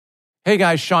Hey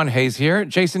guys, Sean Hayes here.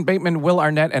 Jason Bateman, Will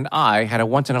Arnett, and I had a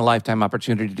once-in-a-lifetime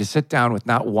opportunity to sit down with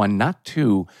not one, not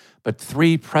two, but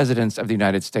three presidents of the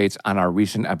United States on our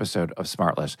recent episode of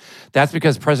Smartless. That's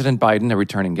because President Biden, a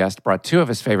returning guest, brought two of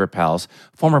his favorite pals,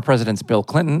 former Presidents Bill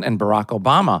Clinton and Barack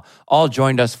Obama, all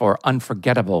joined us for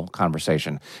unforgettable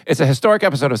conversation. It's a historic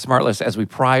episode of Smartless as we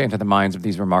pry into the minds of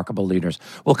these remarkable leaders.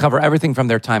 We'll cover everything from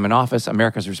their time in office,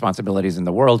 America's responsibilities in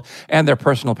the world, and their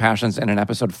personal passions in an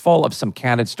episode full of some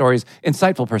candid stories,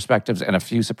 insightful perspectives, and a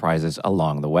few surprises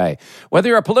along the way. Whether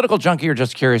you're a political junkie or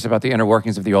just curious about the inner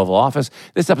workings of the Oval Office,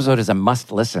 this episode is a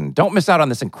must-listen. Don't miss out on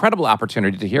this incredible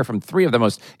opportunity to hear from three of the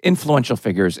most influential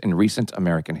figures in recent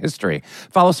American history.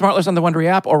 Follow Smartless on the Wondery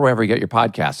app or wherever you get your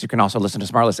podcasts. You can also listen to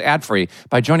Smartless ad-free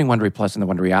by joining Wondery Plus in the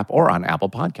Wondery app or on Apple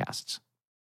Podcasts.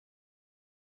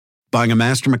 Buying a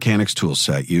Master Mechanics tool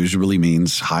set usually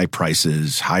means high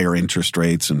prices, higher interest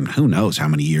rates, and who knows how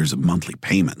many years of monthly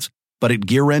payments. But at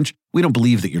GearWrench, we don't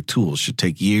believe that your tools should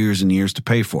take years and years to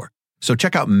pay for. So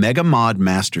check out Mega Mod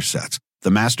Master Sets, the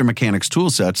Master Mechanics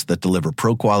tool sets that deliver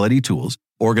pro-quality tools,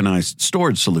 organized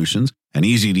storage solutions, an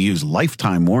easy-to-use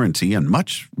lifetime warranty, and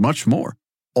much, much more.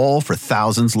 All for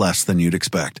thousands less than you'd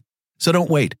expect. So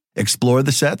don't wait. Explore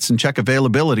the sets and check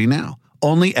availability now.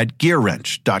 Only at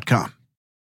GearWrench.com.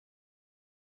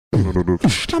 Comedy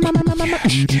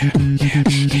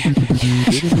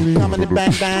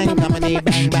bang bang, comedy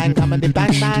bang bang, comedy bang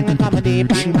bang, comedy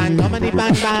bang bang, comedy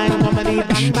bang bang, comedy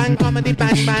bang bang, comedy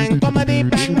bang bang, comedy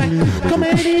bang bang,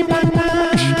 comedy bang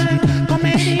bang,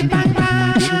 comedy bang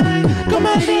bang,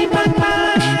 comedy bang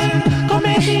bang,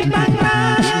 comedy bang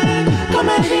bang,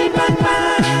 comedy bang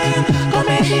bang,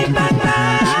 comedy bang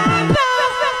bang.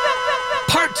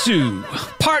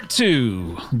 Part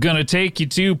two. Gonna take you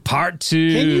to part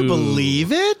two. Can you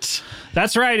believe it?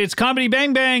 That's right. It's Comedy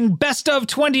Bang Bang Best of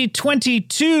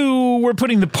 2022. We're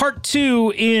putting the part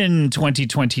two in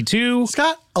 2022.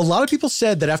 Scott, a lot of people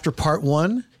said that after part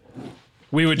one,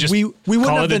 we would just we wouldn't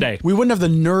call have it a the, day. We wouldn't have the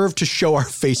nerve to show our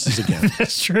faces again.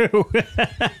 That's true.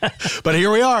 But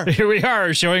here we are. Here we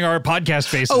are showing our podcast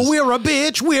faces. Oh, we're a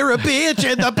bitch,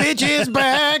 and the bitch is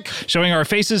back. Showing our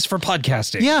faces for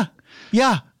podcasting. Yeah.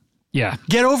 Yeah.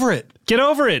 Get over it. Get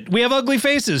over it. We have ugly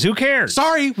faces. Who cares?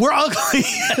 Sorry, we're ugly.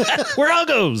 We're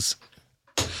uggos.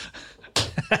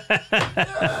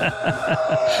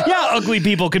 Yeah, ugly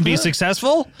people can be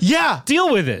successful. Yeah.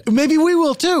 Deal with it. Maybe we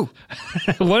will too.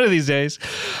 One of these days.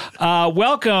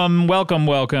 Welcome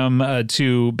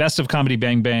to Best of Comedy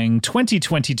Bang Bang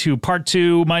 2022 Part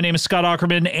 2. My name is Scott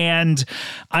Aukerman, and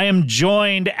I am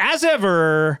joined, as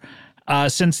ever,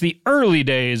 since the early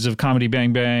days of Comedy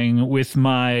Bang Bang, with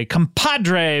my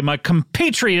compadre, my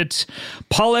compatriot,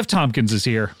 Paul F. Tompkins is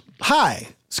here. Hi.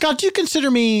 Scott, do you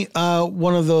consider me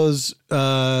one of those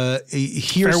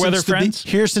here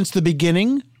since the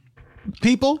beginning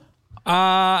people?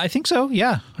 I think so,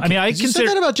 yeah. I mean, You said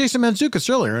that about Jason Mantzoukas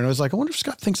earlier, and I was like, I wonder if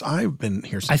Scott thinks I've been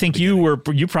here since I think you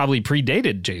probably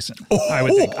predated Jason, I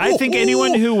would think. I think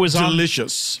anyone who was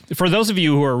delicious. For those of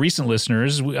you who are recent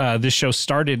listeners, this show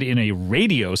started in a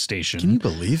radio station. Can you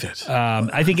believe it?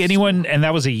 I think anyone, and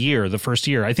that was the first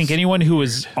year. I think anyone who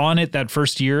was on it that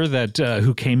first year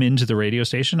who came into the radio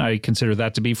station, I consider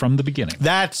that to be from the beginning.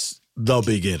 That's the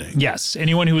beginning. Yes.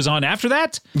 Anyone who was on after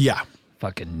that? Yeah.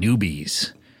 Fucking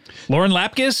newbies. Lauren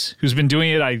Lapkus, who's been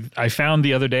doing it, I found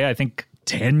the other day, I think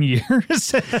 10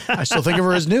 years. I still think of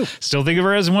her as new. Still think of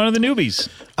her as one of the newbies.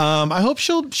 I hope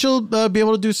she'll be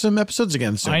able to do some episodes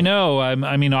again soon. I know.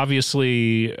 I mean,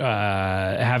 obviously,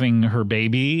 having her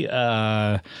baby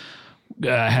what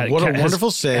a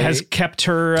wonderful say. Has kept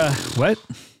her, what?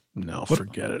 No,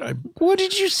 forget it. What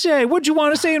did you say? What did you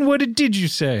want to say, and what did you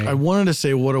say? I wanted to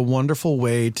say what a wonderful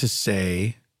way to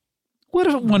say. What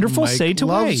a wonderful Mike say to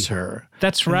loves her.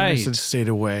 That's right. And I said stayed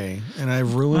away, and I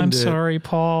ruined it. I'm sorry,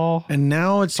 Paul. And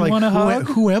now it's Do you like, want a hug?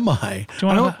 who am I?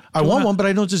 I want one, but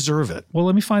I don't deserve it. Well,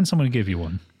 let me find someone to give you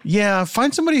one. Yeah,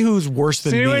 find somebody who's worse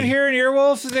than me. Is anyone here in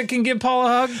Earwolf that can give Paul a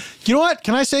hug? You know what?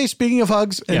 Can I say, speaking of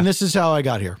hugs, and Yeah. this is how I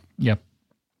got here. Yep.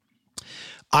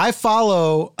 I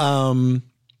follow an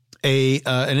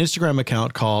Instagram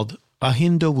account called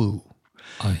Ahindawu.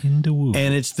 Ahindawu.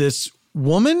 And it's this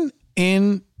woman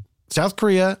in South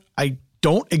Korea. I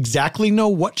don't exactly know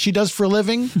what she does for a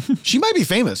living. She might be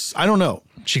famous. I don't know.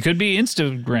 She could be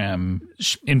Instagram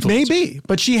influencer. Maybe,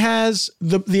 but she has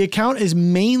the account is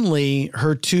mainly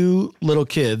her two little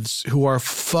kids who are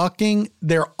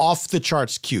they're off the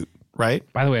charts cute, right?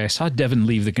 By the way, I saw Devin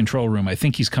leave the control room. I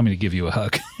think he's coming to give you a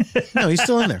hug. No, he's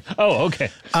still in there. Oh, okay.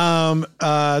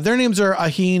 Their names are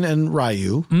Ahin and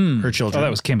Ryu, her children. Oh, that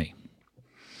was Kimmy.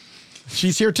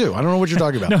 She's here too. I don't know what you're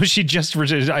talking about. No, she just.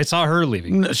 I saw her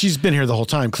leaving. No, she's been here the whole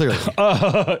time, clearly.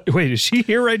 Wait, is she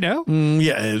here right now?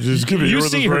 Yeah, it's good to You hear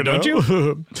see this her, right don't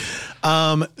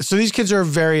now. you? So these kids are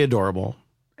very adorable.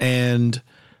 And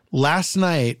last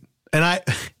night, and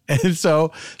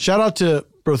so shout out to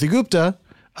Proti Gupta,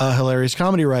 a hilarious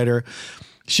comedy writer.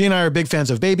 She and I are big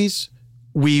fans of babies.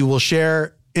 We will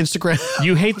share Instagram.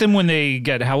 You hate them when they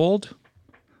get how old?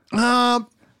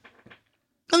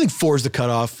 I think 4 is the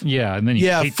cutoff. Yeah, and then you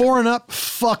hate 4 and up.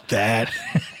 Fuck that.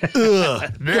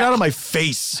 Ugh. Get out of my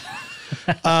face.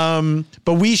 But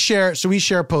we share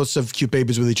posts of cute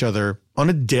babies with each other on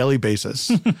a daily basis.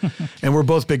 And we're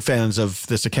both big fans of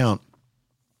this account.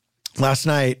 Last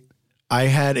night, I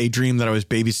had a dream that I was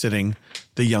babysitting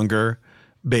the younger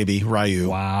baby, Ryu.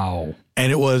 Wow.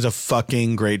 And it was a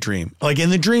fucking great dream. Like in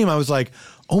the dream, I was like,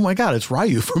 oh my God, it's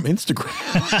Ryu from Instagram.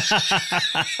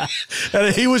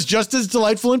 And he was just as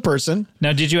delightful in person.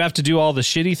 Now, did you have to do all the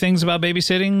shitty things about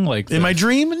babysitting? Like In my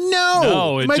dream?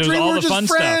 No. In my just dream, all we were the just fun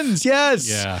friends. stuff. Yes.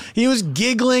 Yeah. He was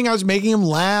giggling. I was making him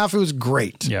laugh. It was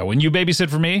great. Yeah, when you babysit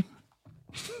for me,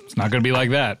 it's not going to be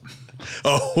like that.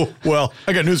 Oh, well,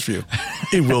 I got news for you.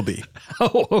 It will be.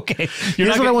 Oh, okay. You're Here's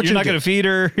not what I want you to going do. to feed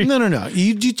her. No.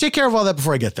 You take care of all that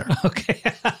before I get there. Okay.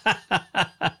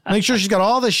 Make sure she's got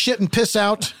all the shit and piss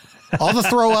out, all the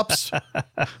throw ups.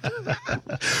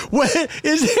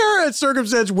 Is there a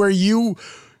circumstance where you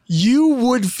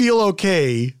would feel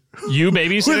okay You with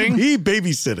babysitting? me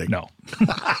babysitting? No.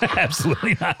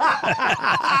 Absolutely not.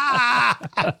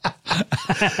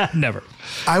 Never.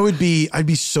 I'd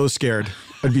be so scared.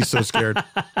 I'd be so scared.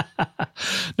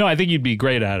 No, I think you'd be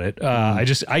great at it. I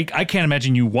can't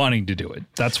imagine you wanting to do it.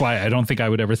 That's why I don't think I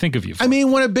would ever think of you for I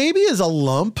mean, when a baby is a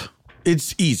lump,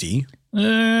 it's easy.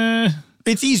 it.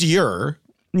 It's easier.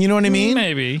 You know what I mean?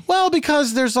 Maybe. Well,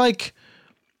 because there's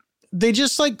they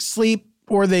just sleep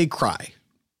or they cry.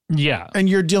 Yeah. And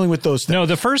you're dealing with those things. No,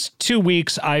 the first 2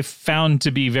 weeks I found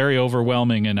to be very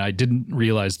overwhelming, and I didn't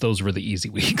realize those were the easy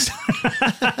weeks.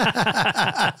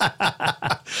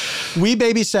 We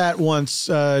babysat once,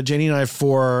 Janie and I,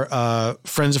 for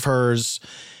friends of hers.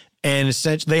 And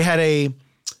essentially, they had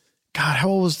God, how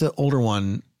old was the older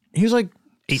one? He was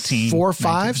 18. 4 or 5,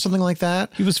 19. something like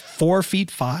that. He was 4 feet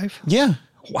 5. Yeah.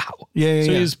 Wow. Yeah.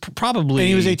 So he was probably. And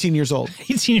he was 18 years old.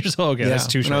 18 years old. Okay, that's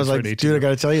too And short I was for like, an 18. dude, I got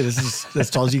to tell you, this is as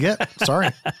tall as you get. Sorry.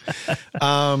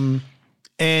 And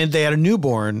they had a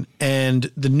newborn,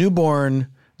 and the newborn,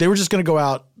 they were just going to go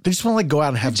out. They just want to go out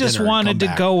and have dinner. Just and wanted come to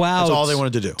back. go out. That's all they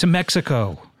wanted to do. To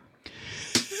Mexico.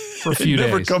 For a few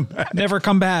Never days. come back. Never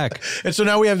come back. And so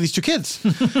now we have these 2 kids.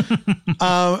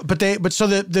 So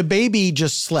the baby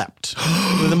just slept.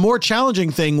 The more challenging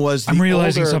thing was I'm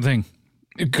realizing older, something.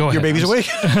 Go ahead. Your baby's awake?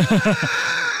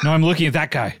 No, I'm looking at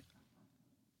that guy.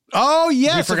 Oh,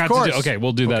 yes, We forgot of course. to do. Okay,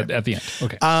 we'll do that at the end.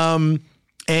 Okay.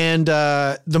 And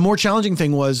the more challenging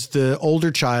thing was the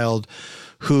older child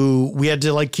who we had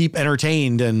to keep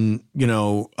entertained and,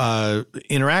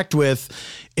 interact with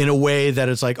in a way that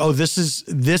it's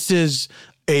this is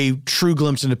a true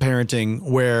glimpse into parenting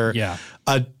where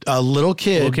a little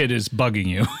kid is bugging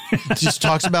you. just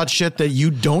talks about shit that you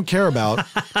don't care about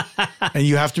and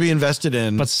you have to be invested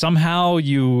in. But somehow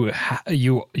you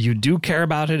do care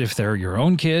about it if they're your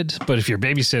own kid. But if you're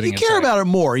babysitting, you care about it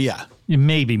more, yeah.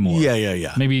 Maybe more.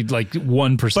 Yeah. Maybe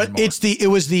 1% But more. it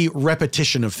was the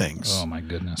repetition of things. Oh my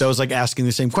goodness. That was asking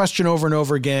the same question over and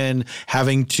over again,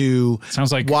 having to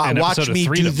Sounds like an watch episode of me do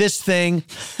Freedom. this thing.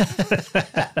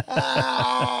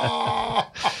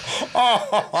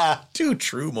 Too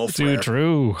true, mon frère. Too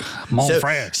true. Mon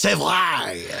frère. C'est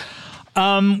vrai.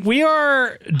 We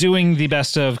are doing the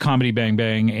best of Comedy Bang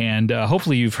Bang, and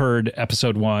hopefully you've heard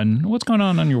episode 1. What's going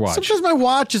on your watch? Sometimes my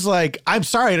watch is I'm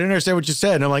sorry, I didn't understand what you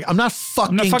said. And I'm I'm not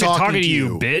fucking, talking to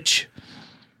you, bitch.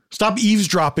 Stop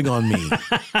eavesdropping on me.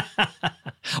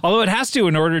 Although it has to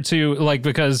in order to,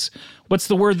 because what's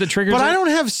the word that triggers But it? I don't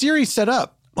have Siri set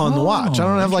up on the watch. I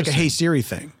don't have a Hey Siri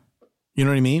thing. You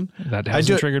know what I mean? That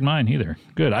hasn't triggered mine either.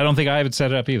 Good. I don't think I have it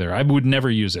set up either. I would never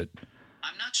use it.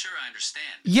 I'm not sure I understand.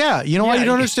 Yeah. You know why you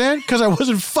don't understand? Because I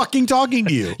wasn't fucking talking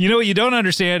to you. You know what you don't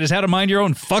understand is how to mind your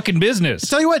own fucking business.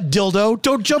 Tell you what, dildo,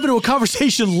 don't jump into a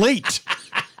conversation late.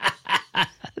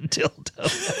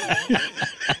 Dildo.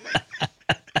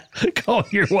 Calling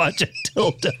your watch a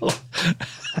dildo.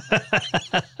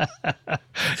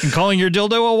 And calling your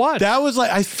dildo a watch. That was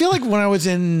I feel like when I was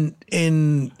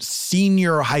in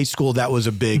senior high school, that was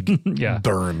a big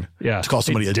burn. Yeah. To call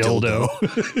somebody a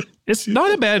dildo. It's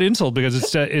not a bad insult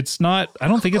because it's not, I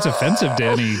don't think it's offensive to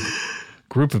any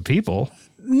group of people.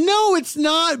 No, it's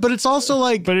not. But it's also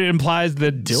But it implies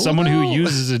that someone who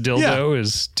uses a dildo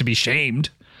is to be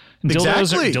shamed.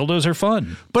 Exactly. Dildos are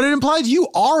fun. But it implies you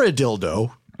are a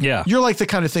dildo. Yeah. You're like the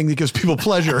kind of thing that gives people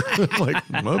pleasure. Like,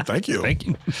 well, thank you. Thank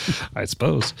you, I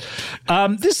suppose.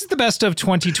 This is the best of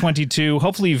 2022.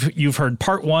 Hopefully you've heard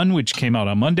part 1, which came out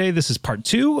on Monday. This is part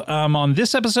 2. On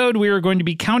this episode, we are going to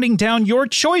be counting down your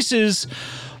choices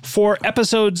for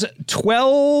episodes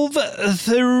 12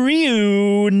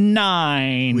 through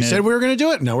 9. We said we were going to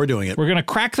do it. Now we're doing it. We're going to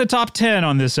crack the top 10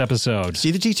 on this episode. See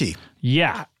the TT.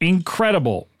 Yeah,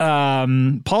 incredible.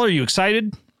 Paul, are you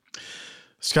excited?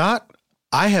 Scott,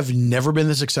 I have never been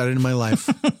this excited in my life.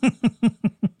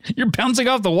 You're bouncing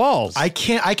off the walls. I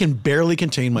can barely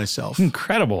contain myself.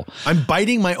 Incredible. I'm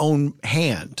biting my own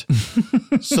hand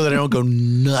so that I don't go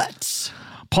nuts.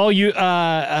 Paul, you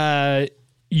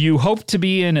hope to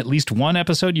be in at least one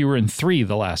episode. You were in 3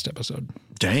 the last episode.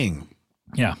 Dang.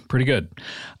 Yeah, pretty good.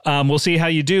 We'll see how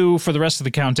you do for the rest of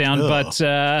the countdown, but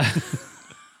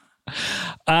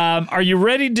are you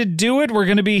ready to do it? We're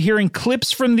going to be hearing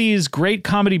clips from these great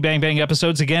Comedy Bang Bang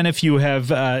episodes. Again, if you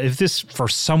have, if this for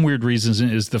some weird reason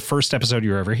is the first episode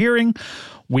you're ever hearing,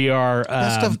 we are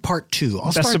best of part 2.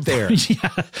 I'll start there. Yeah,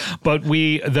 but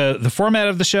the format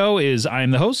of the show is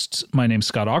I'm the host. My name's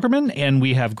Scott Aukerman, and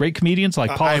we have great comedians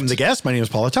like Paul. I'm the guest. My name is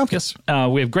Paul F. Tompkins.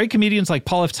 We have great comedians like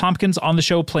Paul F. Tompkins on the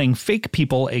show playing fake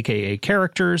people, aka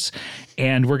characters,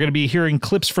 and we're going to be hearing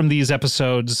clips from these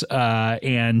episodes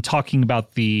and talking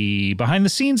about the behind the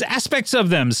scenes aspects of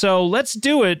them. So let's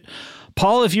do it,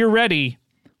 Paul. If you're ready.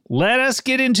 Let us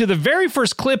get into the very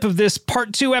first clip of this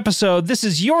part 2 episode. This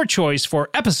is your choice for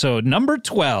episode number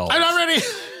 12. I'm not ready.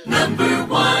 Number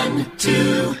 1,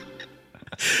 2.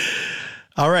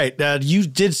 All right. You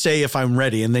did say if I'm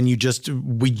ready, and then we just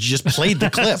played the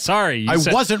clip. Sorry. I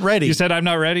wasn't ready. You said I'm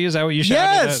not ready? Is that what you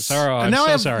shouted? Yes. Sorry, I'm and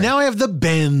now sorry. Now I have the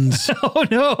bends. Oh,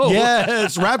 no.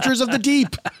 Yes. Raptors of the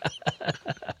Deep.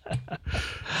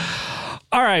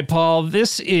 All right, Paul.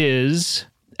 This is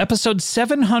episode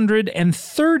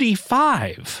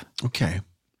 735. Okay.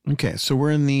 So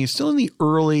we're still in the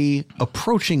early,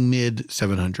 approaching mid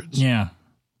 700s. Yeah.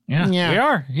 We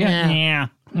are. Yeah.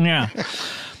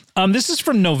 This is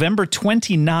from November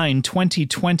 29,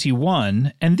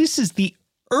 2021, and this is the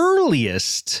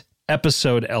earliest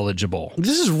episode eligible.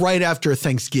 This is right after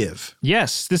Thanksgiving.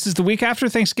 Yes, this is the week after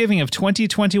Thanksgiving of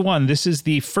 2021. This is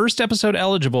the first episode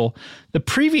eligible. The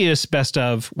previous best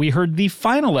of, we heard the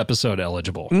final episode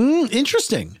eligible.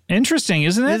 Interesting. Interesting,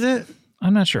 isn't it? Is it?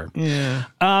 I'm not sure. Yeah.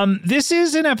 This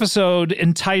is an episode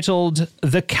entitled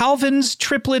The Calvin's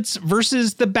Triplets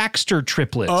versus the Baxter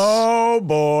Triplets. Oh,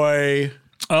 boy.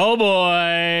 Oh,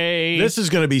 boy. This is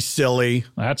going to be silly.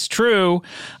 That's true.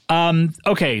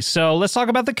 Okay, so let's talk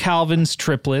about the Calvin's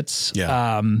triplets.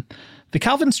 Yeah. The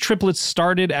Calvin's triplets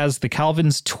started as the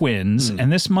Calvin's twins,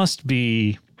 and this must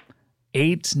be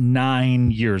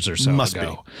 8-9 years or so must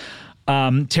ago.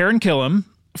 Taran Killam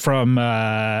from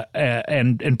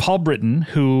and Paul Britton,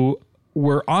 who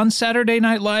were on Saturday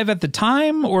Night Live at the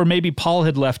time, or maybe Paul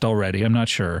had left already. I'm not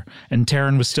sure. And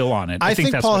Taran was still on it. I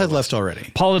think that's Paul what it had was. left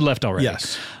already. Paul had left already.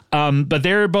 Yes. But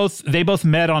they both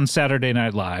met on Saturday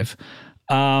Night Live.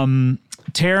 Taran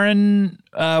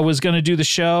was going to do the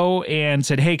show and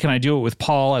said, "Hey, can I do it with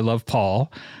Paul? I love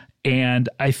Paul." And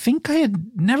I think I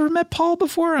had never met Paul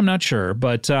before. I'm not sure,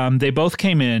 but they both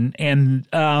came in, and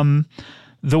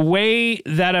the way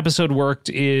that episode worked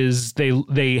is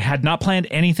they had not planned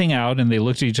anything out, and they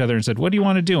looked at each other and said, "What do you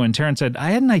want to do?" And Taran said, "I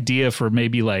had an idea for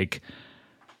maybe like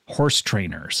horse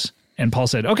trainers." And Paul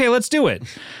said, "Okay, let's do it."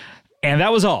 And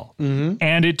that was all. Mm-hmm.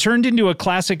 And it turned into a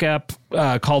classic ep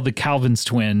called The Calvin's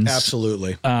Twins.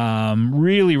 Absolutely.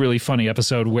 Really, really funny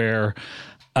episode where,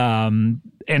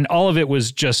 and all of it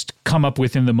was just come up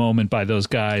with in the moment by those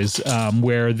guys,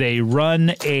 where they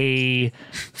run a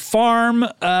farm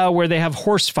where they have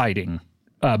horse fighting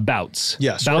bouts.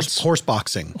 Yes, bouts. horse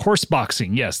boxing. Horse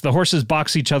boxing, yes. The horses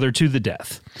box each other to the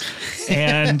death.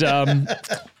 And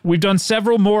we've done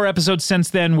several more episodes since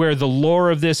then where the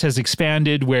lore of this has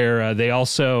expanded, where they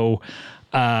also,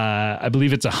 I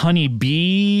believe it's a honey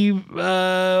bee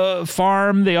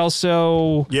farm. They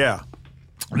also... Yeah.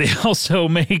 They also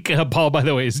make, Paul, by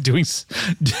the way, is doing,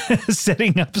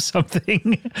 setting up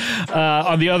something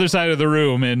on the other side of the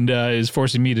room and is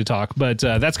forcing me to talk. But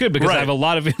that's good because I have a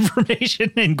lot of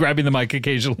information and grabbing the mic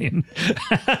occasionally.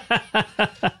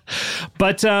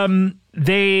 But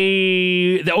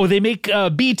they make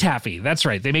bee taffy. That's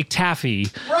right. They make taffy.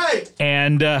 Right.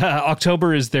 And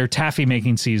October is their taffy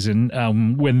making season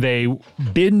when they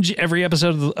binge every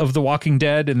episode of The Walking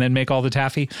Dead and then make all the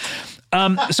taffy.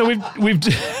 So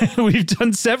we've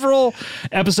done several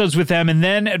episodes with them, and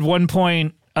then at one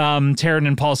point, Taran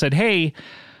and Paul said, "Hey,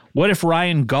 what if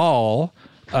Ryan Gall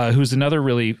who's another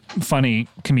really funny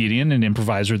comedian and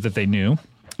improviser that they knew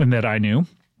and that I knew,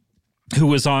 who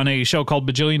was on a show called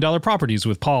Bajillion Dollar Properties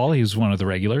with Paul. He was one of the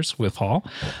regulars with Paul.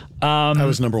 I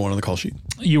was number 1 on the call sheet.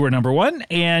 You were number 1,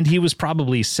 and he was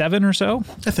probably 7 or so.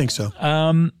 I think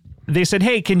so. They said,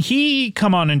 hey, can he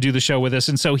come on and do the show with us?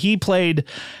 And so he played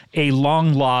a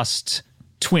long-lost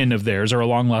twin of theirs, or a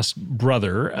long-lost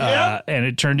brother, and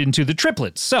it turned into the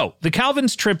triplets. So the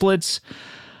Calvin's triplets,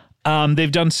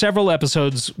 they've done several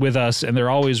episodes with us, and they're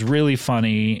always really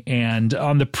funny. And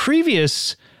on the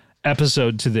previous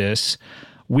episode to this,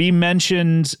 we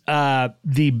mentioned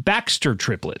the Baxter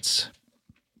triplets.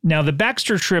 Now, the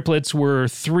Baxter triplets were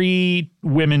 3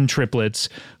 women triplets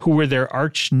who were their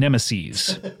arch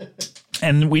nemeses.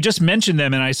 And we just mentioned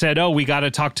them, and I said, oh, we got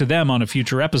to talk to them on a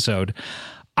future episode.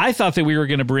 I thought that we were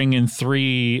going to bring in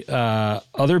 3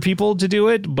 other people to do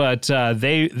it, but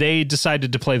they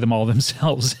decided to play them all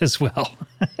themselves as well.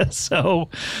 So,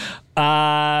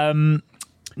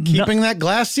 keeping that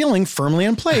glass ceiling firmly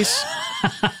in place.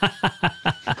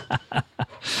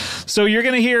 So you're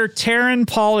going to hear Taryn,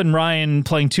 Paul, and Ryan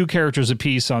playing 2 characters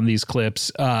apiece on these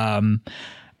clips.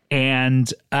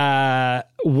 And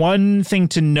one thing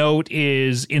to note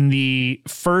is in the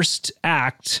first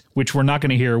act, which we're not going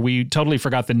to hear, we totally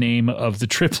forgot the name of the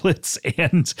triplets.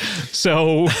 And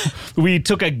so we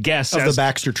took a guess. Of the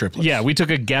Baxter triplets. Yeah, we took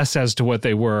a guess as to what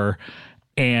they were.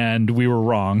 And we were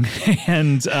wrong.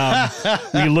 And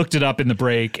we looked it up in the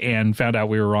break and found out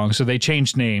we were wrong. So they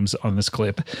changed names on this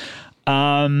clip.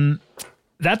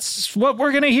 That's what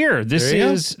we're going to hear. This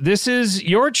is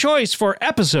your choice for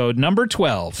episode number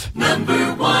 12.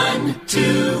 Number 1,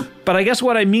 2. But I guess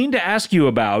what I mean to ask you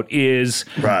about is,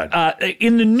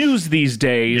 in the news these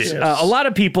days, a lot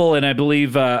of people, and I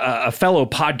believe a fellow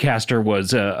podcaster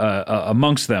was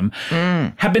amongst them,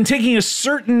 have been taking a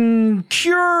certain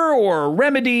cure or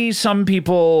remedy. Some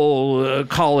people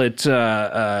call it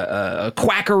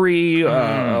quackery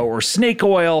or snake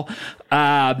oil.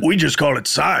 We just call it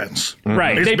science.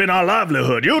 Right. It's been our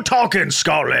livelihood. You're talking,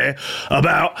 Scully,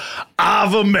 about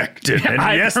ivermectin. And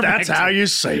yes, that's how you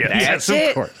say it. Yes,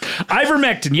 of course.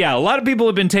 Ivermectin, yeah. A lot of people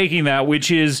have been taking that, which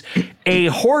is a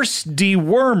horse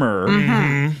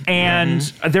dewormer. And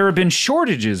there have been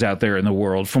shortages out there in the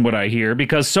world, from what I hear,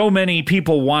 because so many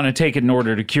people want to take it in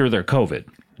order to cure their COVID.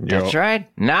 That's right.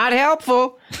 Not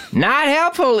helpful. Not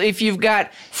helpful if you've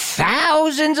got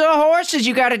thousands of horses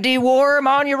you got to deworm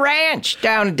on your ranch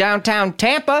down in downtown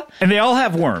Tampa. And they all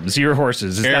have worms, your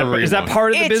horses. Is that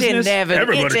part of the business?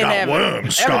 Everybody got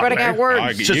worms. Everybody got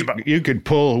worms. You could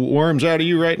pull worms out of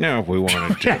you right now if we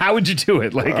wanted to. How would you do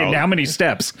it? Like, in how many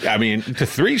steps? I mean, to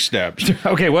 3 steps.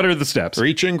 Okay, what are the steps?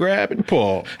 Reach and grab and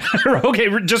pull. Okay,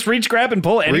 just reach, grab, and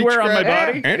pull anywhere on my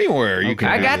body? Anywhere you can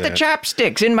I do got that. the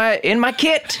chopsticks in my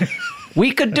kit.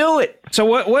 We could do it. So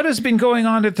what has been going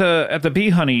on at the bee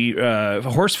honey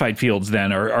horse fight fields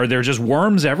then? Are there just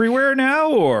worms everywhere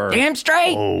now, or Damn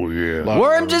straight. Oh, yeah.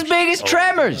 Worms as big as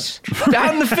tremors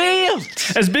down the field.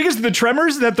 as big as the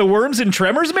tremors that the worms in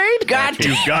Tremors made? God,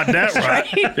 You got that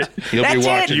right. You'll That's be it.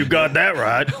 watching, You got that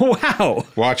right. Wow.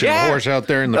 watching Yeah. a horse out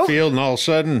there in the field, and all of a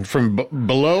sudden, from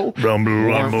below, Rumble,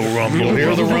 rumble, rumble. you'll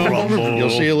hear the rumble. rumble. You'll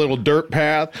see a little dirt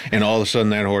path, and all of a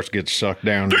sudden, that horse gets sucked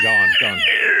down, gone.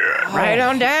 right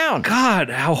on down. God,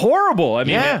 how horrible. I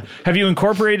mean, Yeah. have you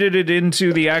incorporated it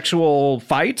into the actual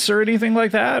fights or anything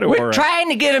like that? Or We're trying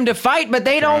to get them to fight, but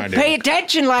they don't Trying to. pay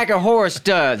attention like a horse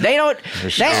does. They don't.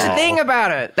 That's the thing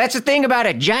about it. That's the thing about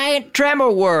a giant tremor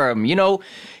worm. You know,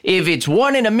 if it's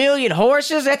 1 in a million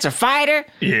horses, that's a fighter.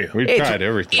 Yeah. We've It's- tried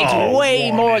everything. It's way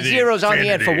one more is zeros on the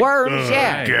end for infinity. worms.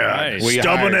 Yeah. God. Right. We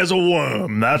Stubborn hired- as a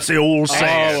worm. That's the old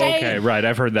saying. Oh, okay, right.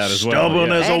 I've heard that as well. Stubborn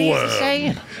yeah. as That a is the worm.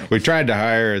 saying. We tried to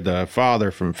hire the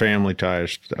father from Family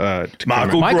Ties to come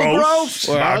Michael in. Michael Gross. Gross.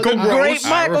 Michael Well, Gross. Great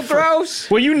Michael Gross.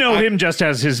 Well, you know him just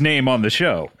as his name on the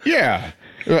show. Yeah,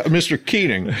 Mr.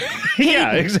 Keating,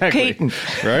 Yeah, exactly. Keaton.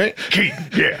 right? Keaton.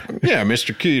 Yeah. Yeah,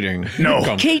 Mr. Keating. No.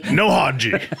 Come- Keaton. No hard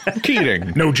G.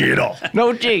 Keating. No G at all.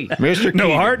 No G. Mr. No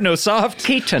Keating. hard, no soft.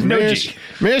 Keaton. No Miss- G.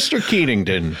 Mr.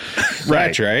 Keatington.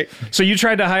 That's right. So you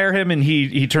tried to hire him and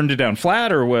he turned it down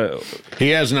flat, or what? He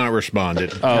has not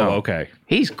responded. Oh, okay.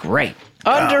 He's great.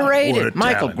 Underrated. What a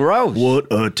Michael talent. Gross. What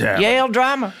a talent. Yale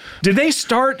drama. Did they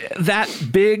start that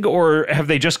big, or have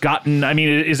they just gotten? I mean,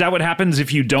 is that what happens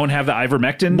if you don't have the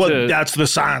ivermectin? Well, that's the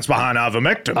science behind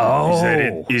ivermectin.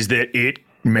 Oh. Is that it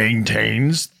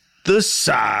maintains the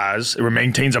size, it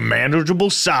maintains a manageable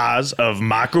size of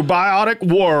microbiotic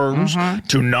worms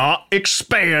to not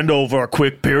expand over a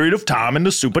quick period of time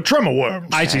into super tremor worms.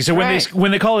 I see. So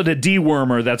when they call it a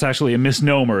dewormer, that's actually a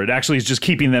misnomer. It actually is just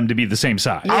keeping them to be the same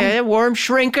size. Yeah, worm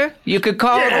shrinker. You could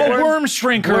call it a worm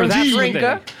shrinker. Worm That's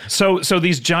shrinker. So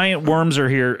these giant worms are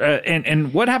here,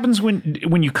 and what happens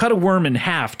when you cut a worm in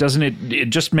half? Doesn't it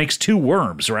just makes two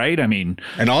worms, right? I mean,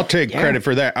 And I'll take credit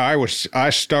for that. I was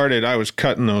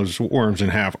cutting those worms in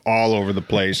half all over the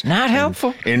place. Not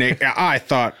helpful. And I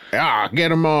thought, get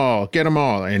them all.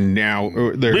 And now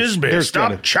Bisbee,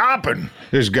 stop chopping.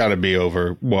 There's got to be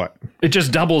over what? it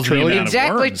just doubles the amount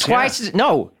Exactly of worms. twice as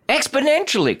no,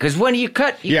 exponentially. Because when you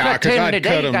cut 10 a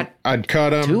day, you got I'd cut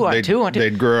them.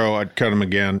 They'd grow. I'd cut them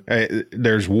again.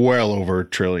 There's well over 1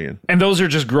 trillion. And those are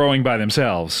just growing by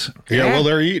themselves. Yeah, well,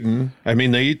 they're eating. I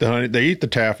mean, they eat the honey. They eat the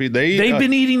taffy. They've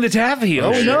been eating the taffy.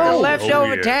 Oh, the no.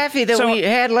 leftover taffy that we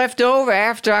had left over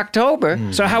after October.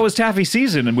 So how was taffy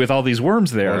season with all these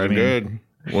worms there? Wasn't good.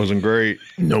 Wasn't great.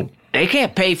 Nope. They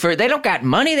can't pay for it. They don't got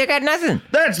money. They got nothing.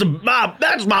 That's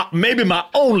maybe my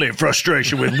only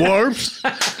frustration with worms.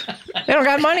 They don't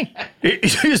got money.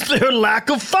 Is their lack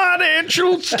of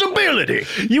financial stability.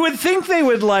 You would think they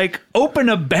would open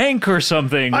a bank or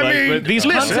something. I mean, but these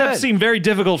listen. concepts seem very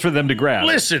difficult for them to grasp.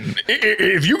 Listen,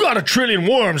 if you got 1 trillion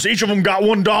worms, each of them got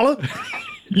 $1.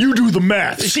 You do the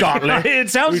math, Scotland. It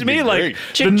sounds to me like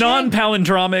Ching, the ching.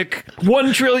 non-palindromic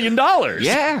 $1 trillion.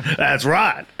 Yeah. That's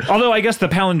right. Although I guess the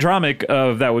palindromic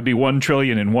of that would be $1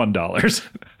 trillion and $1.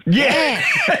 Yeah.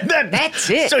 That's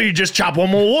it. So you just chop one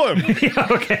more worm.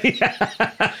 Okay.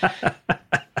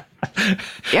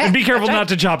 Yeah, And be careful that's not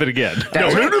to chop it again.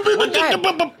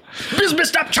 Bisbee,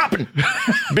 stop chopping.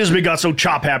 Bisbee got so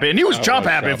chop happy, and he was chop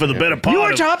happy for the better part You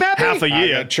were of chop happy? half a I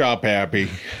year. got chop happy.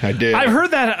 I did. I've heard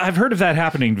of that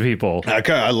happening to people.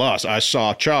 I lost. I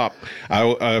saw chop.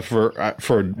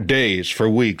 For days, for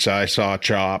weeks. I saw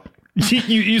chop.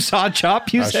 You saw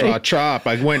chop, you I say? saw chop.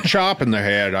 I went chop in the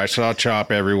head. I saw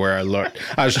chop everywhere I looked.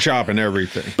 I was chopping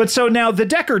everything. But so now the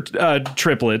Decker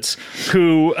triplets,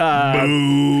 who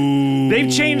they've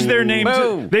changed their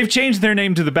name. They've changed their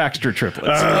name to the Baxter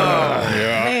triplets.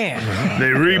 Man. They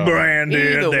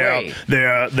rebranded. Either way.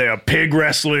 They're pig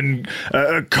wrestling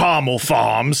Carmel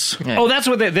Farms. Oh, that's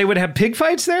what they would have pig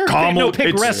fights there? No,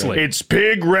 pig wrestling. It's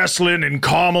pig wrestling in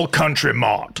Carmel Country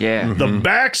Mart. Yeah. The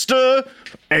Baxter,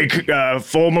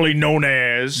 formerly known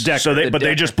as Decker. So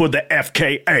they just put the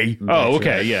FKA. Oh,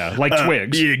 okay, yeah, like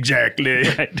Twigs. Exactly.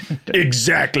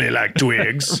 Exactly like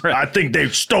Twigs. Right. I think they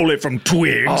stole it from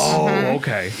Twigs. Oh,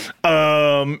 okay.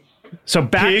 Um, So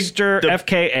Baxter, the-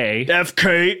 FKA.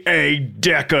 FKA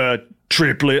Decker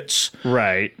triplets.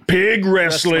 Right. Pig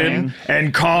wrestling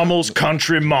and Carmel's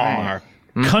Country Mart.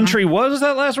 Country, what was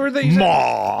that last word that you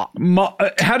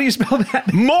said? How do you spell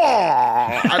that?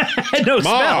 No,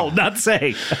 spell, not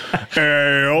say.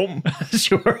 M.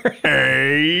 Sure.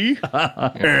 A.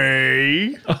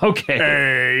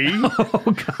 Okay.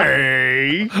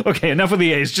 Okay, enough of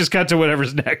the A's. Just cut to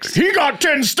whatever's next. He got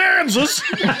 10 stanzas.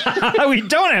 We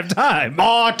don't have time.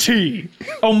 RT.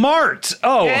 Oh, Mart.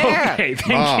 Oh, Yeah. okay.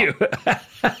 Thank you.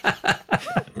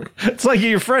 It's like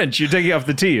you're French. You're taking off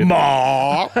the T.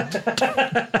 Ma.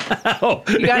 Oh,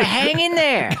 You got to hang in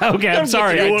there. Okay, I'm Don't get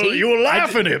sorry. to that You were, T. you were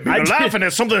laughing at me. I You're did. laughing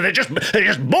at something that just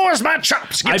bores my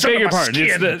chops. I Gets beg under your my pardon.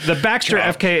 skin. It's the Baxter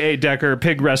FKA Decker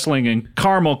Pig Wrestling and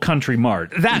Carmel Country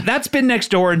Mart. That's been next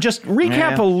door. And just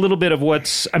recap a little bit of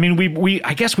what's. I mean, we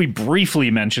I guess we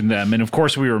briefly mentioned them, and of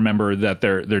course we remember that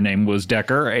their name was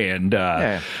Decker, and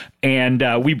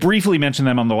we briefly mentioned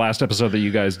them on the last episode that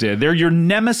you guys did. They're your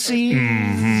nemesis.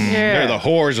 They're the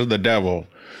whores of the devil.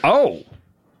 Oh.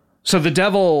 So the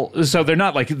devil, so they're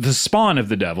not like the spawn of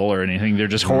the devil or anything. They're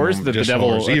just whores that Just the devil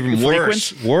whores. Even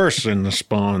frequents? worse than the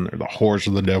spawn. They're the whores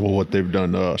of the devil, what they've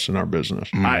done to us in our business.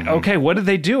 Okay, what did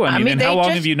they do? I mean, and they how long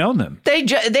just- have you known them? They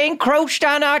encroached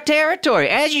on our territory.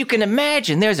 As you can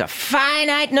imagine, there's a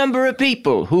finite number of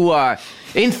people who are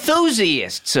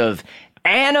enthusiasts of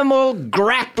animal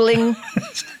grappling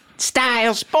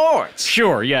style sports.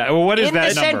 Sure, yeah. Well, what is In that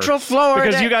the number? Central Florida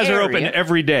Because you guys are open area.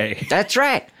 every day. That's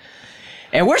right.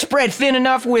 And we're spread thin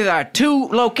enough with our 2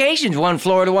 locations, one in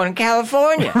Florida, one in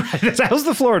California. How's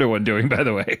the Florida one doing, by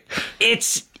the way?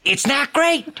 It's not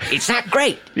great. It's not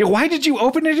great. Yeah, why did you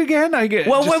open it again?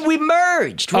 Well, when we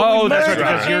merged. Oh, we that's merged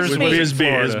right, with because yours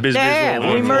Bisbee. was in Florida.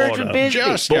 Yeah, we merged with Bisbee.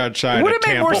 Just outside would of it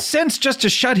make Tampa. more sense just to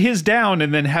shut his down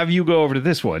and then have you go over to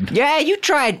this one? Yeah, you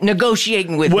tried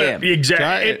negotiating with Well, them.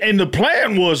 exactly. And the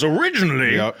plan was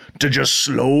originally to just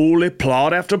slowly,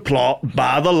 plot after plot,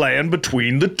 buy the land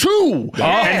between the two. And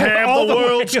have all the the way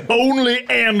world's only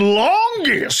and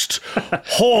longest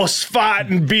horse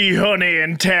fighting, bee honey,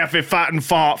 and taffy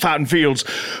fighting fields.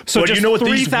 So but just you know what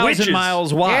these 3,000 witches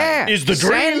miles wide. Yeah. is the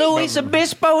San dream. Luis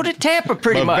Obispo to Tampa,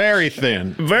 pretty But much. very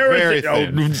thin. Very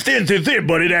thin. thin. Thin,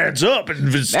 but it adds up.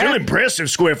 It's still Yeah. impressive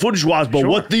square footage wise. But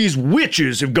what these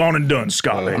witches have gone and done,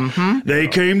 Scotty, they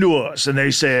came to us and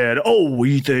they said, "Oh,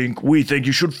 we think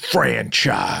you should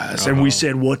franchise." And we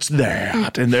said, "What's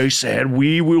that?" And they said,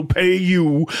 "We will pay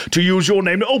you to use your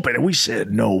name to open." And we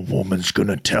said, "No woman's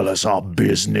gonna tell us our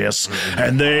business."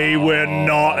 And they were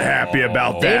not happy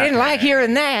about They that. didn't like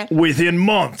hearing that. Within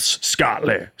months,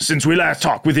 Scotty, since we last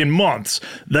talked, within months,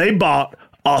 they bought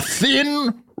a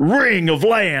thin ring of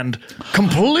land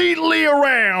completely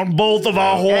around both of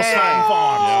our horse fighting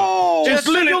farms. It's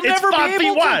so you'll literally, it's never be 5 feet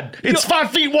able to- wide. It's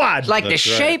 5 feet wide. Like the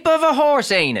shape of a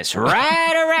horse anus,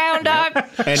 right around our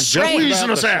And squeezing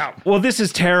us out. Well, this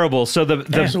is terrible. So the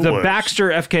worse.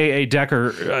 Baxter FKA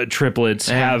Decker triplets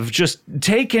have just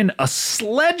taken a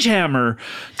sledgehammer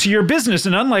to your business,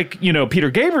 and unlike Peter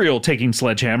Gabriel taking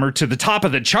sledgehammer to the top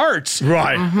of the charts,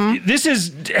 Right. this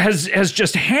has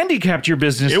just handicapped your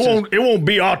business. It won't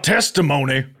be our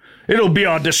testimony. It'll be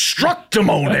our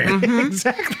destructimony.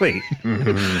 Exactly.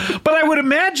 But I would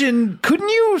imagine, couldn't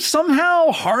you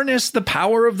somehow harness the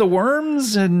power of the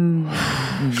worms and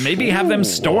maybe have them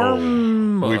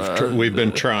storm? We've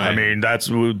been trying. I mean,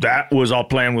 that was our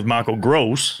plan with Michael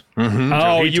Gross.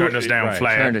 Oh, He turned us down right.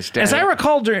 flat. Turned us down. As I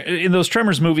recall, in those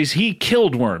Tremors movies, he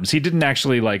killed worms. He didn't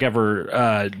actually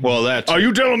ever. well, that's Are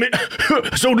you telling me?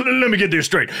 So let me get this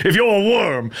straight. If you're a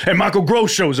worm and Michael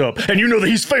Gross shows up and you know that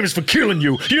he's famous for killing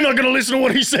you, you're not going to listen to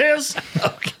what he says?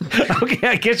 Okay,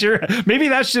 I guess maybe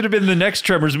that should have been the next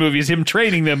Tremors movie, is him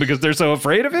training them because they're so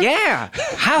afraid of it. Yeah.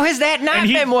 How has that not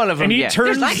been one of them And he yet?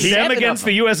 turns There's like them 7 of against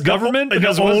the them. U.S. government. The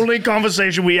because only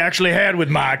conversation we actually had with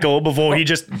Michael before he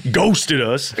just ghosted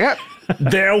us, Yep.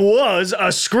 there was a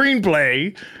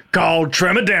screenplay called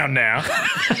Tremor Down Now.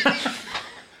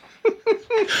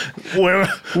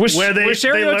 was they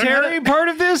Sherry learned how O'Terry part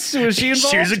of this? Was she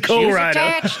involved? She was a co-writer,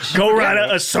 attached.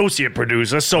 associate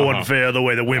producer. So unfair the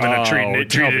way the women are treated in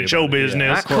tell me show about it.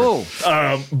 business. Not cool.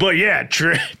 But yeah,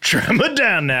 Tremor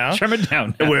Down Now. Tremor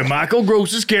Down Now. Where Michael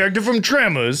Gross's character from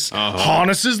Tremors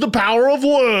harnesses the power of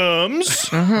worms.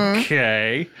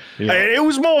 Okay. It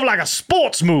was more of like a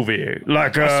sports movie,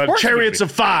 like sports Chariots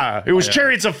movie. of Fire. It was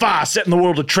Chariots of Fire set in the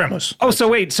world of Tremors. Oh, so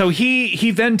wait. So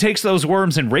he then takes those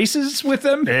worms and races with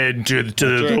them? And to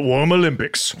the Worm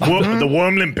Olympics. The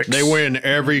Worm Olympics. they win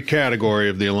every category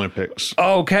of the Olympics.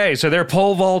 Okay, so they're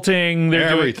pole vaulting. They're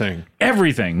doing Everything.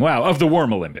 everything. Wow, of the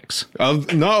Worm Olympics. Of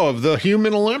the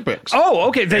human Olympics. Oh,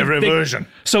 okay. Every version.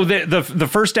 So the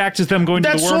first act is them going to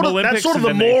the Worm Olympics. That's sort of the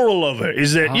and then moral of it,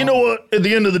 is that, you know what, at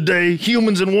the end of the day,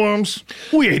 humans and worms,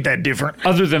 we ain't that different.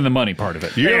 other than the money part of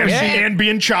it. And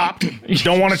being chopped.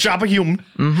 Don't want to chop a human.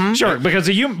 Sure, because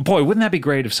a human, boy, wouldn't that be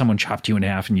great if someone chopped you in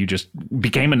half and you just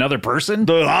became another person?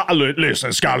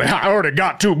 Listen, Scotty, I already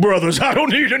got 2 brothers. I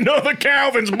don't need another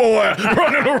Calvin's boy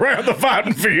running around the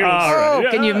fighting fields. Oh,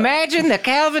 can you imagine the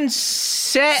Calvin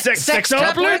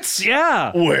sextuplets?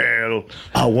 Yeah. Well,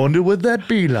 I wonder what that'd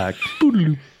be like.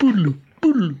 Boodaloo, boodaloo,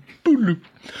 boodaloo, boodaloo.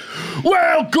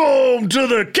 Welcome to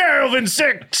the Calvin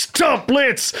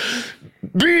Sextuplets.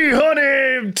 Bee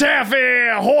honey, taffy,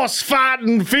 horse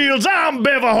fighting fields. I'm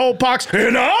Bever Hopox,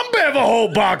 and I'm Bever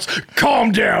Hopox.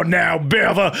 Calm down now,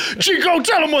 Bever. Chico,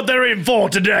 tell them what they're in for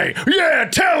today. Yeah,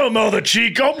 tell them, other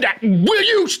Chico. Will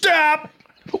you stop?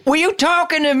 Were you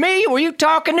talking to me? Were you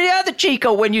talking to the other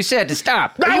Chico when you said to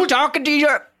stop? Were you talking to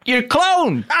your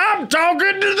clone? I'm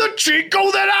talking to the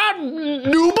Chico that I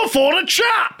knew before the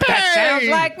chop. That sounds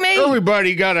like me.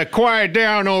 Everybody got to quiet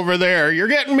down over there. You're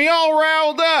getting me all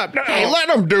riled up. Hey, let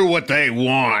them do what they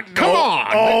want. Come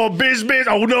on. Oh, Biz.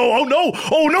 Oh,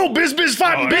 no. Biz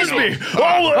fighting Bisbee.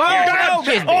 no,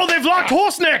 Bisbee. Oh, they've locked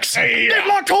horse necks. They've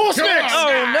locked horse necks.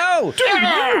 Oh no!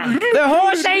 The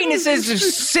horse anuses are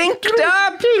synced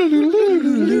up.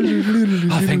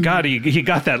 Oh, thank God he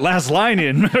got that last line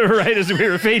in right as we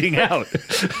were fading out.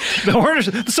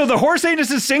 So the horse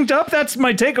anus is synced up? That's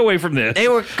my takeaway from this.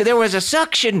 There was a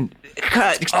suction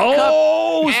cup.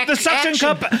 The suction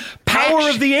cup power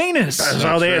of the anus.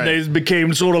 So they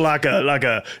became sort of like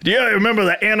a. Do you remember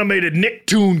the animated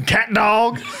Nicktoon cat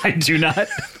dog? I do not.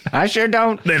 I sure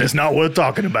don't. Then it's not worth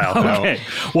talking about. Okay.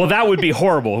 Well, that would be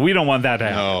horrible. We don't want that to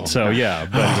happen. No. So yeah.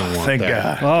 But, Thank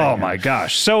God. oh my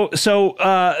gosh. So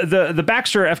the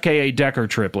Baxter FKA Decker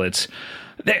triplets.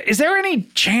 Is there any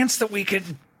chance that we could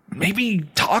maybe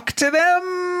talk to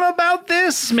them about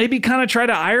this? Maybe kind of try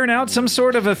to iron out some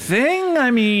sort of a thing?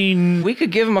 I mean, We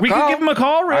could give him a we call. could give them a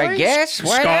call, really? I guess.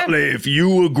 Why not? Scotty, if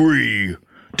you agree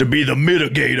to be the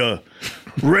mitigator,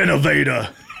 renovator,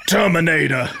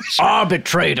 terminator,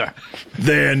 Arbitrator.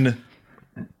 then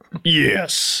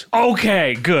yes.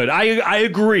 Okay, good. I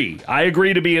agree. I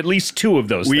agree to be at least two of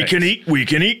those We things.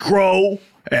 can eat crow,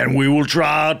 and we will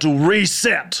try to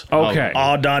reset Okay.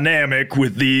 our dynamic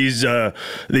with these Baxter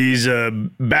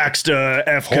Whores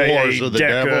FKA of the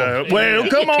Decker. devil. Well,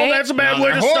 come on, can't- that's a bad No,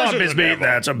 way to they're whores start, of the Miss Beat. devil.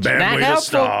 That's a bad Not way to helpful.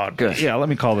 start. Good. Yeah, let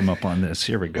me call them up on this.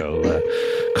 Here we go.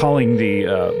 Calling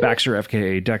the Baxter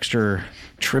FKA Dexter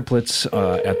triplets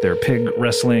at their pig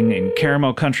wrestling in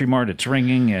Caramel Country Mart. It's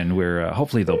ringing, and we're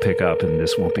hopefully they'll pick up, and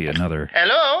this won't be another.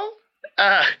 Hello?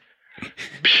 Hello.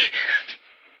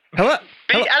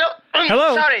 Hello?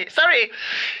 Hello? Sorry.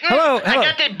 Hello, hello. I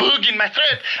got a bug in my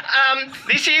throat.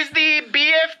 This is the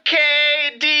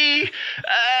BFKD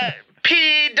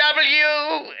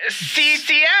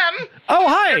PWCCM. Oh,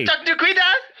 hi. Dr. Quita?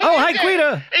 Oh, hi,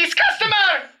 Quita. It's customer.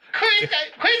 Quita,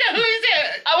 who is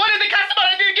it? I wanted the customer.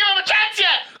 I didn't give him a chance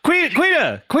yet.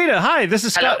 Quita. Hi, this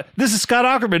is Scott. Hello? This is Scott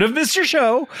Ackerman of Mr.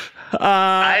 Show.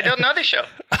 I don't know the show.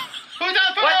 Who's on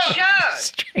phone? What show?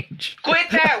 Strange.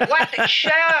 Quita, what show?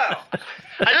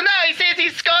 I don't know. He says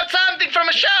he's got something from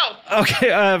a show.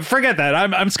 Okay, forget that.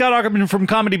 I'm Scott Ackerman from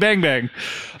Comedy Bang Bang.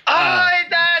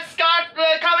 The Scott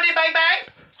Comedy Bang Bang?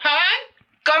 Huh?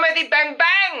 Comedy Bang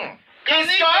Bang. Is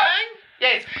Scott?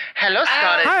 Yes. Hello,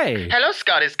 Scott. Hi. Hello,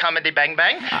 Scott. Is Comedy Bang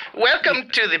Bang. Welcome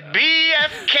to the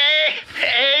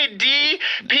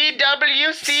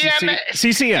BFKADPWCM.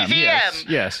 CCM.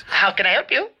 Yes. How can I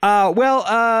help you? By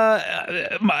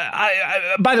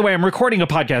the way, I'm recording a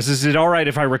podcast. Is it all right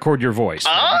if I record your voice?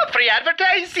 Oh, free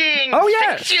advertising. Oh,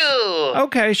 yes. Thank you.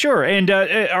 Okay, sure. And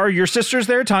are your sisters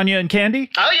there, Tanya and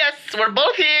Candy? Oh, yes. We're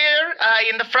both here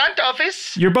in the front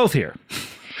office. You're both here.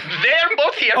 They're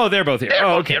both here. Oh, they're both here. They're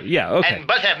Oh, both okay. here. Yeah, okay. And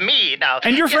both have me now.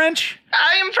 And you're Yes, French?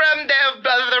 I am from the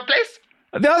other place.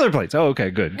 The other place. Oh, okay,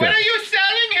 good. What are you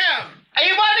selling him?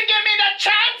 You want to give me the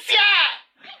chance, yeah?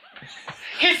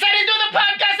 He said he do the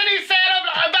podcast and he said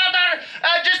about our,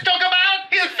 just talk about...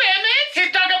 He's famous? He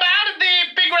talk about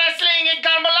the big wrestling in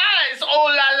Carmelize. Oh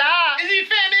la la. Is he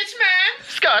famous, man?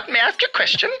 Scott, may I ask you a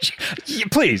question?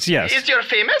 Please, yes. Is you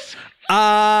famous?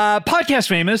 Podcast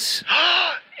famous.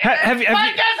 Have you?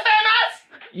 Podcast famous?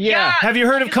 Yeah. Have you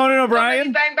heard of Conan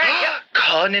O'Brien? Bang Bang. Yeah.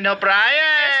 Conan O'Brien.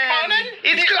 Conan?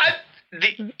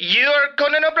 You're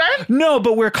Conan O'Brien? No,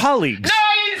 but we're colleagues. No,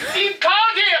 he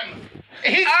called him.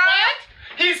 He's what?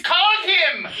 He's called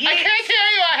him. I can't hear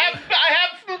you. I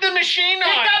have the machine on.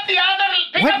 Pick up the other.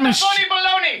 What Pick up the phony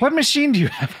baloney. What machine do you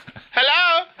have?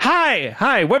 Hello.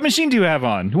 Hi. What machine do you have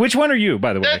on? Which one are you,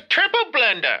 by the way? The triple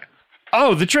blender.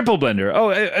 Oh, the triple blender.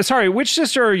 Oh, sorry. Which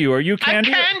sister are you? Are you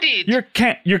Candy? I'm Candide.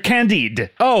 You're Candide.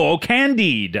 Oh,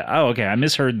 Candide. Oh, okay. I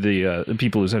misheard the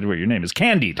people who said what your name is.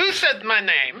 Candide. Who said my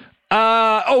name?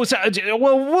 Well,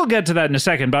 we'll get to that in a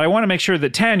second, but I want to make sure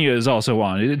that Tanya is also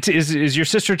on. Is your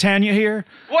sister Tanya here?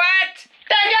 What?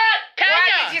 Tanya.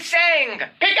 What is he saying?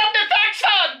 Pick up the fax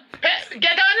phone.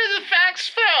 Get onto the fax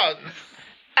phone.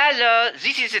 Hello,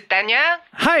 this is Tanya.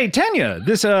 Hi, Tanya.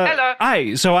 Hello.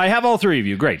 Hi. So I have all three of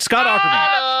you. Great. Scott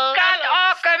Ackerman Scott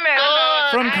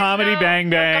Ackerman. from Comedy Bang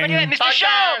Bang. Mr.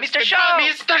 Shaw. Mr.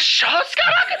 Shaw,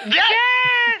 Scott Ackerman.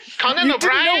 Yes. Conan You didn't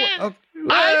O'Brien. know-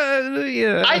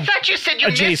 I I thought you said you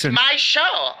Adjacent. missed my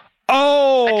show.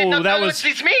 Oh, I did not that know was what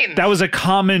this means. that was a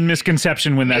common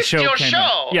misconception when that Missed show your came show.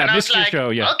 out. Yeah, And I missed was your like, show.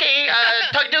 Yeah. Okay,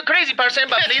 talk to a crazy person,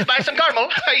 but please buy some caramel.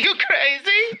 Are you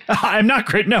crazy? I'm not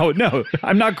great. No,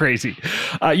 I'm not crazy.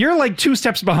 You're like 2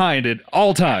 steps behind at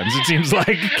all times. It seems like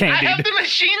I have Candy. the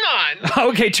machine on.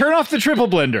 Okay, turn off the triple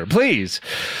blender, please.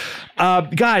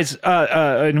 Guys,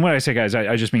 and when I say guys,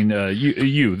 I just mean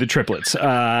you, the triplets, the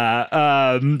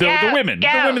women, the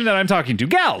gals. women that I'm talking to,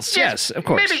 gals. Yes, of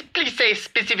course. Maybe please say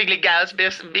specifically gals,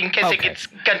 in case I Okay. get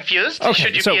confused. Okay,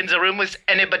 Should you so- be in the room with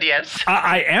anybody else?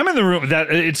 I am in the room. That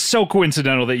it's so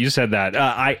coincidental that you said that.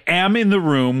 I am in the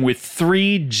room with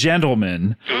 3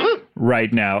 gentlemen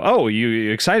right now. Oh,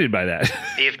 you excited by that?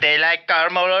 If they like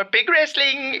caramel or pig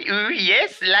wrestling,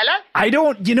 yes, Lala. I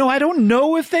don't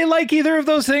know if they like either of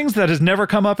those things. That has never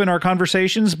come up in our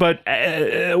conversations. But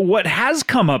what has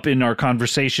come up in our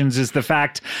conversations is the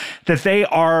fact that they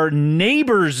are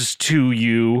neighbors to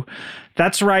you.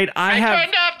 That's right. I have.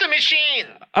 Turned off the machine.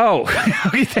 Oh,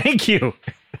 okay, thank you.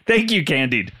 Thank you,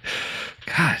 Candide.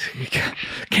 God,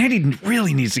 Candide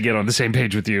really needs to get on the same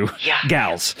page with you,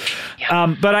 gals.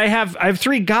 But I have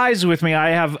 3 guys with me. I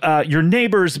have your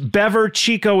neighbors, Bever,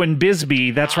 Chico, and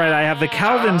Bisbee. That's right. I have the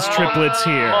Calvin's triplets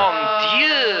here. Mon Dieu.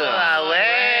 Ah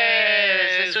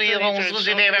ouais, je suis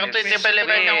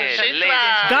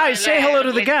Guys, say hello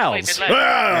to the gals.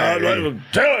 Are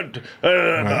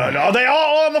they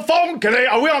all on the phone?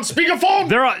 Are we on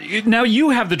speakerphone? Now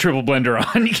you have the triple blender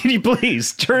on. Can you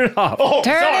please turn it off?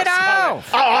 Turn it off.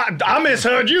 I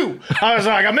misheard you. I was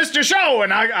like, I missed your show,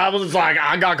 and I was like,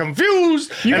 I got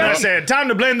confused, I said, time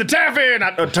to blend the taffy, and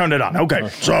I turned it on. Okay,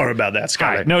 sorry about that,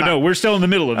 Scotty. No, we're still in the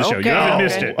middle of the show. You haven't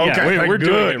missed it. Okay, we're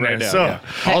doing it good, right now. So, yeah.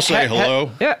 I'll say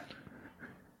hello. Yeah.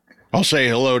 I'll say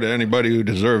hello to anybody who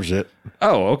deserves it.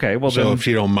 Oh, okay. Well, So then. if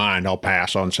you don't mind, I'll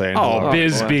pass on saying Oh, hello.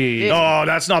 Bisbee. oh,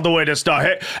 that's not the way to start.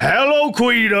 Hey, hello,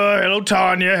 Quita. Hello,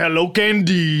 Tanya. Hello,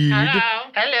 Candide.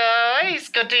 Hello, it's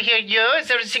good to hear you. Is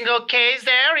everything okay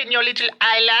there in your little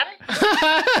island?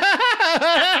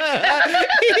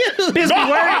 Bisbee,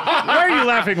 why are you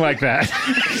laughing like that?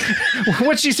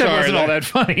 What she said Sorry, wasn't all that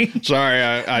funny. Sorry,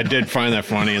 I did find that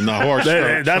funny in the horse.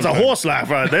 That's a horse laugh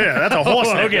right there. That's a horse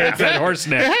laugh. Okay, it's that horse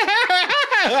neck.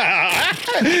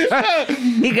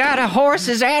 He got a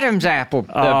horse's Adam's apple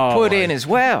put in as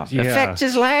well. Yeah. Affects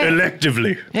his laugh.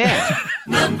 Electively. Yeah.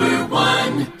 Number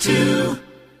 1, 2.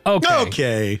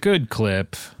 Okay. Good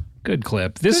clip. This, Good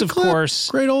of clip.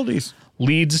 course, Great oldies.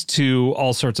 leads to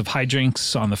all sorts of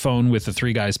hijinks on the phone with the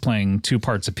three guys playing two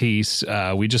parts apiece.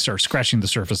 We just are scratching the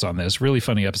surface on this. Really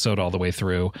funny episode all the way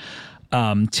through.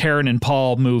 Taryn and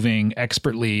Paul moving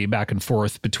expertly back and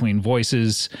forth between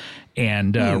voices,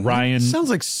 and Ryan. Sounds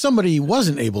like somebody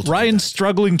wasn't able to. Ryan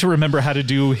struggling to remember how to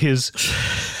do his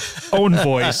own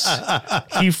voice.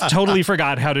 He totally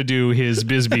forgot how to do his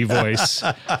Bisbee voice,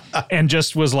 and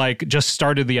just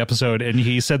started the episode, and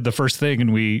he said the first thing,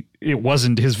 and it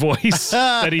wasn't his voice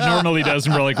that he normally does,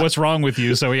 and we're like, "What's wrong with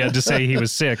you?" So he had to say he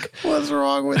was sick. What's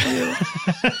wrong with you?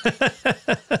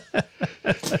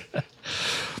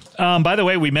 By the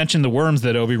way, we mentioned the worms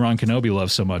that Obi-Wan Kenobi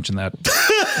loves so much in that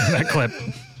clip.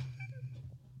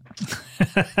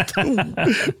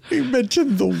 You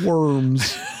mentioned the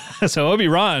worms. So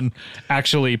Obi-Wan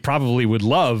actually probably would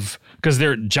love, because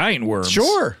they're giant worms.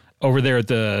 Sure. Over there at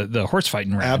the horse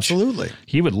fighting ranch. Absolutely.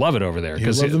 He would love it over there. He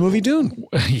would love the movie Dune.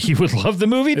 He would love the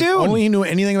movie Dune. If only he knew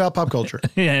anything about pop culture.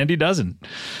 Yeah, and he doesn't.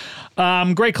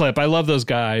 Great clip. I love those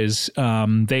guys.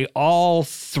 They all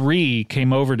three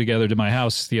came over together to my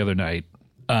house the other night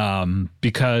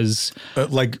because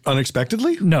like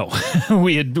unexpectedly? No,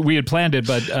 we had planned it,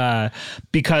 but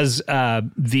because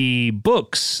the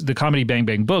books, the Comedy Bang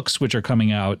Bang books, which are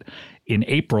coming out in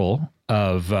April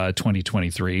of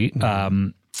 2023,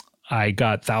 I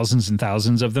got thousands and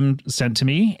thousands of them sent to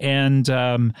me, and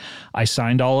I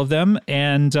signed all of them.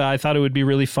 And I thought it would be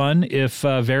really fun if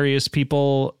various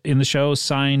people in the show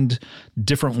signed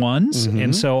different ones.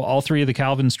 And so all three of the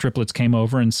Calvin's triplets came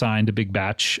over and signed a big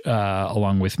batch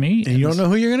along with me. And you don't know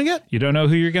who you're going to get? You don't know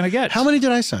who you're going to get. How many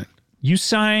did I sign? You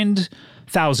signed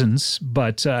thousands,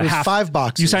 but It was half 5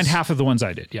 boxes. You signed half of the ones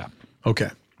I did. Yeah. Okay.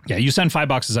 Yeah. You signed 5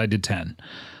 boxes. I did 10.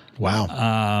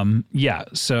 Wow. Yeah.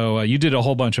 So you did a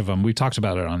whole bunch of them. We talked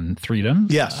about it on Freedom.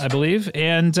 Yes. I believe.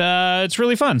 And it's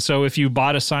really fun. So if you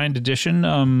bought a signed edition,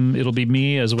 it'll be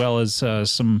me as well as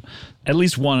at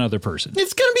least one other person.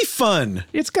 It's going to be fun.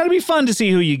 It's going to be fun to see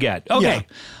who you get. Okay. Yeah.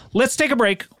 Let's take a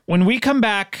break. When we come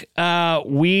back,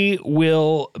 we're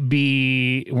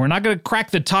not going to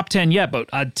crack the top 10 yet, but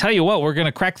I tell you what, we're going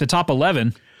to crack the top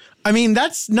 11. I mean,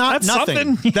 that's nothing.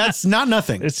 Something. Yeah. That's not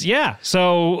nothing. Yeah.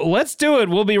 So let's do it.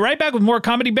 We'll be right back with more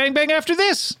Comedy Bang Bang after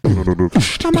this.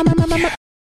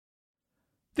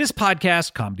 This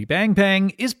podcast, Comedy Bang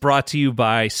Bang, is brought to you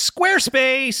by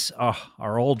Squarespace,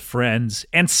 our old friends,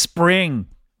 and Spring.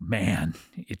 Man,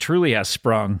 it truly has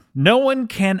sprung. No one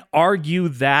can argue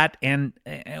that. And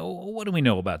what do we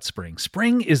know about spring?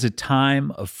 Spring is a time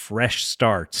of fresh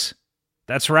starts.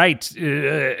 That's right.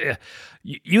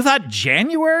 You thought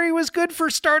January was good for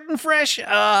starting fresh?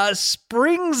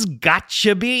 Spring's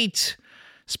gotcha beat.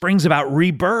 Spring's about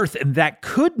rebirth, and that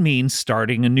could mean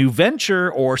starting a new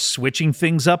venture or switching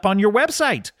things up on your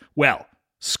website. Well,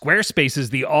 Squarespace is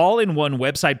the all-in-one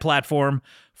website platform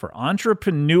for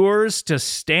entrepreneurs to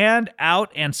stand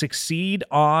out and succeed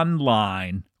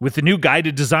online. With the new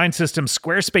guided design system,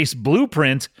 Squarespace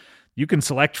Blueprint, you can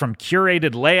select from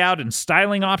curated layout and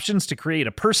styling options to create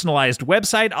a personalized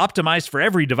website optimized for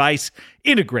every device,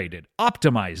 integrated,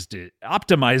 optimized.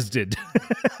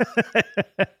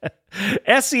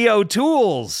 SEO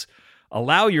tools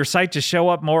allow your site to show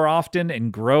up more often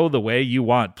and grow the way you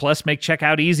want. Plus, make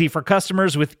checkout easy for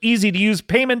customers with easy-to-use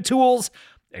payment tools.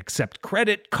 Accept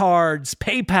credit cards,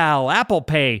 PayPal, Apple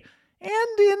Pay,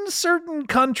 and in certain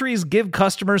countries, give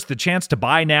customers the chance to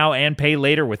buy now and pay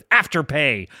later with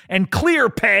Afterpay and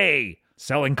ClearPay.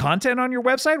 Selling content on your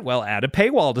website? Well, add a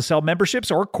paywall to sell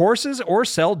memberships or courses or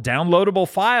sell downloadable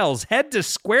files. Head to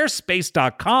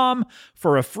squarespace.com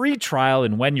for a free trial,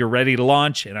 and when you're ready to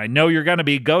launch, and I know you're going to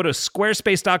be, go to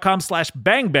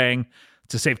squarespace.com/bangbang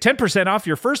to save 10% off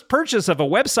your first purchase of a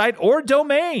website or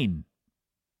domain.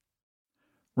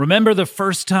 Remember the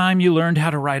first time you learned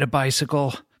how to ride a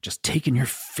bicycle? Just taking your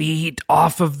feet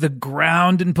off of the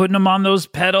ground and putting them on those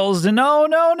pedals, and oh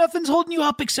no, nothing's holding you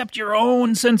up except your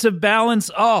own sense of balance.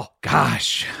 Oh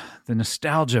gosh, the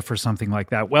nostalgia for something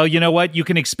like that. Well, you know what? You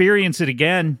can experience it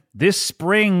again this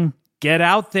spring. Get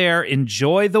out there,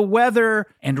 enjoy the weather,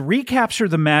 and recapture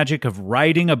the magic of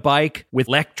riding a bike with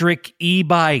Lectric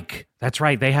e-Bike. That's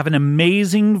right, they have an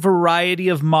amazing variety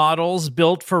of models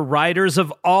built for riders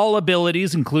of all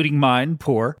abilities, including mine,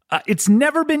 poor. It's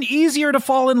never been easier to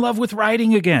fall in love with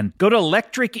riding again. Go to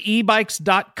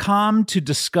lectricebikes.com to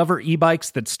discover e-bikes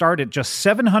that start at just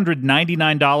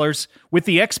 $799. With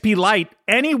the XP Lite,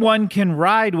 anyone can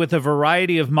ride with a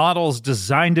variety of models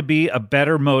designed to be a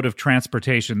better mode of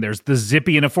transportation. There's the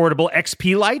zippy and affordable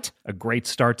XP Lite, a great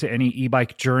start to any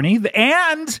e-bike journey.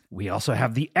 And we also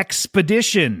have the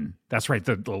Expedition. That's right,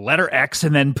 the letter X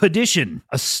and then Pedition,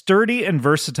 a sturdy and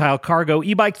versatile cargo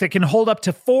e-bike that can hold up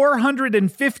to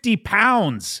 450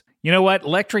 pounds. You know what?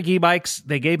 Lectric e-bikes,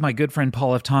 they gave my good friend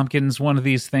Paul F. Tompkins one of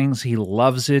these things. He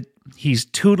loves it. He's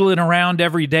tootling around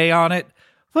every day on it.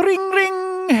 Ring, ring.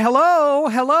 Hello,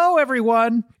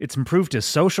 everyone. It's improved his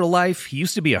social life. He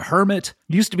used to be a hermit.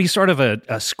 He used to be sort of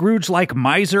a Scrooge-like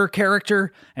miser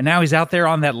character, and now he's out there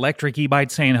on that electric e-bike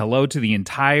saying hello to the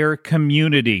entire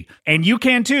community. And you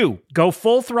can too. Go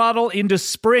full throttle into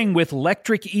spring with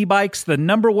Lectric e-bikes, the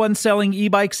 #1 selling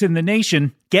e-bikes in the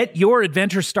nation. Get your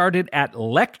adventure started at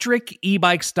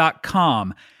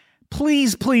lectricebikes.com.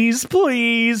 Please, please,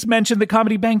 please mention the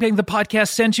Comedy Bang Bang, the podcast,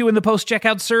 sent you in the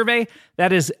post-checkout survey.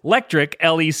 That is Lectric,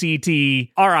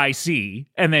 Lectric,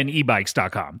 and then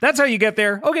ebikes.com. That's how you get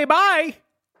there. Okay, bye.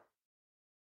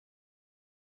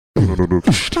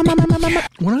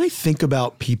 When I think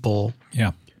about people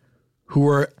who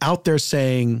are out there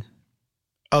saying,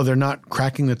 oh, they're not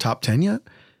cracking the top 10 yet,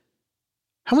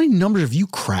 how many numbers have you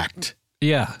cracked?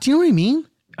 Yeah. Do you know what I mean?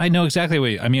 I know exactly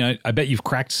what I mean. I bet you've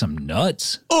cracked some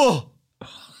nuts. Oh.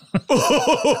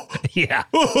 Yeah.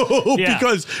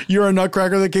 Because you're a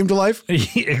nutcracker that came to life?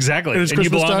 Exactly. And you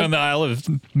belong on the aisle of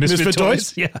Misfit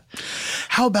Toys? Yeah.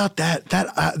 How about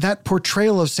that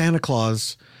portrayal of Santa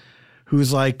Claus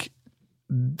who's like,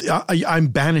 I'm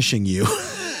banishing you.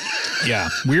 Yeah.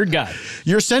 Weird guy.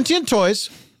 You're sentient toys.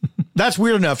 That's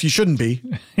weird enough. You shouldn't be.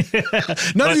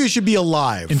 None of you should be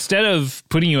alive. Instead of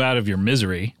putting you out of your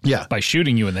misery by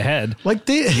shooting you in the head, like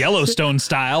Yellowstone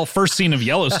style, first scene of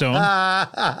Yellowstone.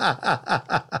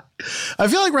 I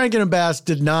feel like Rankin and Bass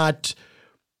did not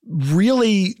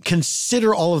really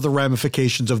consider all of the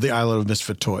ramifications of the Island of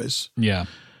Misfit Toys. Yeah.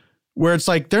 Where it's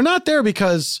like, they're not there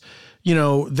because, you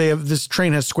know, this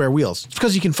train has square wheels. It's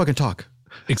because you can fucking talk.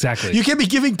 Exactly. You can't be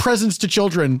giving presents to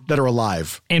children that are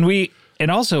alive. And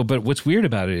also, but what's weird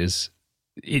about it is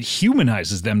it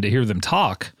humanizes them to hear them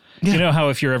talk. Yeah. You know how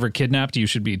if you're ever kidnapped, you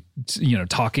should be,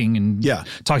 talking and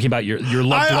talking about your loved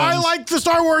ones. I like the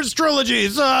Star Wars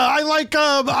trilogies. I like,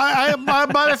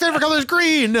 my favorite color is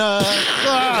green.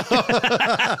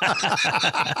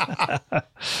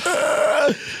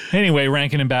 Anyway,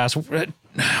 Rankin and Bass,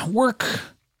 work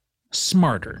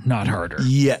smarter, not harder.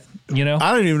 Yeah. You know?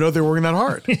 I don't even know if they're working that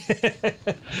hard.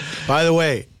 By the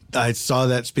way, I saw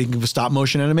that, speaking of stop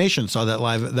motion animation,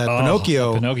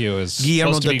 Pinocchio. Pinocchio is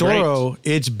Guillermo supposed to del be Toro. great.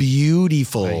 It's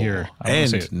beautiful. I hear.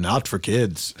 And not for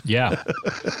kids. Yeah.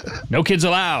 No kids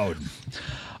allowed.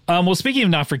 Well, speaking of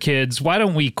not for kids, why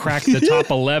don't we crack the top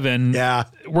 11? Yeah.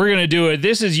 We're going to do it.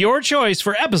 This is your choice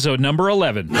for episode number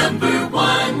 11. Number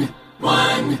one.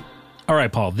 All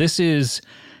right, Paul. This is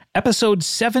episode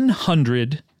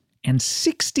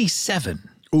 767.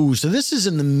 Ooh, so this is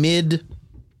in the mid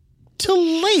to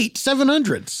late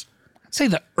 700s. I'd say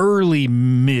the early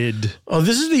mid. Oh,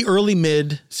 this is the early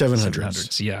mid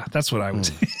 700s. Yeah, that's what I would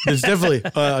say. It's definitely,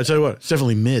 I'll tell you what, it's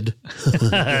definitely mid.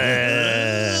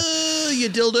 You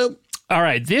dildo. All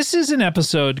right, this is an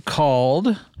episode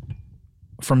called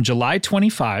From July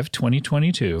 25,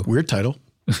 2022. Weird title.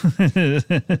 There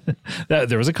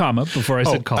was a comma before I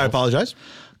said called. I apologize.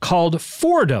 Called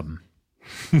Fordham.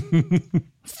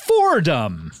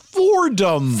 Fordham. Oh,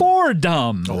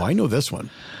 I know this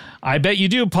one. I bet you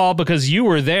do, Paul, because you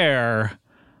were there.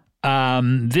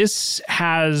 This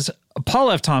has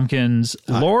Paul F. Tompkins,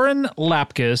 Lauren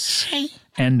Lapkus,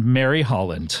 and Mary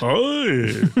Holland.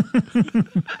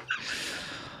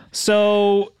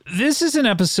 So this is an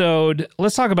episode.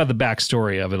 Let's talk about the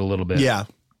backstory of it a little bit. Yeah.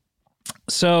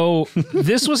 So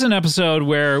this was an episode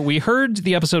where we heard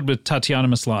the episode with Tatiana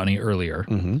Maslany earlier.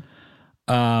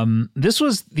 This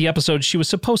was the episode she was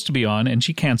supposed to be on, and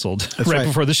she canceled right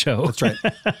before the show. That's right.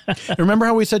 Remember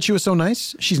how we said she was so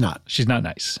nice? She's not. She's not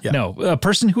nice. Yeah. No, a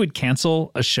person who would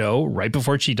cancel a show right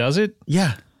before she does it.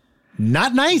 Yeah.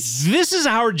 Not nice. This is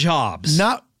our jobs.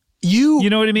 Not you. You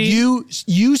know what I mean?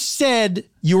 You said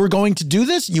you were going to do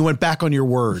this. You went back on your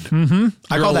word. Mm-hmm.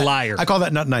 You're a liar. I call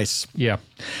that not nice. Yeah.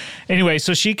 Anyway,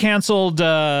 so she canceled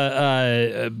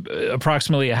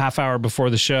approximately a half hour before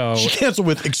the show. She canceled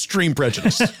with extreme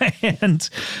prejudice. And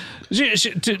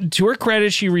to her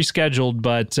credit, she rescheduled,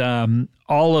 but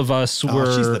all of us she's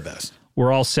the best.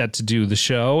 We're all set to do the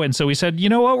show. And so we said, you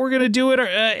know what, we're going to do it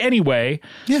anyway.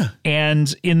 Yeah.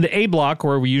 And in the A block,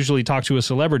 where we usually talk to a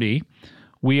celebrity,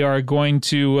 we are going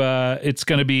to, it's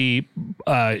going to be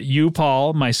you,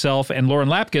 Paul, myself, and Lauren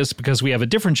Lapkus, because we have a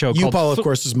different show called... Paul, of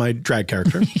course, is my drag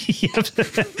character.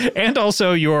 And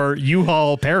also your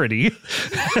U-Haul parody.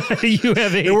 You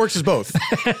have It works as both.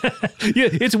 Yeah,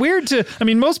 it's weird to... I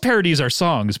mean, most parodies are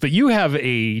songs, but you have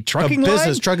a trucking line?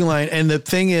 Business trucking line. And the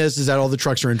thing is that all the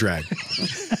trucks are in drag.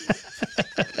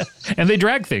 And they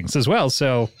drag things as well,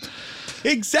 so...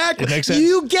 Exactly. It makes sense.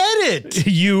 You get it.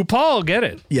 You, Paul, get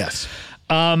it. Yes.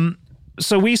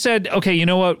 So we said, okay, you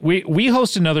know what? We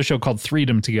host another show called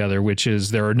Freedom together, which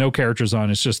is there are no characters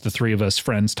on. It's just the three of us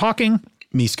friends talking.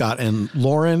 Me, Scott, and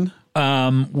Lauren.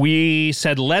 We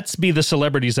said, let's be the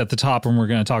celebrities at the top, and we're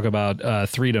going to talk about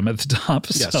Freedom at the top.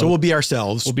 Yeah, so we'll be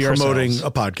ourselves. We'll be promoting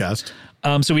ourselves. a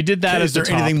podcast. So we did that Is at the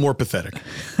there top. anything more pathetic?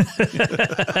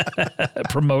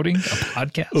 Promoting a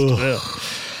podcast? Ugh.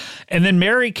 And then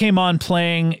Mary came on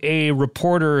playing a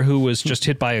reporter who was just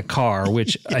hit by a car,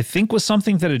 which I think was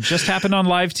something that had just happened on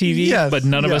live TV, Yes, but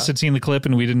none of us had seen the clip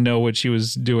and we didn't know what she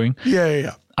was doing.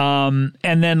 Yeah. And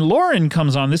then Lauren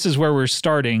comes on. This is where we're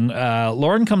starting.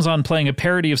 Lauren comes on playing a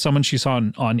parody of someone she saw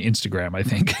on Instagram, I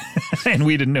think. And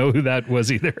we didn't know who that was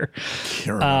either.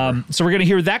 So we're going to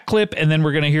hear that clip, and then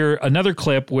we're going to hear another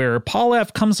clip where Paul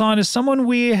F. comes on as someone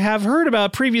we have heard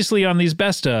about previously on these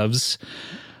best ofs.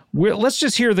 Let's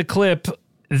just hear the clip.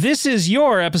 This is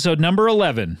your episode number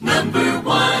 11. Number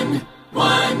one.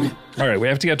 All right, we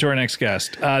have to get to our next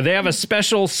guest. They have a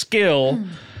special skill.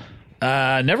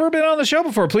 Never been on the show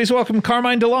before. Please welcome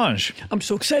Carmine Delange. I'm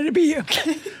so excited to be here.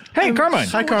 Hey, Carmine.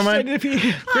 Hi, Carmine. Great to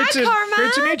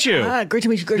meet you. Great to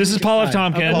meet you. This is Paul F.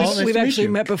 Tompkins. Paul, nice We've to meet actually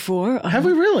you. met before. Have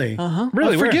we really?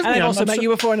 Really? Forgive me. I've also I'm met so- you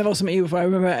before, and I've also met you before. I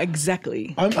remember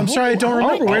exactly. I'm sorry, I don't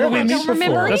remember. Where did we meet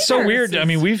before? That's so weird. I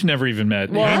mean, we've never even met.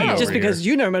 Well, Haney just over because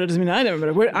here. you never met it doesn't mean I never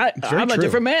met it. I'm a true.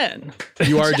 different man.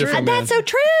 You are a different man. That's so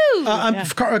true.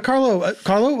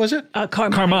 Carlo, was it?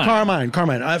 Carmine.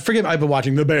 Carmine. Forgive me, I've been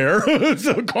watching The Bear.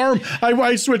 So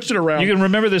I switched it around. You can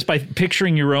remember this by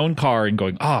picturing your own car and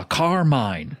going,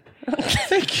 Carmine.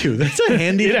 Thank you. That's a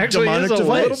handy It actually demonic is a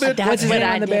device. little bit. What's his name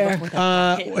on the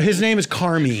bear? His name is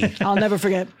Carmi. I'll never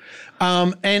forget.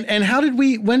 And how did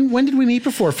we? When did we meet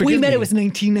before? Forgive We met. me. It was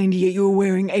 1998. You were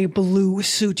wearing a blue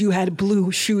suit. You had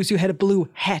blue shoes. You had a blue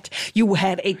hat. You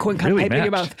had a corn cob Really pipe in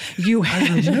your matched. mouth. You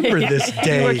had. remember this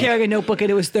You were day. carrying a notebook,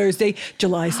 and it was Thursday,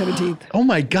 July 17th. Oh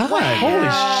my God!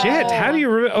 Holy shit. How do you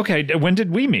remember? Okay, when did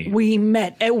we meet? We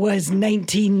met. It was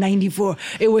 1994.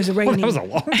 It was raining. That was a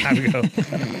long time ago.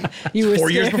 You were 4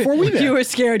 years scared. before we met. You were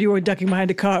scared. You were ducking behind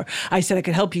a car. I said I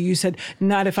could help you. You said,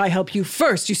 not if I help you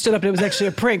first. You stood up and it was actually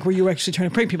a prank where you were actually trying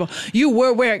to prank people. You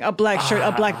were wearing a black shirt,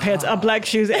 a black pants, a black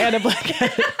shoes, and a black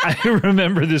hat. I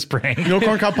remember this prank. No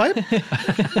corn cob pipe?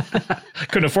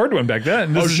 Couldn't afford one back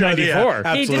then. This is sure, 94.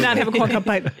 yeah. He did not have a corn cob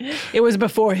pipe. It was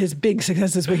before his big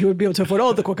successes where he would be able to afford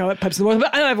all the corn cob pipes in the world.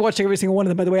 But I've watched every single one of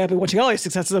them, by the way. I've been watching all your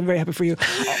successes. I'm very happy for you.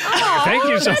 Thank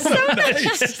you so much.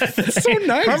 That's so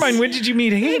nice. Carmine, when did you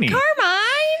meet Haney? Carmine.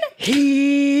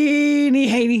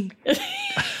 Haney.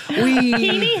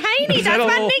 Heaney Haney. That's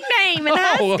my nickname in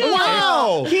high school.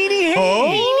 Wow. Haney.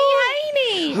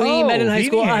 Heaney Haney. We met in high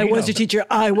school. Haney I was Haney. a teacher.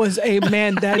 I was a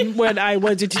man then when I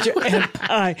was a teacher.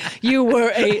 And you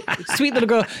were a sweet little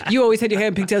girl. You always had your hair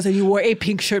in pigtails and you wore a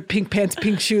pink shirt, pink pants,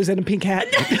 pink shoes, and a pink hat.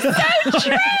 So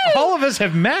true. All of us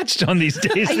have matched on these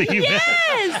days that you met.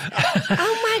 Yes.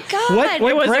 Oh my God. What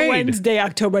It was a grade? Wednesday,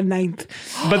 October 9th.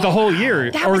 But the whole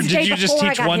year? That Or was the did day you just before I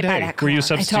teach got one hit by day? that Were you a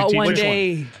car. I substitute taught one teacher?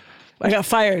 day. I got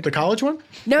fired. The college one?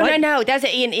 No. That's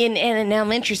in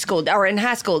elementary school or in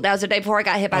high school. That was the day before I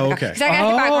got hit by the car. Okay. 'Cause I got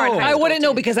hit by a car in high I school, wouldn't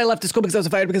know too. because I left the school because I was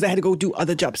fired because I had to go do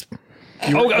other jobs. So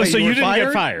you were didn't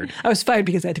get fired. I was fired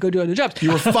because I had to go do other jobs.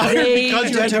 You were fired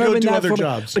because you had to go determined do that other for me.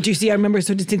 jobs. But you see, I remember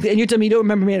so distinctly. And you're telling me you don't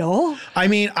remember me at all? I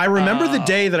mean, I remember the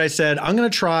day that I said, I'm going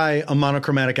to try a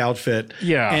monochromatic outfit.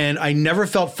 Yeah. And I never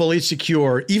felt fully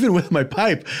secure, even with my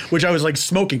pipe, which I was like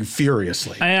smoking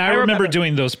furiously. I remember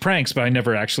doing those pranks, but I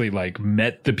never actually like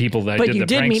met the people that I But did you the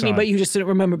did pranks meet me, on. but you just didn't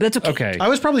remember. But that's okay. Okay. I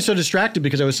was probably so distracted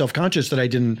because I was self-conscious that I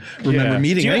didn't remember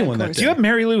meeting anyone that day. Do you have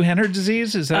Mary Lou Henner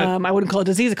disease? Is that I wouldn't call it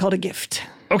disease. I call it a gift.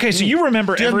 okay? So you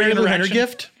remember Do you have every Mary Lou Henner interaction?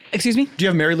 gift? Excuse me? Do you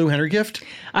have Mary Lou Henner gift?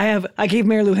 I gave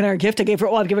Mary Lou Henner a gift. I've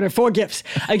given her 4 gifts.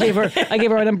 I gave her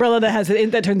an umbrella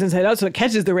that turns inside out so it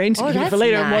catches the rain so you can keep it for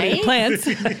later and water your plants.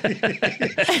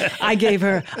 I gave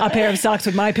her a pair of socks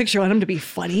with my picture on them to be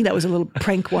funny. That was a little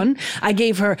prank one. I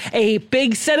gave her a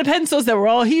big set of pencils that were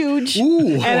all huge.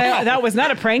 Ooh. And that was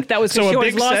not a prank. That was So because a she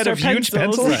always big lost set her of huge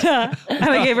pencils? Yeah. And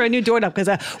I gave her a new doorknob because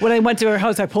when I went to her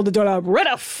house, I pulled the doorknob right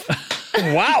off.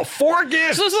 Wow, 4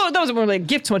 gifts. So that wasn't really a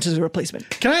gift so much as a replacement.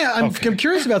 I'm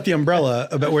curious about the umbrella,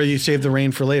 about where you save the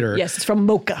rain for later. Yes, it's from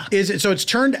Mocha. Is it so? It's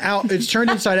turned out. It's turned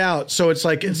inside out. So it's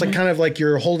like kind of like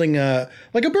you're holding a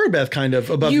bird bath kind of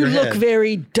above You your head. look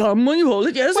very dumb when you hold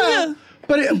it. Yes, Well, yeah.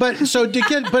 but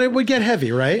it would get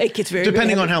heavy, right? It gets very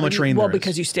depending very on how heavy. much rain Well, there is.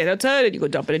 because you stand outside and you go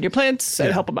dump it in your plants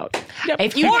and help them out. Yep.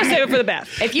 If you or save it for the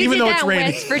bath. If you Even did though that it's in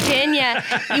raining. West Virginia,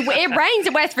 it rains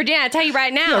in West Virginia. I tell you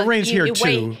right now. Yeah, it rains here,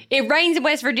 too. It rains in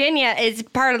West Virginia. It's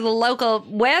part of the local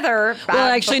weather. Well,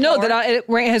 actually, no. It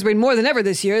has rained more than ever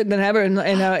this year than ever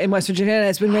in West Virginia. And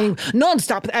it's been raining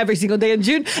nonstop every single day in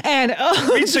June. And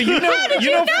Wait, so you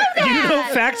know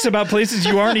facts about places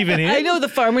you aren't even in? I know the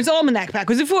Farmer's Almanac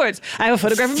backwards and forwards. I have a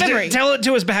photographic memory. Tell it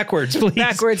to us backwards, please.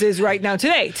 Backwards is right now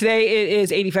today. Today it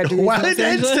is 85 degrees. Wow, in Los it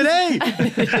ends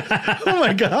Angeles. today. Oh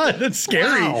my God, that's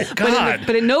scary. Wow, But God.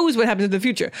 but it knows what happens in the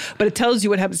future. But it tells you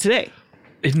what happens today.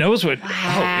 It knows what. Oh,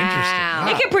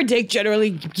 interesting. It can predict generally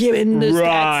given the stats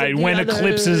Right, of the when other-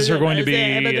 eclipses are going to be,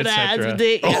 etc.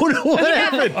 Oh no, what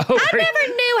happened? I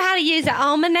never knew how to use an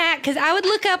almanac because I would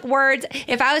look up words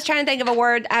if I was trying to think of a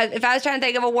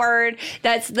word.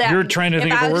 That's that. You're trying to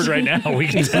think of a word right now. We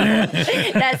can tell.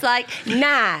 That's like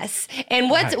nice.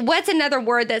 And what's another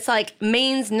word that's like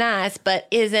means nice but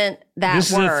isn't that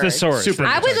This is a word? thesaurus. Super.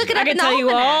 I would look it up I can in the tell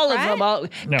you almanac, all right? of them. All,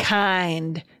 No.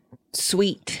 Kind,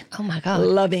 sweet, Oh my god.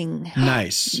 loving,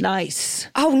 Nice. nice,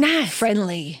 Oh, nice.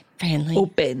 friendly, Friendly.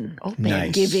 open,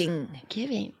 Nice. giving,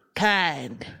 Giving.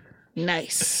 kind,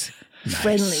 nice,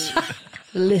 friendly,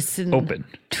 listen, Open.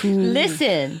 to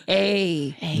Listen.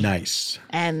 Nice.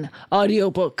 an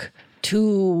audiobook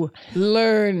to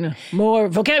learn more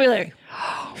vocabulary.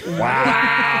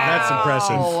 That's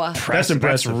impressive. That's impressive.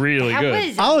 That's really That good.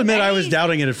 was I'll admit I was amazing.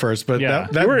 doubting it at first, but Yeah,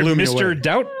 that you were blew me Mr. away.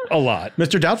 Doubt a lot.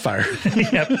 Mr. Doubtfire.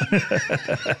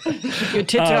 Your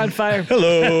tits are on fire.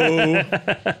 Hello.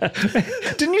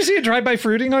 Didn't you see a drive-by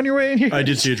fruiting on your way in here? I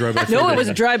did see a drive-by. No, it was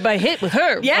a drive-by hit with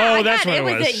her. Yeah, Oh, I that's got,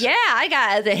 what it was. I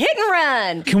got the hit and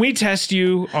run. Can we test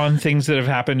you on things that have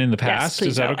happened in the Yes, past? please.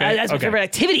 Is that No, okay? That's my Okay. favorite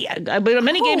activity. I've been on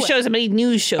many game shows and many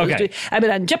news shows. Okay. I've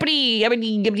been on Jeopardy. All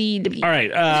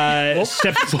right.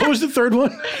 What was the third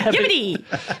one? Yippity.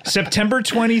 September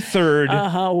 23rd,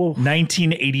 Uh-huh.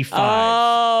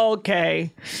 1985.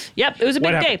 Okay. Yep, it was a What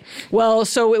big happened? day. Well,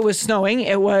 so it was snowing.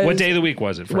 It was What day of the week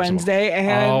was it? First of all? Wednesday,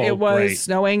 and it was great.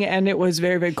 snowing, and it was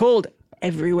very, very cold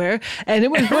everywhere, and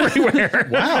it was Everywhere.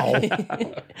 Wow.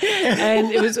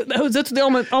 and that's what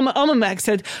the almanac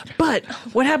said. But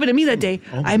what happened to me that day?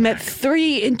 I met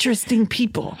 3 interesting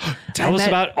people. Tell us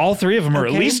about all 3 of them, or at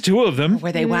Okay. least 2 of them.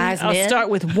 Were they wise I'll men? start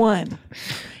with one.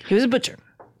 He was a butcher.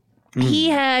 He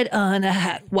had on a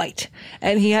hat, white,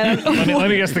 and he had on, Let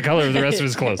me guess the color of the rest of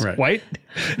his clothes. Right. White?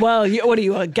 well, what are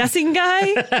you, a guessing guy?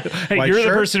 Hey, White you're the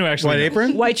shirt, person who actually white knows.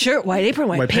 apron. White shirt, white apron,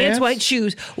 white, White pants, pants? white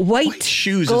shoes, white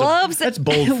Shoes. gloves. That's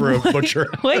bold for a butcher.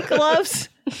 White gloves.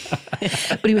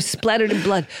 But he was splattered in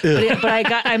blood. But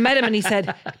I met him and he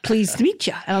said, "Pleased to meet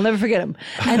you," and I'll never forget him.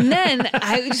 And then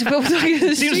I just was walking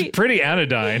the Seems street. pretty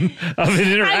anodyne of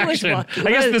an interaction. walking-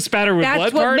 I guess the spatter with That's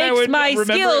blood what part I makes would my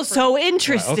remember skills it for- so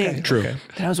interesting. Okay. True.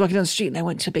 Then I was walking down the street and I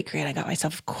went to the bakery and I got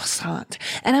myself a croissant.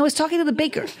 And I was talking to the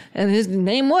baker, and his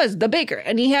name was the baker,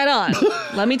 and he had on.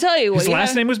 Let me tell you, what His he last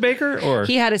had. name was Baker, or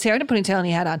He had his hair in a ponytail and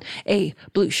he had on a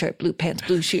blue shirt, blue pants,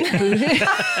 blue shoes,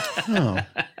 blue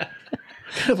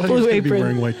Blue apron. Be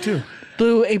wearing white too.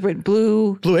 blue apron,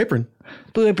 blue Blue apron.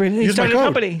 Blue Apron. He Use my started a code.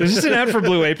 company. This is an ad for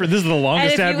Blue Apron. This is the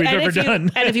longest ad we've ever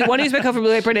done. And if you want to use my code for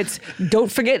Blue Apron,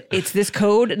 don't forget, it's this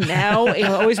code now.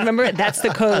 Always remember it. That's the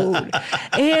code.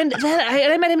 And then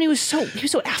I met him, and he was so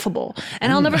affable.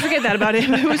 And I'll never forget that about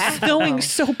him. It was snowing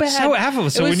so bad. So affable.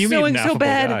 So it was when you meet snowing an so affable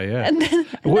bad. guy, yeah. And then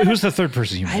Who's the third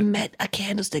person you met? I met a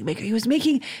candlestick maker. He was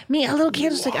making me a little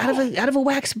candlestick out of a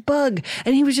wax bug,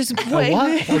 and he was just A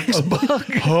bug?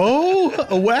 Oh,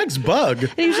 a wax bug.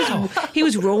 He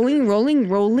was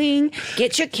rolling.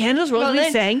 Get your candles rolling.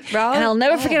 He sang, and I'll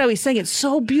never forget how he sang it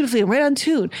so beautifully and right on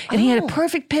tune. And he had a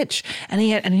perfect pitch. And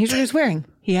here's what he was wearing.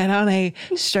 He had on a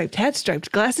striped hat,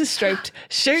 striped glasses, striped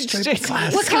shirt, striped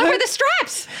glasses. What color were the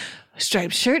stripes?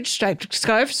 Striped shirt, striped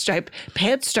scarf, striped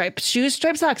pants, striped shoes,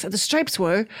 striped socks. And the stripes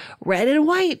were red and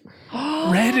white.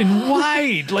 Red and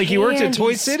white, like he worked at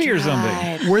Toy City or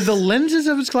something. Were the lenses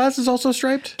of his glasses also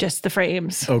striped? Just the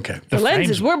frames. Okay. The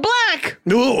lenses were black.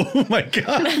 Oh my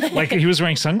God. Like he was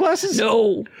wearing sunglasses?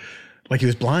 No. Like he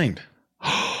was blind.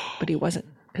 But he wasn't,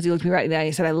 because he looked me right in the eye and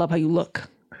he said, "I love how you look."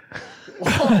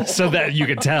 So that you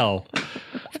could tell,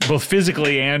 both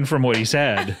physically and from what he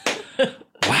said.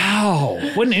 Wow,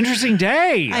 what an interesting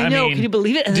day. I know. mean, Can you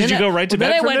believe it? And did then you go right to bed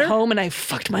Then I from went there? home and I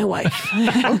fucked my wife.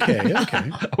 Okay.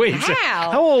 Wait, so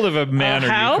how old of a man are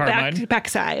how? you, Carmine?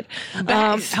 Backside.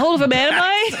 How old of a man am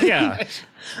I? Yeah.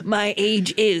 My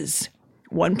age is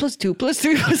 1 + 2 +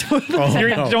 3 + 4 +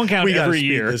 5. Don't count We gotta every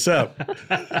speed year. this up.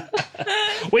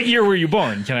 What year were you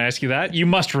born? Can I ask you that? You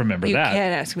must remember You that.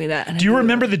 can't ask me that. And Do you I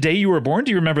remember the day you were born? Do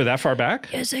you remember that far back?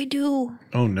 Yes, I do.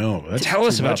 Oh no. That's Tell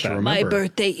us too about much to that. My remember.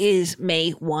 birthday is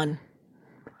May 1.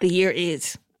 The year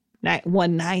is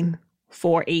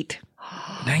 1948.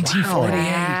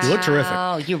 1948. You look terrific.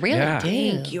 Oh, you really Yeah. do.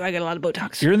 Thank you. I got a lot of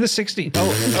Botox. You're in the 60s.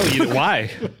 Why?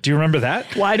 Do you remember that?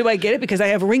 Why do I get it? Because I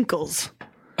have wrinkles.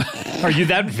 Are you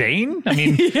that vain? I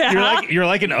mean, you're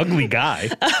like an ugly guy.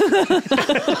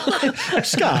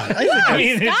 Scott. I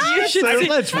mean, You should see,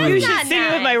 that's you rude. should see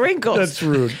me with my wrinkles. That's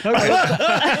rude.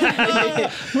 I'm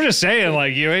just saying,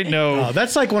 like, you ain't no.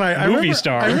 That's like when I Movie remember,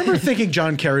 star. I remember thinking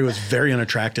John Kerry was very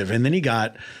unattractive, and then he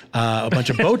got a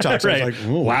bunch of Botox. Right. I was like,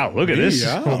 "Ooh, wow, look at this.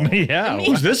 Yeah.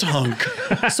 Who's this hunk?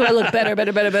 So I look better.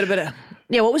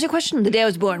 Yeah, what was your question? The day I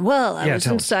was born. Well, I was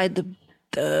tell us. inside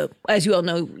the, as you all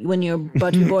know, when you're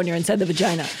about to be born, you're inside the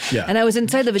vagina. Yeah. And I was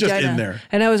inside the Just vagina. in there.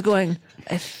 And I was going,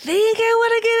 I think I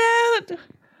want to get out.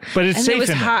 But it's And safe it was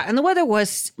in there. hot, and the weather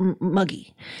was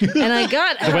muggy. And I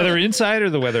got The weather inside or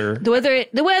the weather? The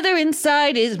weather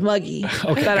inside is muggy.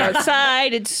 But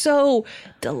outside, it's so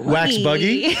delightful. Wax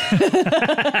buggy?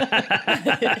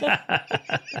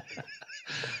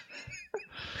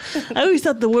 I always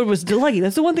thought the word was delightful.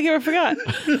 That's the one thing I ever forgot.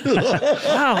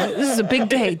 Wow, this is a big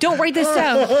day. Don't write this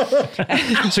down.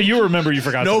 So you remember you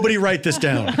forgot. Nobody write this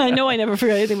down. I know I never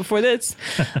forgot anything before this.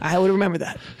 I would remember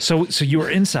that. So you were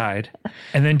inside,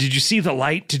 and then did you see the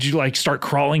light? Did you like start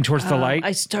crawling towards the light?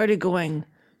 I started going,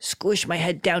 squish my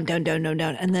head down.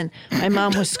 And then my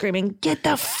mom was screaming, "Get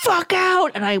the fuck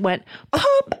out!" And I went,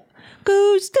 "Pop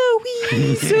goes the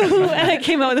weasel." And I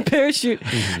came out with a parachute.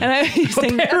 And I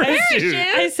sang,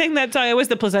 I sang that song. It was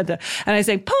the placenta. And I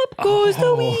sang, "Pop goes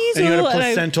the weasel." And you had a And I-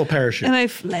 placental parachute. And I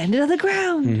landed on the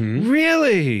ground.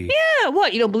 Really? Yeah,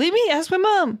 what? You don't believe me? Ask my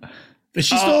mom. Is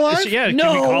she still alive? Yeah. No.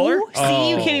 Can we call her? See,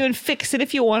 you can't even fix it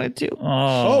if you wanted to.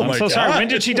 Oh, I'm my so sorry. God. When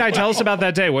did she die? Tell us about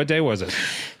that day. What day was it?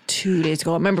 2 days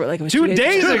ago. I remember it like it was 2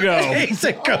 days ago. Days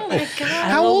ago.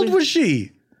 How old was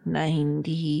she?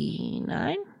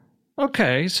 99.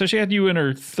 Okay, so she had you in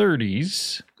her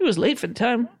 30s. It was late for the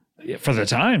time. Yeah, for the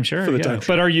time, sure. For the yeah. time,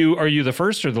 But are you the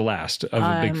first or the last of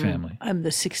a big family? I'm the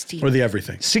 16th. Or the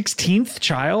everything? 16th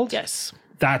child? Yes.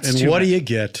 That's And too what do many. you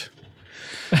get?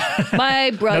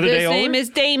 My brother's day name older? is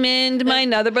Damon. My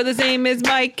other brother's name is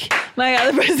Mike. My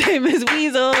other brother's name is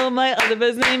Weasel. My other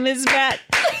brother's name is Matt.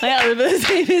 My other brother's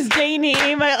name is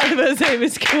Janie. My other brother's name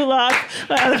is Kulak.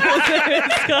 My other brother's name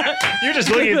is Scott. You're just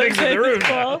looking at things in the room.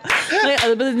 My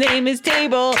other brother's name is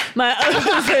Table. My other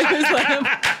brother's name is Lamp.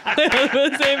 My other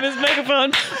brother's name is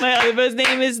Megaphone. My other brother's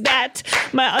name is That.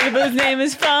 My other brother's name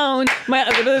is Phone. My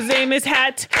other brother's name is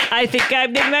Hat. I think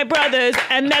I've named my brothers,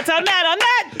 and that's on that.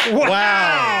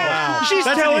 Wow. She's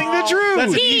telling the truth.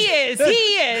 That's He is.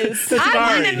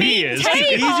 Sorry, he is. an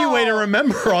easy way to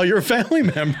remember all your family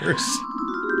members.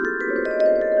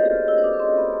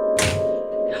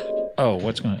 Oh,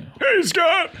 what's going on? Hey,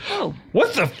 Scott. Oh.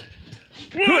 What the?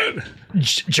 What?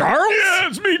 Charles? Yeah,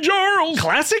 it's me, Charles.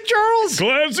 Classic Charles?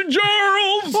 Classic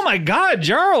Charles. Oh my God,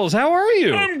 Charles, how are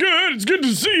you? I'm good. It's good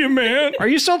to see you, man. Are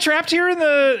you still trapped here in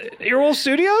the Earwolf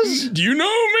Studios? Do you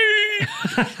know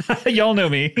me? Y'all know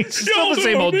me. Still the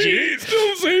same old G. Still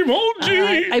the same old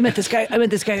G. I met this guy.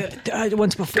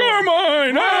 Once before.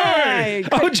 Carmine, hi.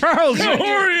 Oh, Charles. How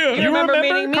are you? You remember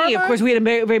meeting me? Carmine? Of course, we had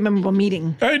a very memorable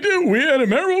meeting. I do. We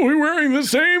were wearing the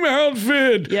same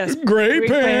outfit. Yes. Gray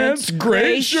pants,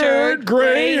 gray shirt,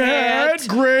 gray hat,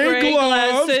 gray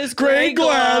gloves, gray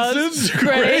glasses,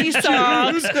 gray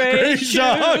socks, gray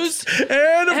socks, shoes,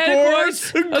 and of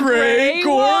course, a gray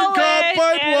corn cob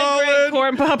pipe wallet.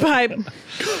 Corn pop pipe.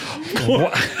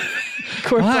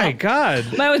 Corn My pop.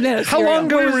 God. Mine was made of How cereal. long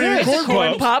ago was this?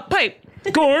 Corn pop pipe.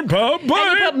 Corn pop And you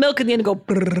pipe. put milk in the end and go.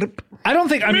 Brrrr. I don't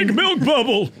think, Make milk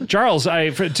bubble. Charles,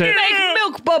 Make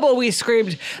milk bubble, we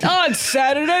screamed on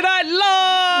Saturday Night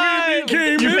Live.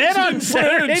 We became You met on instant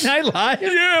Saturday friends. Night Live?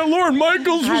 Yeah, Lord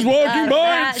Michaels was walking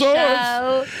by and saw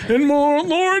us. And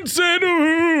Lord said,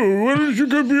 "Oh, why don't you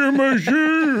come here in my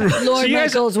shoe?" Lord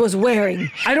Michaels was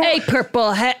wearing a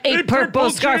purple hat, a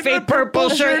purple scarf, a purple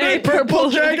shirt, a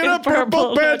purple jacket, a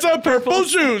purple pants, a purple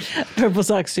shoes. Purple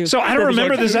socks too. So I don't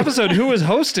remember this episode. Who was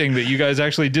hosting that you guys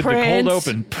actually did the cold Prince.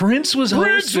 open? Prince was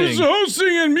Prince hosting. was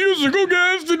hosting and musical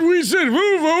guest, and we said,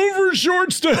 "Move over,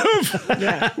 short stuff." Wait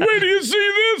till you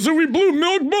see this, and we blew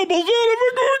milk bubbles out of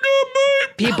a corn cob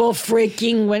pipe. People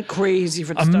freaking went crazy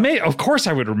for the stuff. Of course,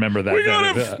 I would remember that. We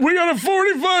got a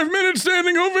 45-minute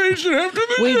standing ovation after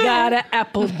the We show. got a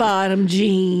apple bottom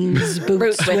jeans,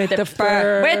 boots with the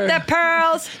fur. With the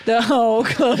pearls. The whole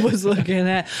club was looking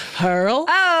at Hurl.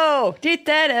 Oh, did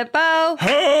that a bow?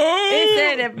 Is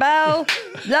that a bow?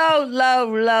 Low,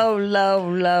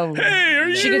 low. Hey,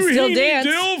 are She you can still Heaney dance.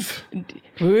 Dilf?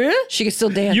 She can still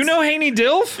dance. You know Haney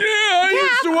Dilf? Yeah, I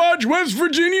used to watch West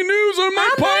Virginia news on my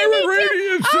pirate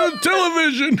radio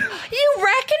television. You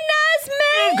recognize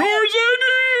me? Of course I do.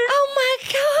 Oh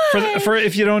my God. For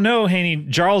if you don't know, Haney,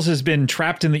 Charles has been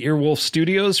trapped in the Earwolf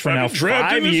Studios for now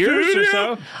trapped in 5 the years or studio.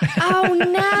 so. Oh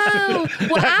no.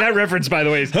 Well, That reference, by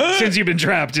the way, since you've been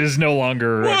trapped, is no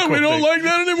longer. Well, we don't like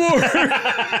that anymore.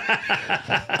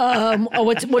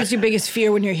 What is your biggest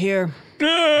fear when you're here?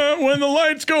 When the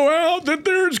lights go out, that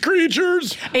there's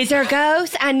creatures. is there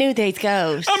ghosts? I knew these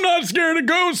ghosts. I'm not scared of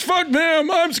ghosts. Fuck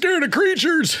them. I'm scared of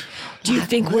creatures. Do you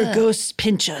think where ghosts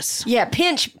pinch us? Yeah,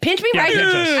 pinch me right pinch here.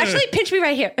 us. Actually, pinch me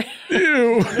right here.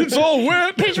 Ew, it's all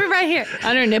wet. Pinch me right here.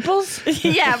 On her nipples?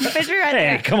 Yeah, pinch me right Hey,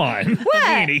 there. come on. What?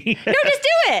 Haney. No, just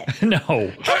do it. No.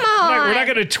 Come on. We're not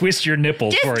going to twist your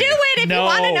nipples Just for do you. it if you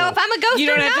want to know if I'm a ghost You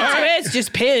don't or have not. to twist,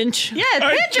 just pinch. Yeah,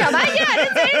 pinch them. I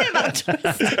didn't say anything about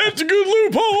twist. That's a good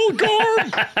loophole,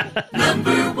 Corn.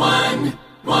 Number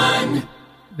one.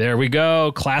 There we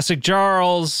go. Classic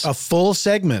Charles. A full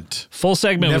segment. Full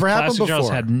segment Never with happened Classic Charles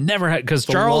before. had never had because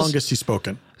The Charles. longest he's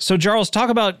spoken. So Charles, talk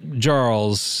about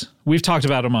Charles. We've talked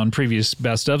about him on previous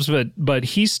best ofs, but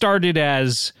he started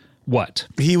as what?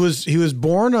 He was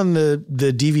born on the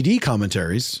DVD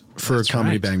commentaries for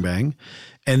Comedy right. Bang Bang.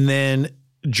 And then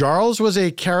Charles was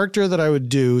a character that I would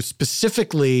do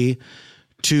specifically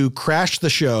to crash the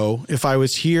show if I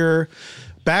was here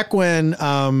back when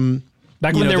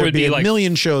Back when there there'd would be a like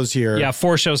million shows here. Yeah,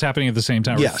 4 shows happening at the same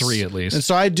time, Yes. or 3 at least. And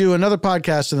so I'd do another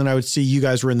podcast and then I would see you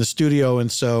guys were in the studio.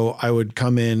 And so I would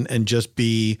come in and just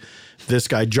be this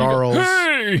guy, Charles.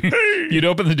 Hey! You'd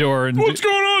open the door and What's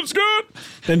going on, Scott?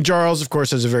 And Charles, of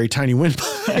course, has a very tiny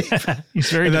windpipe.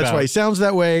 he's very And that's devout. why he sounds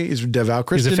that way. He's a devout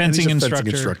Christian. fencing and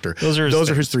instructor. Those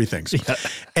are his 3 things. Yeah.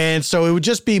 And so it would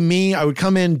just be me. I would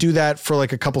come in, do that for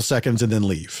like a couple seconds and then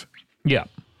leave. Yeah.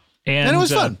 And it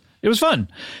was fun. It was fun.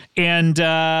 And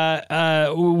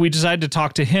we decided to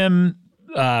talk to him.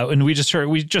 And we just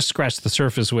scratched the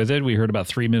surface with it. We heard about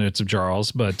 3 minutes of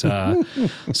Charles, but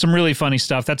some really funny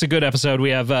stuff. That's a good episode.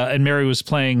 We have, and Mary was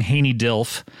playing Haney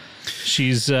Dilf.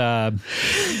 She's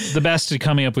the best at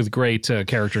coming up with great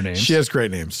character names. She has great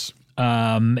names.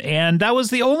 And that was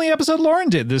the only episode Lauren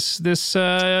did this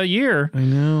year. I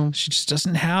know. She just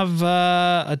doesn't have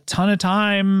a ton of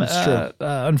time, That's true.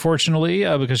 unfortunately,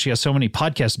 because she has so many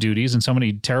podcast duties and so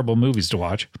many terrible movies to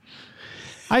watch.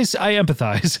 I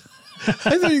empathize. I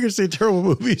thought you were going to say terrible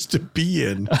movies to be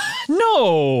in.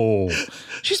 No.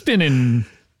 She's been in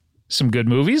some good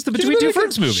movies, the Between Two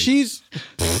Ferns movie. She's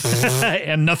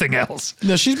and nothing else.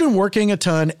 No, she's been working a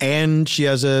ton and she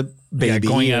has a baby.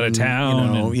 Going out of town.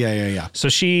 You know, and- yeah. So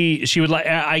she would like,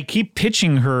 I keep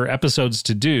pitching her episodes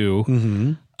to do.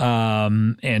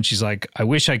 Mm-hmm. And she's like, I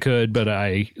wish I could, but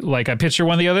I pitched her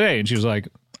one the other day and she was like,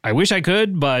 I wish I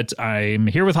could, but I'm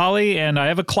here with Holly, and I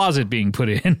have a closet being put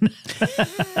in.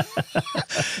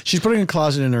 She's putting a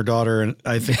closet in her daughter, and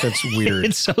I think that's weird.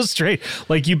 It's so straight.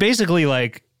 Like, you basically,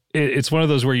 like, it's one of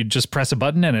those where you just press a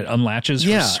button and it unlatches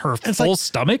her full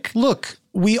stomach. Look,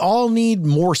 we all need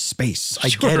more space. I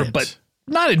get it. But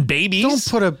not in babies.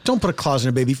 Don't put a closet in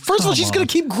a baby. First of all, she's going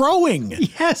to keep growing.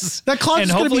 Yes. That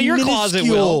closet's going to be your minuscule. closet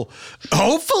will.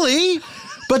 Hopefully.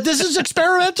 But this is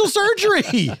experimental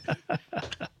surgery.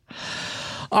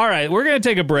 All right, we're going to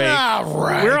take a break. All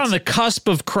right. We're on the cusp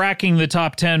of cracking the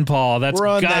top 10, Paul. That's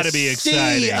got to be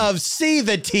exciting. Sea of C,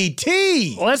 the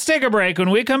TT. Let's take a break. When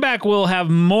we come back, we'll have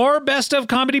more Best of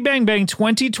Comedy Bang Bang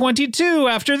 2022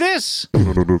 after this.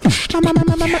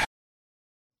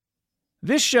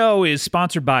 This show is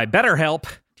sponsored by BetterHelp.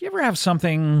 Do you ever have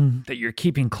something that you're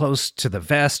keeping close to the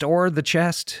vest or the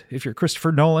chest? If you're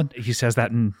Christopher Nolan, he says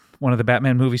that in one of the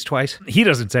Batman movies twice. He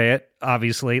doesn't say it,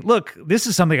 obviously. Look, this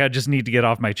is something I just need to get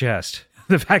off my chest.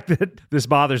 The fact that this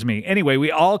bothers me. Anyway,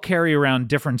 we all carry around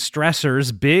different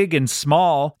stressors, big and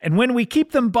small, and when we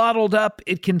keep them bottled up,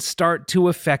 it can start to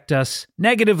affect us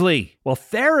negatively. Well,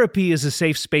 therapy is a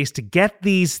safe space to get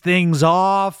these things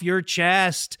off your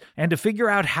chest and to figure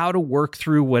out how to work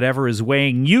through whatever is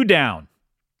weighing you down.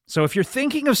 So if you're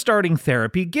thinking of starting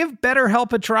therapy, give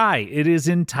BetterHelp a try. It is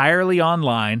entirely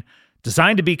online,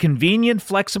 designed to be convenient,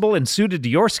 flexible, and suited to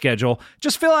your schedule.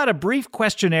 Just fill out a brief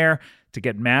questionnaire to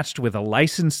get matched with a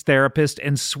licensed therapist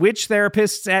and switch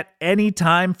therapists at any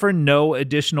time for no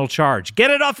additional charge. Get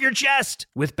it off your chest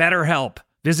with BetterHelp.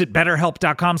 Visit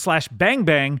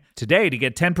BetterHelp.com/bangbang today to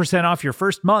get 10% off your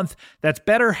first month. That's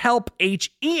BetterHelp,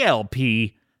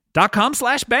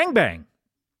 HELP.com/bangbang.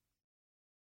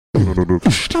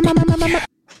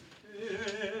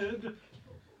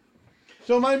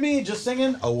 Don't mind me just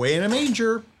singing Away in a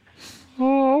Manger.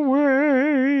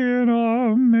 Away in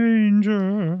a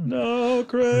manger, no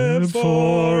crib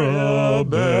for a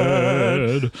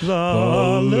bed,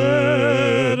 the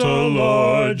little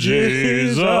Lord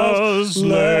Jesus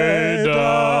laid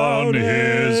down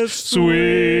his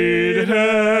sweet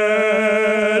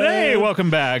head. Hey, welcome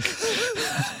back.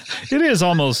 It is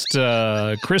almost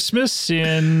Christmas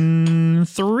in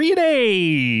 3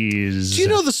 days. Do you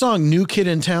know the song New Kid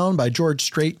in Town by George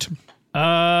Strait?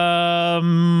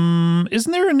 Isn't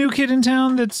there a New Kid in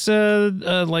Town that's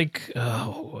everybody's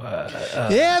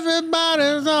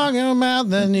talking about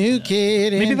the new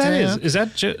kid in town. Maybe that is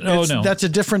that no. That's a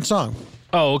different song.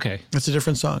 Oh, okay. That's a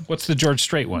different song. What's the George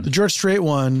Strait one? The George Strait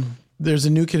one, there's a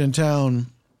new kid in town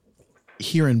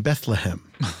here in Bethlehem.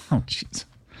 Oh, jeez.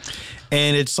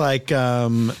 And it's like, I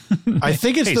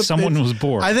think it's someone was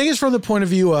bored. I think it's from the point of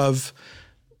view of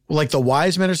like the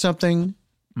wise men or something.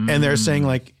 And they're saying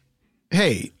like,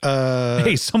 hey,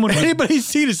 anybody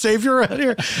seen a savior around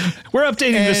here? We're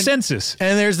updating the census.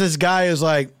 And there's this guy who's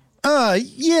like, a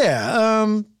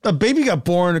baby got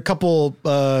born a couple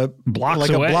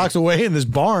blocks away in this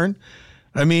barn.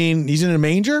 I mean, he's in a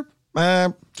manger.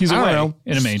 He's I away don't know,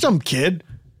 in a manger. Some kid.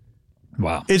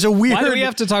 Wow. It's a weird... Why do we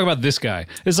have to talk about this guy?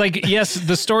 It's like, yes,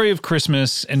 the story of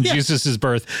Christmas and Jesus'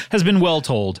 birth has been well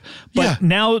told. But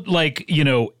now, like,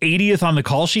 80th on the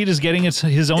call sheet is getting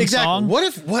his own song. What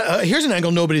if, here's an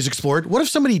angle nobody's explored. What if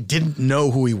somebody didn't know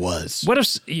who he was? What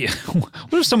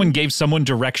if someone gave someone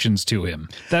directions to him?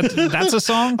 That's a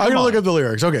song? I'm going to look up the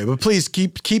lyrics. Okay, but please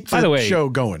keep the show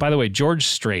going. By the way, George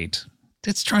Strait,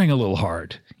 it's trying a little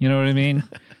hard. You know what I mean?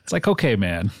 It's like, okay,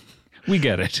 man, we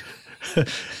get it.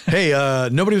 Hey,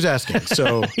 nobody was asking,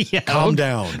 so calm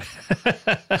down.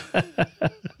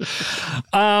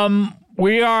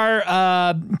 We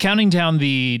are counting down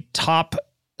the top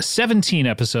 17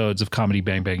 episodes of Comedy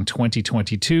Bang Bang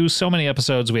 2022. So many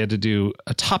episodes, we had to do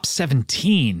a top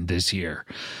 17 this year.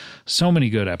 So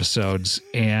many good episodes.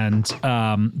 And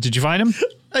did you find them?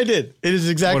 I did. It is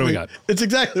exactly. What do we got? It's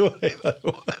exactly what I thought it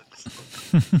was.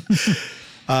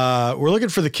 We're looking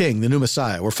for the king, the new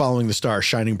Messiah. We're following the star,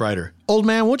 shining brighter. Old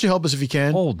man, won't you help us if you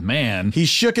can? Old man. He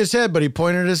shook his head, but he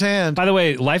pointed his hand. By the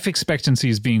way, life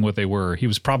expectancies being what they were, he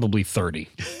was probably 30.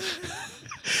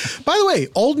 By the way,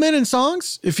 old men in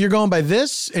songs, if you're going by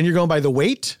this and you're going by the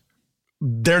weight,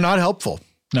 they're not helpful.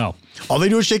 No. All they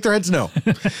do is shake their heads no.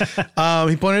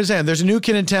 He pointed his hand. There's a new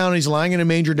kid in town. He's lying in a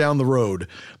manger down the road.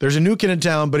 There's a new kid in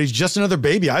town, but he's just another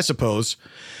baby, I suppose.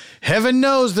 Heaven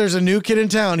knows there's a new kid in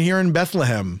town here in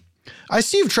Bethlehem. I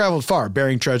see you've traveled far,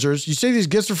 bearing treasures. You say these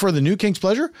gifts are for the new king's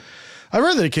pleasure? I've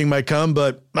heard that a king might come,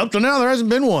 but up to now there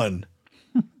hasn't been one.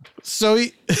 So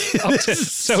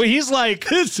he's like,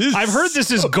 I've heard this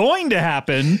is going to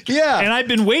happen. Yeah. And I've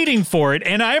been waiting for it.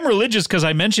 And I'm religious because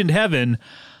I mentioned heaven,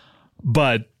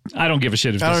 but I don't give a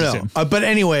shit if this is him. But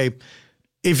anyway,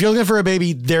 if you're looking for a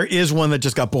baby, there is one that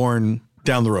just got born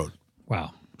down the road.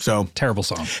 Wow. So terrible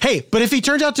song. Hey, but if he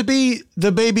turns out to be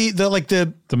the baby, the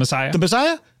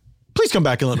Messiah, please come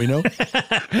back and let me know.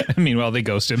 Meanwhile, they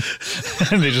ghost him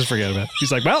and they just forget about it.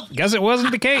 He's like, well, guess it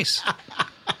wasn't the case.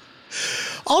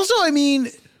 Also, I mean,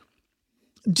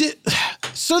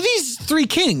 so these three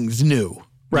kings knew,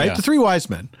 right? Yeah. The three wise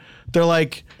men. They're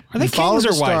like, are they kings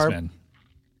or wise men?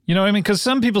 You know what I mean? Because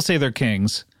some people say they're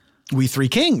kings. We three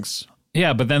kings.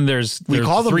 Yeah, but then there's we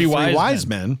call them three wise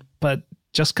men. But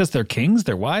just because they're kings,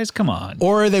 they're wise? Come on.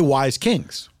 Or are they wise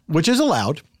kings? Which is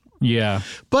allowed. Yeah.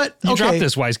 But you dropped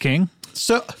this, wise king.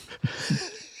 So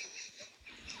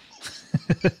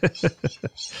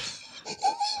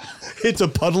it's a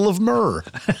puddle of myrrh.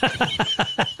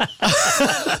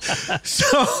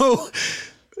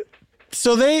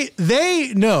 So they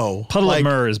know. Puddle of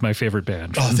Myrrh is my favorite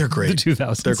band. Oh, they're great. The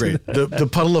 2000s. They're great. The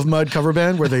Puddle of Mud cover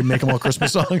band where they make them all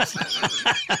Christmas songs.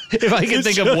 If I could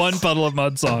think of one Puddle of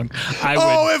Mud song, I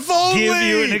would give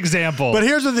you an example. But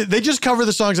here's they just cover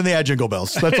the songs and they add jingle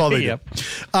bells. That's all they do.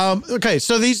 Okay,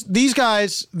 so these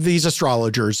guys, these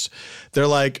astrologers, they're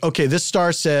like, okay, this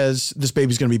star says this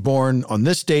baby's going to be born on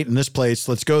this date in this place.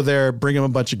 Let's go there, bring him a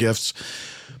bunch of gifts.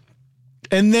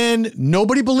 And then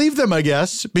nobody believed them, I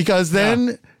guess, because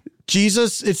then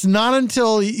Jesus, it's not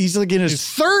until he's like in his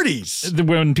 30s.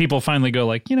 When people finally go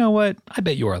like, you know what? I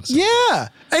bet you are the same. Yeah.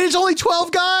 And it's only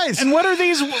 12 guys. And what are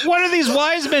these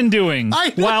wise men doing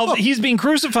while he's being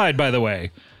crucified, by the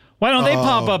way? Why don't they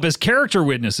pop up as character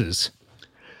witnesses?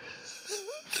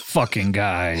 Fucking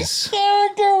guys. I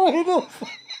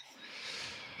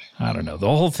don't know. The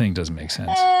whole thing doesn't make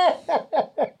sense.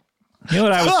 You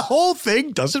know what the whole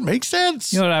thing doesn't make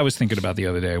sense. You know what I was thinking about the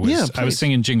other day? I was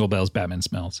singing Jingle Bells, Batman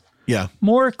Smells. Yeah.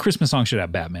 More Christmas songs should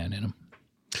have Batman in them.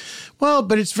 Well,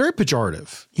 but it's very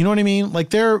pejorative. You know what I mean? Like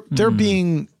they're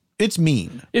being, it's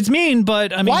mean. It's mean,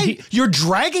 but I mean. Why? You're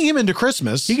dragging him into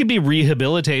Christmas. He could be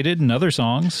rehabilitated in other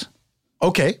songs.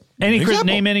 Okay.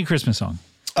 Name any Christmas song.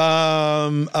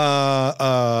 Away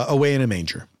in a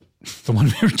Manger. The one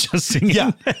we were just singing.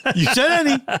 Yeah. You said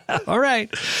any. All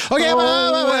right. Okay.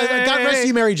 God rest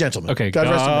ye merry gentlemen. Okay.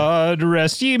 God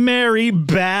rest ye merry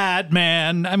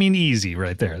Batman. I mean, easy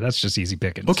right there. That's just easy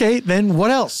pickings. Okay. Then what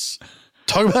else?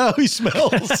 Talk about how he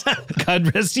smells.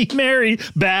 God rest ye merry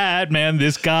Batman.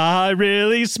 This guy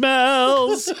really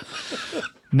smells.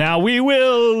 Now we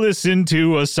will listen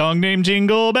to a song named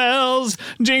Jingle Bells.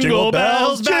 Jingle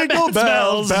bells, Batman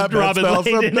smells. Robin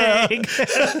laid an egg.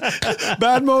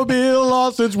 Batmobile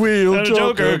lost its wheel.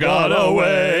 Joker got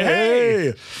away.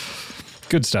 Hey.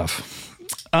 Good stuff.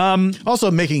 Also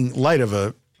making light of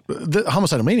the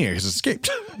homicidal maniac has escaped.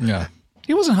 Yeah.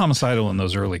 He wasn't homicidal in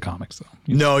those early comics, though.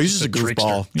 No, he's just a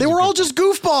goofball. They were all just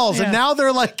goofballs, and now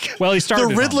they're like, well, he started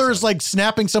the Riddler is like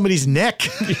snapping somebody's neck.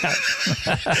 Yeah.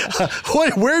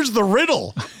 Where's the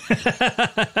riddle?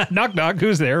 Knock, knock.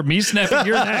 Who's there? Me snapping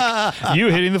your neck. You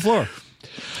hitting the floor.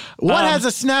 What has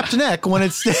a snapped neck when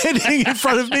it's standing in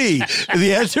front of me?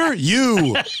 The answer,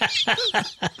 you.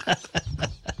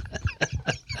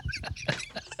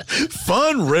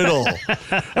 Fun riddle.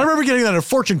 I remember getting that in a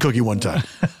fortune cookie one time.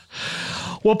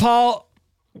 Well, Paul,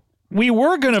 we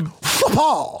were going to...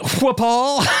 Paul.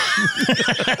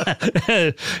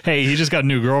 Hey, he just got a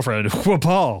new girlfriend.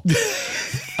 Paul.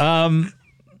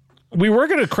 We were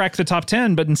going to crack the top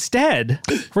 10, but instead,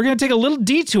 we're going to take a little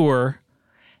detour,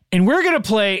 and we're going to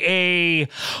play a...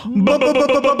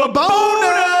 bonus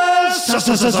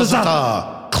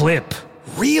clip.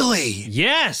 Really?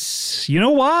 Yes. You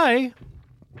know why?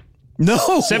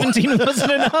 No. 17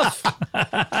 wasn't enough.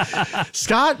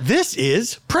 Scott, this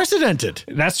is precedented.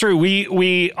 That's true.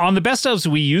 We on the best ofs,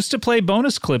 we used to play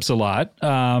bonus clips a lot,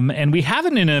 and we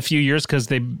haven't in a few years because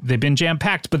they've been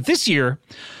jam-packed. But this year,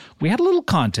 we had a little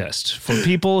contest for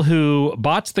people who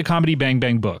bought the Comedy Bang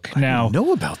Bang book. Now, I didn't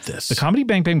know about this. The Comedy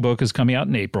Bang Bang book is coming out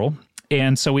in April.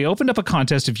 And so we opened up a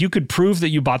contest. If you could prove that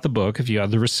you bought the book, if you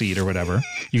had the receipt or whatever,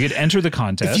 you could enter the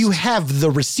contest. If you have the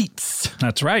receipts.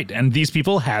 That's right. And these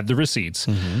people had the receipts.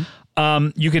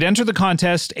 Mm-hmm. You could enter the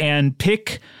contest and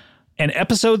pick an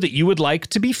episode that you would like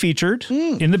to be featured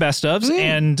in the best ofs.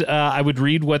 And I would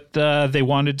read what they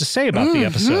wanted to say about the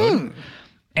episode.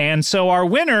 And so our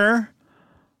winner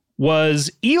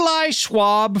was Eli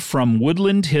Schwab from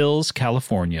Woodland Hills,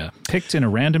 California, picked in a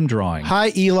random drawing.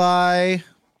 Hi, Eli.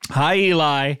 Hi,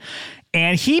 Eli.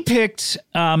 And he picked,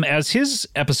 as his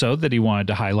episode that he wanted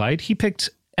to highlight, he picked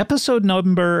episode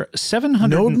number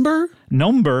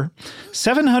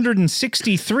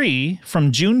 763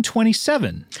 from June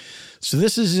 27. So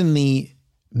this is in the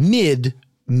mid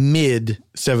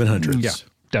 700s. Yeah,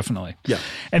 definitely. Yeah.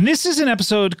 And this is an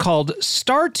episode called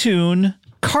Startoon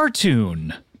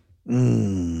cartoon.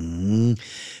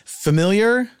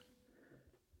 Familiar?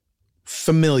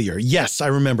 Familiar. Yes, I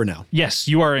remember now. Yes,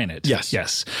 you are in it. Yes.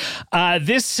 Yes.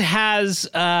 This has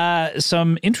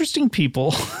some interesting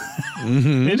people.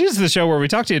 It is the show where we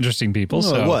talk to interesting people. Well,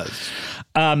 so it was.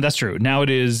 That's true. Now it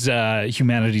is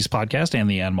Humanities Podcast and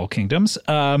the Animal Kingdoms.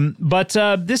 But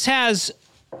this has,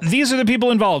 these are the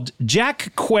people involved.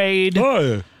 Jack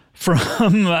Quaid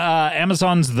from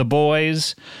Amazon's The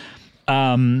Boys.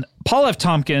 Paul F.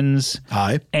 Tompkins.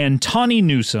 Hi. And Tawny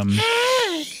Newsome.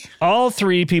 All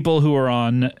three people who are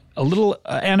on a little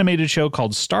animated show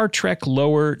called Star Trek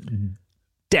Lower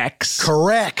Decks.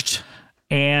 Correct.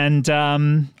 And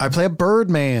I play a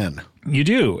Birdman. You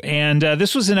do. And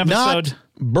this was an episode. Not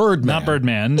Birdman. Not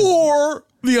Birdman. Or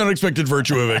The Unexpected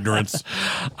Virtue of Ignorance.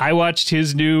 I watched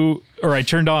his new, or I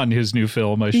turned on his new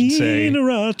film, I should say.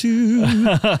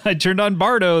 I turned on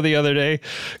Bardo the other day.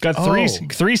 Got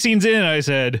three scenes in, and I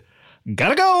said,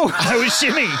 gotta go. I was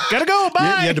shimmy. Gotta go.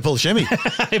 Bye. You had to pull a shimmy.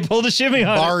 I pulled a shimmy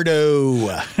on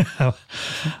Bardo.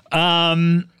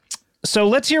 So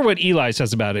let's hear what Eli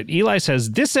says about it. Eli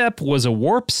says, this ep was a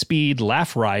warp speed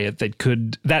laugh riot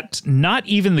that not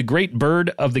even the great bird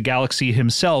of the galaxy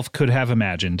himself could have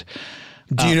imagined.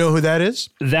 Do you know who that is?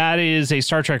 That is a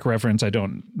Star Trek reference. I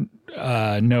don't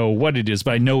know what it is,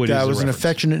 but I know it is a That was an reference.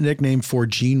 affectionate nickname for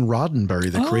Gene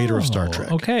Roddenberry, the creator of Star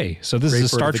Trek. Okay, so this Great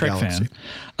is a bird Star of the Trek galaxy.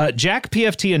 fan. Jack,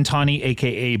 PFT, and Tawny,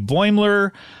 a.k.a.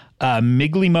 Boimler,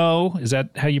 Miglimo, is that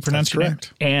how you pronounce That's your name?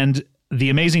 correct. And the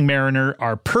Amazing Mariner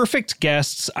are perfect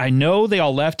guests. I know they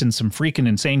all left and some freaking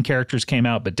insane characters came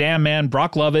out, but damn, man,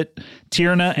 Brock Lovett,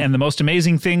 Tierna, and the most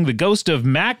amazing thing, the ghost of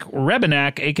Mac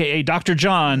Rebenak, a.k.a. Dr.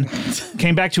 John,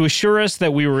 came back to assure us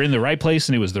that we were in the right place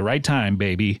and it was the right time,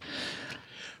 baby.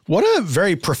 What a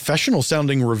very professional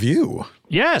sounding review.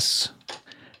 Yes.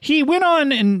 He went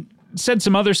on and said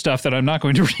some other stuff that I'm not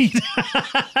going to read.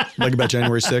 Like about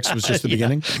January 6th was just the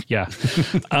beginning? Yeah.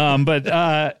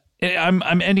 But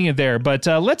I'm ending it there. But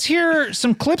let's hear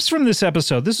some clips from this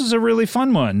episode. This is a really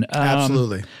fun one.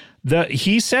 Absolutely.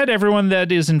 He said everyone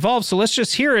that is involved, so let's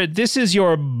just hear it. This is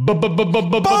your bonus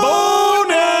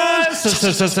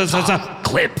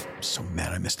clip. I'm so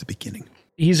mad I missed the beginning.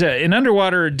 He's an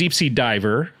underwater deep sea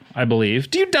diver, I believe.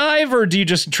 Do you dive or do you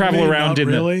just travel around in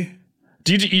really?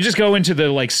 Do you just go into the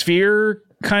like sphere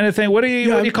kind of thing? What do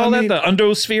you call that? The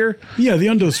undosphere? Yeah, the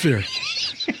undosphere.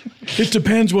 It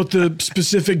depends what the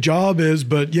specific job is,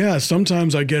 but yeah,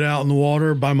 sometimes I get out in the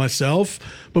water by myself,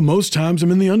 but most times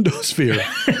I'm in the undosphere.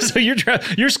 So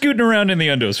you're scooting around in the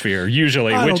undosphere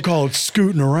usually. I don't call it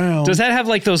scooting around. Does that have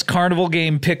like those carnival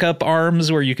game pickup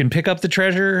arms where you can pick up the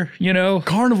treasure, you know?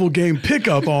 Carnival game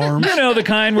pickup arms? You know, the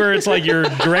kind where it's like you're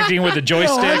directing with a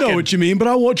joystick. No, I know what you mean, but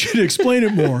I want you to explain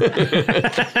it more.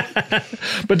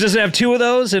 But does it have two of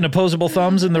those and opposable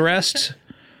thumbs and the rest?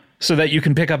 So that you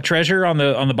can pick up treasure on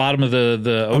the bottom of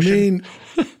the ocean? I mean,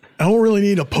 I don't really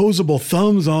need opposable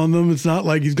thumbs on them. It's not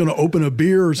like he's going to open a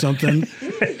beer or something.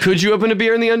 Could you open a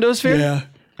beer in the undosphere? Yeah.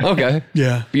 Okay.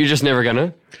 Yeah. You're just never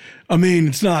gonna? I mean,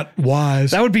 it's not wise.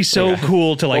 That would be so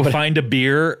cool to like find a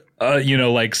beer,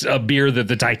 like a beer that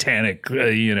the Titanic,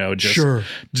 just Sure.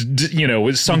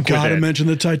 Was sunk with Gotta it. mention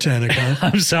the Titanic, huh?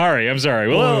 I'm sorry.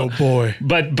 Well, oh boy.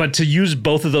 But to use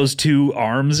both of those two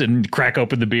arms and crack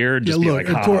open the beer and just be like,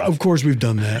 of course we've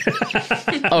done that.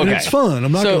 And it's fun.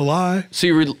 I'm not going to lie. So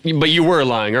you were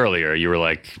lying earlier. You were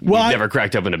like, Well, you've never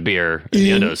cracked open a beer in the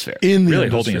undosphere. In the Really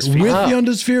undosphere. holding his feet. With Oh. the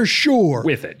undosphere, sure.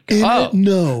 With it. In it,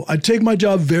 no. I take my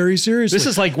job very seriously. This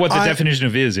is like what the definition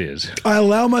of is. I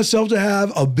allow myself to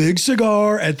have a big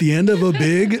cigar at the end of a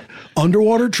big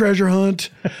underwater treasure hunt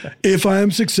if I am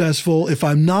successful. If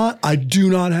I'm not, I do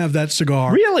not have that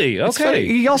cigar. Really? It's funny.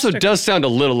 He also does sound a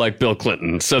little like Bill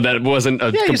Clinton, so that wasn't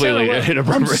a completely I'm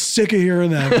inappropriate. sick of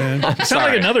hearing that, man. You sound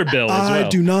like another Bill as well. I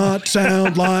do not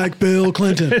sound like Bill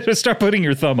Clinton. Start putting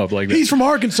your thumb up like that. He's from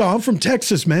Arkansas. I'm from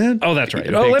Texas, man. Oh, that's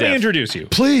right. Oh, let me introduce you.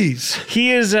 Please.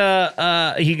 He is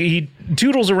he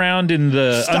toodles around in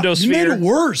the undosphere. You made it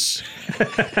worse.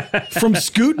 From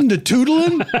scooting to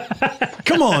tootling?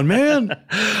 Come on, man.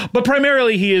 But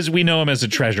primarily we know him as a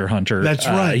treasure hunter. That's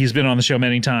right. He's been on the show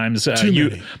many times. Too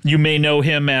many. You may know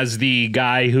him as the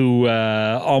guy who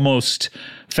almost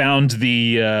found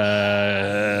the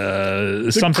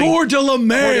something. Coeur de la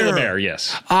Mer. Coeur de la Mer,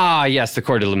 yes. Ah, yes, the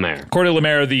Coeur de la Mer. Coeur de la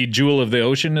Mer, the jewel of the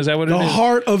ocean, is that what it is? The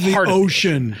heart of the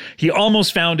ocean. He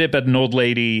almost found it, but an old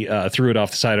lady threw it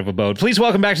off the side of a boat. Please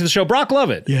welcome back to the show, Brock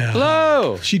Lovett. Yeah.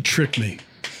 Hello. She tricked me.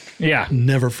 Yeah.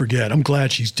 Never forget. I'm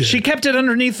glad she's dead. She kept it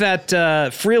underneath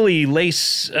that frilly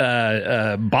lace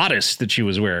bodice that she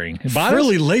was wearing. Bodice?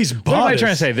 Frilly lace bodice? What am I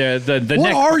trying to say? The what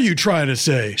neck. are you trying to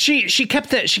say? She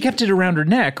kept it around her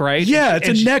neck, right? Yeah,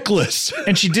 it's a necklace.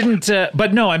 And she didn't.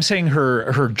 But no, I'm saying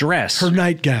her dress, her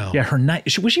nightgown. Yeah, her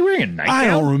night. Was she wearing a nightgown? I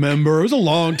don't remember. It was a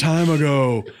long time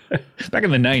ago. Back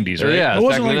in the 90s, right? Yeah, I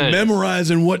wasn't like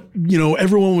memorizing what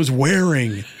everyone was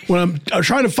wearing when I'm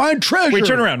trying to find treasure. Wait,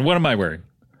 turn around. What am I wearing?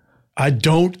 I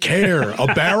don't care. A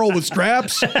barrel with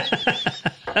straps?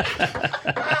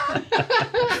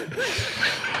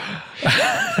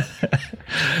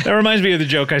 That reminds me of the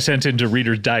joke I sent into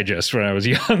Reader's Digest when I was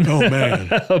young. Oh, man.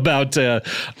 About a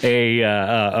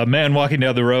man walking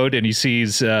down the road and he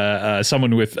sees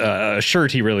someone with a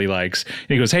shirt he really likes. And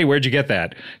he goes, "Hey, where'd you get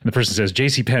that?" And the person says,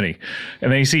 "JCPenney."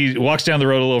 And then he walks down the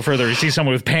road a little further. He sees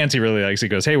someone with pants he really likes. He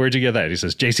goes, "Hey, where'd you get that?" He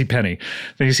says, "JCPenney."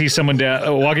 Then he sees someone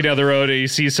walking down the road and he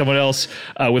sees someone else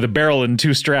with a barrel and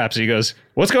two straps. He goes,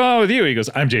 "What's going on with you?" He goes,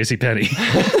 "I'm JCPenney."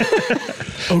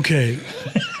 Okay.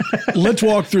 Let's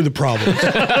walk through the problems.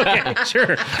 Okay,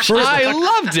 sure. I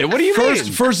loved it. What do you mean?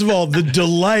 First of all, the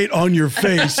delight on your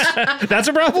face. That's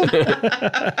a problem.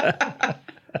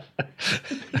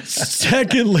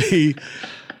 Secondly,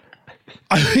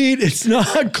 I mean, it's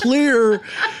not clear.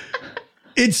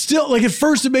 It's still like at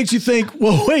first it makes you think,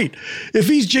 well, wait, if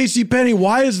he's JCPenney,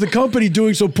 why is the company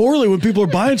doing so poorly when people are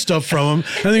buying stuff from him?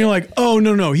 And then you're like, oh,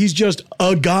 no, he's just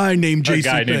a guy named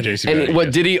JCPenney. And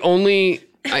what did he only...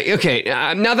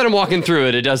 now that I'm walking through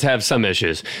it, it does have some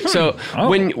issues. So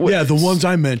the ones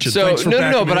I mentioned. So Thanks for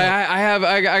no, but me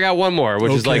I got one more,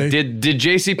 which is like, did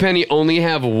JCPenney only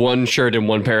have one shirt and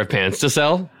one pair of pants to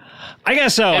sell? I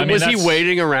guess so. And was he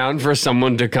waiting around for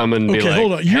someone to come and be like,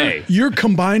 hold on. Hey, you're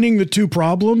combining the two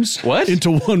problems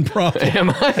into one problem.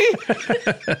 Am I?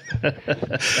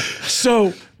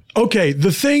 So, okay,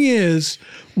 the thing is,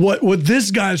 what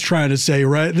this guy's trying to say,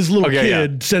 right? This little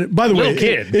kid said it. By the way,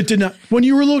 it did not. When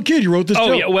you were a little kid, you wrote this joke.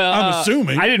 Oh, yeah, well, I'm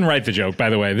assuming. I didn't write the joke, by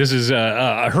the way. This is,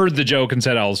 I heard the joke and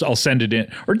said I'll send it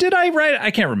in. Or did I write it?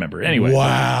 I can't remember. Anyway.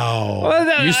 Wow.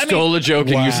 Well, you stole a joke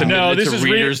and you submitted it to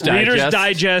Reader's Digest? Reader's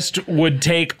Digest would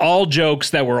take all jokes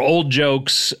that were old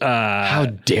jokes. How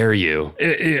dare you?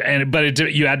 You had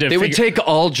to They would take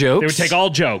all jokes? They would take all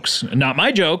jokes. Not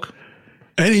my joke.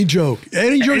 Any joke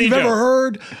you've ever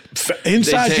heard,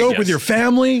 inside joke with your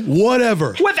family,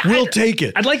 whatever. We'll take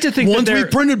it. I'd like to think ones we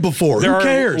printed before. Who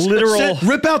cares?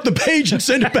 Rip out the page and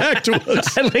send it back to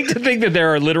us. I'd like to think that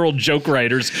there are literal joke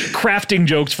writers crafting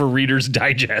jokes for Reader's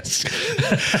Digest.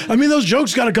 I mean, those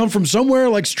jokes got to come from somewhere,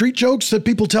 like street jokes that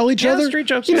people tell each other. Street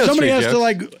jokes. Somebody has to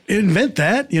like invent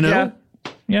that, you know.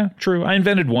 Yeah, true. I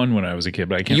invented one when I was a kid,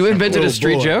 but I can't. You invented a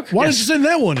street joke? Why did you send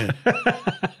that one in?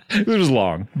 It was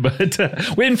long, but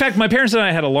in fact, my parents and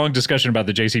I had a long discussion about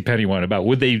the JCPenney one, about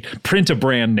would they print a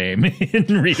brand name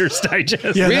in Reader's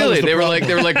Digest. Yeah, really? They were like,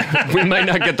 we might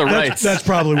not get the rights. That's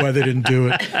probably why they didn't do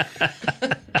it.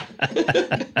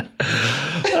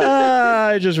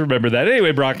 I just remember that.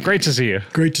 Anyway, Brock, great to see you.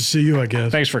 Great to see you, I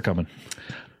guess. Thanks for coming.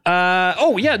 But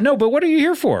what are you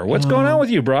here for? What's going on with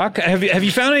you, Brock? Have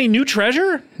you found any new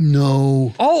treasure?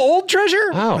 No. All old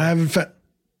treasure? Oh. I haven't found.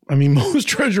 I mean, most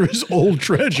treasure is old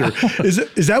treasure.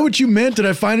 Is that what you meant? Did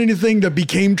I find anything that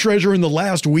became treasure in the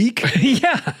last week?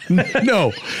 Yeah.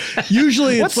 No.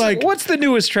 Usually it's what's the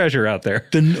newest treasure out there?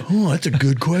 That's a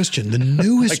good question. The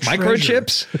newest like treasure.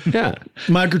 Microchips? Yeah.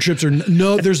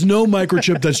 Microchips there's no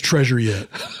microchip that's treasure yet.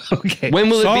 Okay. When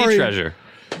will it be treasure?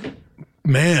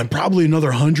 Man, probably another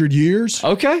 100 years.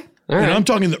 Okay. All right. And I'm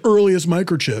talking the earliest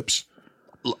microchips.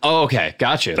 Oh, okay.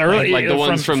 Gotcha. Like the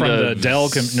ones from the Dell,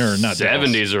 not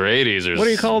 70s or 80s. Or what do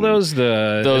you call those?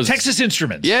 The Texas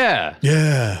Instruments. Yeah.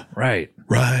 Yeah. Right.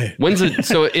 When's it?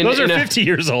 So those are 50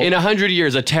 years old. In 100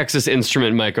 years, a Texas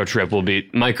Instrument microchip will be.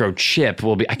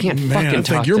 I can't fucking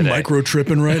talk you're today. Micro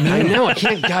tripping right now. I know. I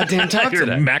can't goddamn talk You're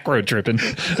today. macro tripping.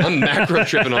 I'm macro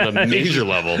tripping on a major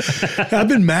level. I've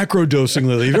been macro dosing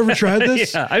lately. Have you ever tried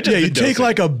this? Yeah, I've just been you take dosing.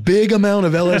 like a big amount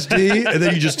of LSD and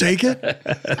then you just take it.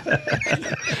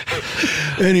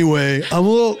 Anyway, I'm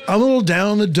a little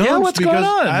down in the dumps. Yeah, what's going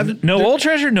on? No old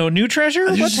treasure, no new treasure.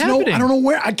 What's happening? I don't know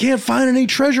where. I can't find any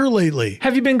treasure lately.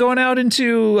 Have you been going out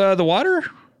into the water?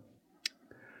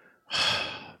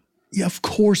 Yeah, of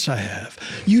course I have.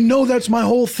 You know that's my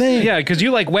whole thing. Yeah, because you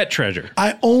like wet treasure.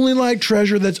 I only like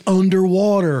treasure that's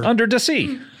underwater. Under the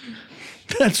sea.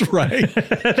 That's right.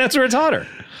 That's where it's hotter.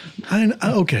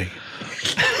 Okay.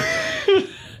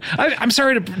 I'm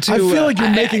sorry to I feel like you're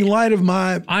making light of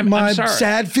my sorry.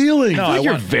 sad feelings. I feel like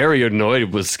you're very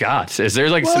annoyed with Scott. Is there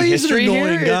like some he's history an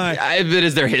annoying here? guy.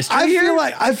 Is there history I here?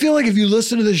 feel like if you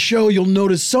listen to the show, you'll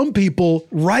notice some people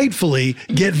rightfully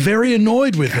get very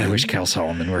annoyed with him. I wish Cal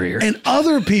Solomon were here. And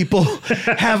other people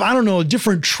have, I don't know, a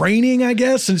different training, I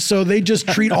guess. And so they just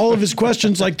treat all of his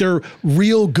questions like they're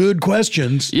real good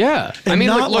questions. Yeah. I mean,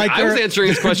 look, I was answering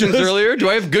his questions earlier. Do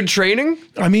I have good training?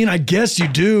 I mean, I guess you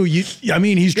do. He's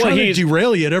trying to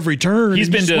derail you at every turn. He's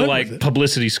been to like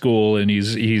publicity school, and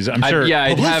he's. I'm sure.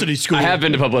 Publicity school. I have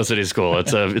been to publicity school.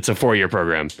 It's a 4-year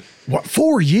program. What,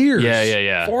 4 years?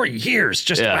 Yeah. 4 years.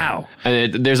 Just wow.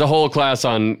 And there's a whole class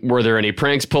on were there any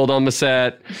pranks pulled on the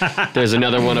set. There's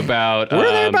another one about. Were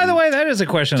there? By the way, that is a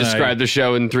question. Describe the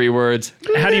show in 3 words.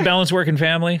 How do you balance work and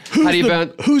family?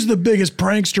 Who's the biggest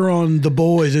prankster on The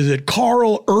Boys? Is it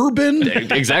Carl Urban?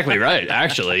 Exactly right.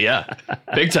 Actually, yeah,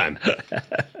 big time.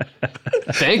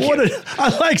 Thank you.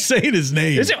 I like saying his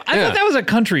name. I thought that was a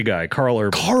country guy, Carl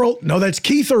Urban. No, that's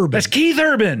Keith Urban. That's Keith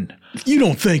Urban. You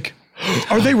don't think?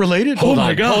 Are they related? Hold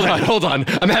on.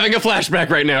 I'm having a flashback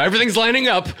right now. Everything's lining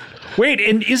up. Wait,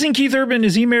 and isn't Keith Urban?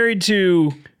 Is he married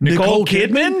to Nicole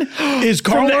Kidman? Is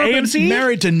Carl Urban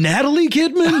married to Natalie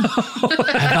Kidman?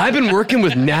 Have I been working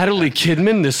with Natalie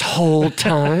Kidman this whole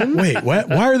time? Wait, why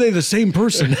are they the same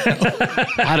person now?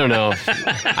 I don't know.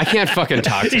 I can't fucking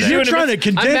talk today. You're trying to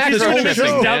condense this whole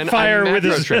show. Doubtfire with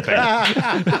his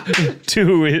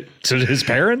to his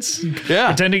parents? Yeah.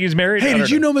 Pretending he's married? Hey, did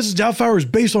you know Mrs. Doubtfire is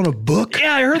based on a book?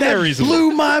 Yeah, I heard that recently.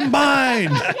 Blew my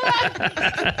mind.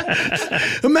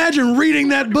 Imagine reading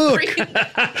that book.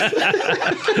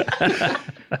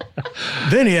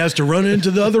 Then he has to run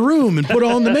into the other room and put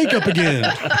on the makeup again.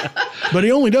 But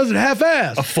he only does it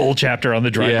half-assed. A full chapter on the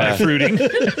drive-by fruiting.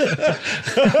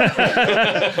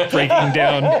 Breaking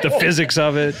down the physics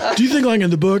of it. Do you think like in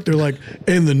the book, they're like,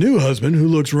 and the new husband who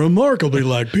looks remarkably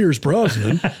like Pierce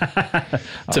Brosnan.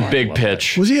 It's a big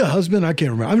pitch. Was he a husband? I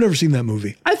can't remember. I've never seen that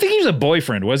movie. I think he was a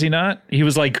boyfriend, was he not? He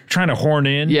was like trying to horn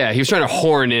in. Yeah, he was trying to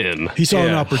horn in. He saw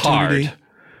an opportunity. Hard.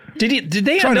 Did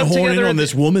they trying end to up horn in together on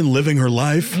this woman living her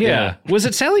life? Yeah. Was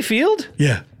it Sally Field?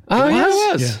 Yeah. Oh, yeah,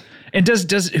 it was. Yeah. And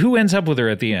does who ends up with her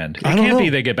at the end? It can't be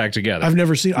they get back together. I've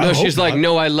never seen. No, she's like,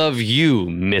 no, I love you,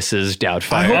 Mrs.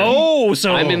 Doubtfire.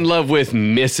 So I'm in love with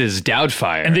Mrs.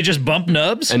 Doubtfire, and they just bump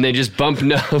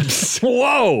nubs.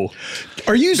 Whoa!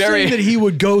 Are you saying that he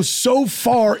would go so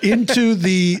far into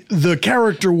the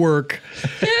character work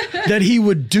that he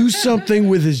would do something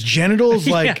with his genitals,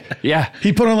 like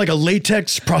he put on like a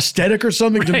latex prosthetic or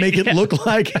something to make it look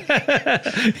like?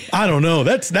 I don't know.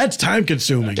 That's time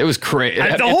consuming. It was crazy.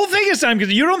 The whole thing is time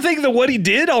consuming. You don't think that what he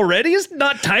did already is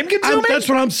not time consuming? That's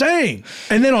what I'm saying.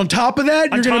 And then on top of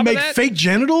that, you're going to make fake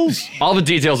genitals? All the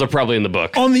details are probably in the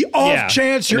book. On the off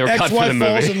chance your ex-wife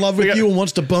falls in love with you and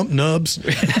wants to bump nubs.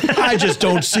 I just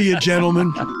don't see it,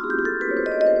 gentlemen.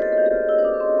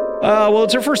 Well,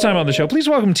 it's her first time on the show. Please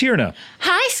welcome Tierna.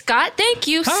 Hi, Scott. Thank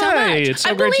you so much. It's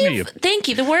so great to meet you. Thank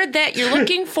you. The word that you're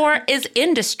looking for is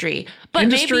industry. But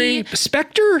industry? maybe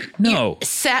Spectre? No.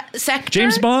 Sector?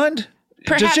 James Bond?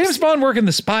 Perhaps. Does James Bond work in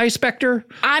the spy Spectre?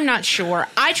 I'm not sure.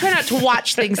 I try not to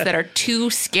watch things that are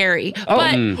too scary. Oh.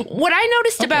 But what I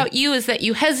noticed about you is that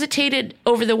you hesitated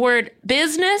over the word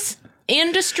business,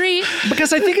 industry.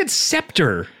 Because I think it's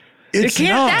scepter. It's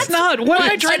That's not. What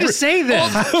am I trying to say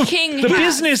then? Old King the has.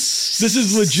 business. This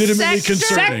is legitimately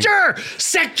concerning.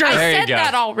 Sector. I There you said go.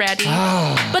 that already.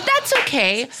 But that's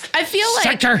okay. I feel like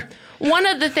Sector. one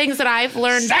of the things that I've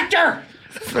learned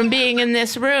from being in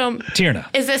this room Tierna.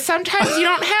 is that sometimes you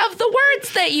don't have the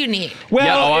words that you need.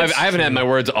 Well, I haven't had my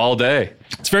words all day.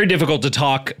 It's very difficult to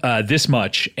talk this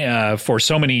much for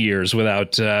so many years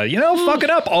without, fucking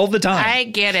up all the time. I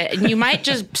get it. And you might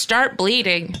just start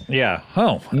bleeding. Yeah.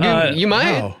 Oh. You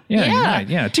might. Wow. Yeah, you Yeah. might.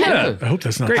 Yeah. Tierna. I hope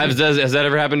that's not. Has that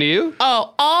ever happened to you?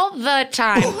 Oh, all the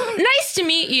time. Nice to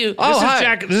meet you. This is hi.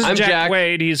 Jack. This is I'm Jack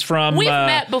Wade. He's from We've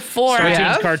met before.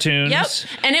 Cartoons. Yep.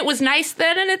 And it was nice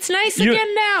then, and it's nice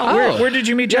again now. Where did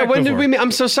you meet Jack? When before? did we meet?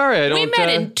 I'm so sorry. I don't. We met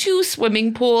in 2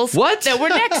 swimming pools. What? That were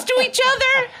next to each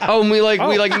other. Oh, and we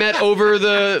met over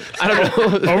the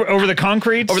over the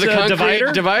concrete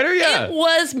divider. Yeah. It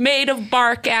was made of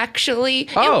bark, actually.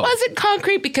 It wasn't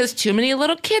concrete because too many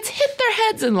little kids hit their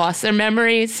heads and lost their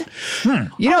memories.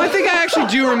 I think I actually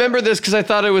do remember this because I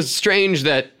thought it was strange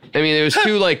that I mean, there was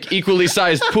two like equally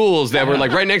sized pools that were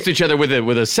like right next to each other with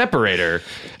a separator.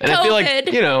 And I feel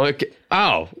like, you know,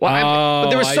 but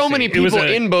there were so many people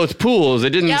in both pools. It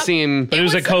didn't seem. But it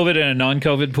was a COVID and a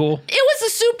non-COVID pool. It was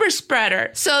a super spreader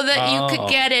so that you could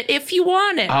get it if you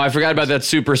wanted. Oh, I forgot about that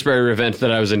super spreader event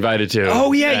that I was invited to.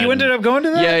 Oh yeah, you ended up going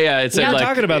to that? Yeah. It said, like,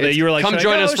 talking about that. You were like, come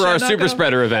join us for our super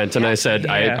spreader event. And I said,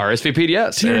 I RSVP'd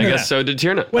yes. And I guess so did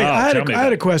Tierna. Wait, I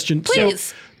had a question. Please.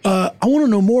 So, I want to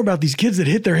know more about these kids that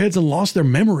hit their heads and lost their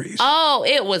memories. Oh,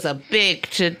 it was a big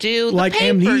to-do. Like the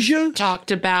papers amnesia?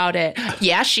 Talked about it.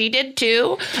 Yeah, she did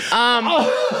too.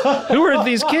 Who are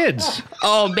these kids?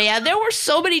 Oh, man, there were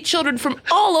so many children from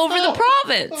all over the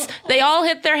province. They all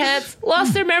hit their heads,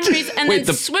 lost their memories, and then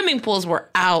swimming pools were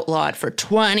outlawed for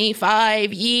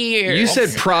 25 years. You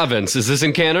said province. Is this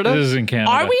in Canada? This is in Canada.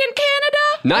 Are we in Canada?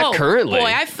 Not currently. Boy,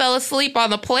 I fell asleep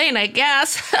on the plane, I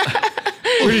guess.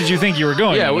 Where did you think you were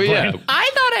going? Yeah,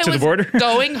 I thought I to was the border?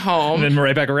 going home. And then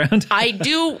right back around? I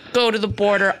do go to the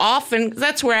border often.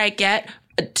 That's where I get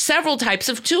several types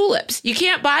of tulips. You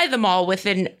can't buy them all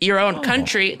within your own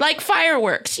country, like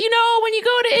fireworks. You know, when you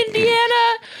go to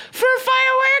Indiana for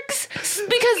fireworks,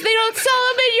 because they don't sell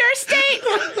them in your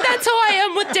state. That's how I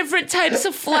am with different types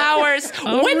of flowers.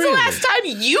 When's the last time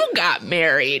you got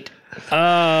married?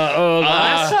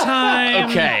 Last time.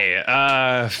 Okay.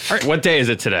 What day is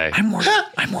it today? I'm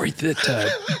worried that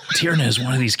Tierna is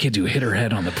one of these kids who hit her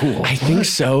head on the pool. I think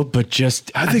so, but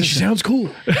I think she sounds cool.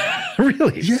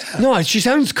 Really? Yeah. No, she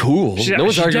sounds cool. No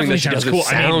one's arguing that she doesn't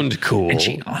sound cool. And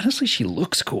she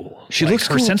looks cool. She looks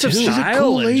her cool sense of too. style. She's a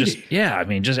cool and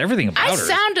lady. just everything about her. I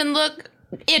sound and look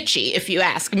itchy, if you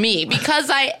ask me, because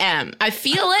I am. I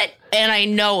feel it and I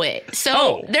know it.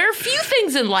 So there are a few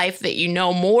things in life that you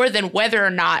know more than whether or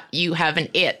not you have an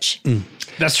itch.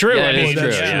 That's true. Yeah, I mean,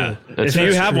 that's true. yeah. That's If you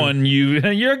true. have one,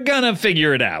 you're gonna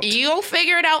figure it out. You'll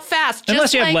figure it out fast. Unless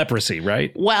just you have like, leprosy,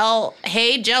 right? Well,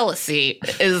 hey, jealousy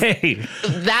is. Hey.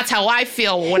 That's how I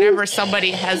feel whenever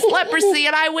somebody has leprosy,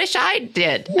 and I wish I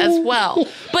did as well.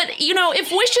 But, you know,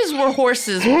 if wishes were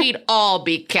horses, we'd all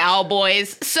be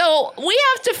cowboys. So we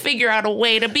have to figure out a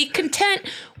way to be content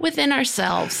within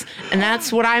ourselves. And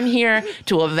that's what I'm here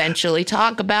to eventually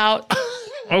talk about.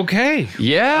 Okay.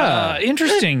 Yeah.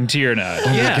 Interesting, Tierna. Oh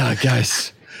my God,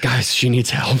 guys, she needs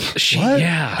help.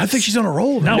 Yeah. I think she's on a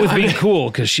roll. Not with being cool,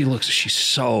 because she's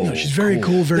so. She's very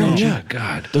cool, very Oh chill. my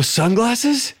God. Those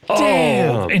sunglasses?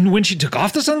 Damn. And when she took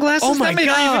off the sunglasses, Oh my that made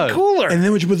her God. even cooler. And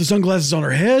then when she put the sunglasses on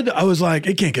her head, I was like,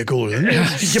 it can't get cooler than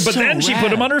this. Yeah, but then she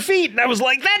put them on her feet, and I was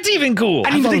like, that's even cool.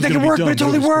 I didn't even think that could work, but it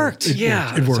totally worked.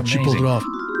 Yeah, It worked. it's She pulled it amazing. off.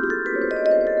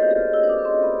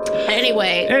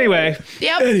 Anyway.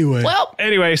 Yep. Well,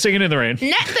 Singing in the Rain.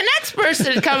 the next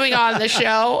person coming on the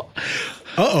show.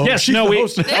 Uh-oh. Yes, she's no, the we.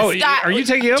 host. Oh, are you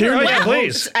taking over? Oh, yeah,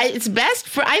 please. It's best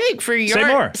for, I think, for Say more.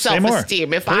 your Say more.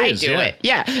 self-esteem if Please, I do yeah. it.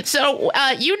 Yeah. So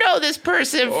you know this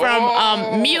person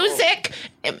from music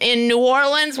in New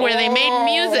Orleans where they made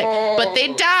music, but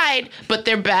they died, but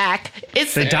they're back.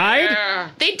 They died?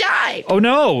 They died. Oh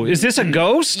no! Is this a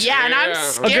ghost? Yeah, and I'm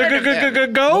scared of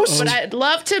them. Ghost? But I'd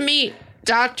love to meet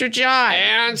Dr. John.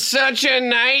 And such a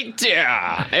night.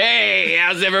 Hey,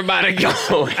 how's everybody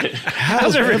going?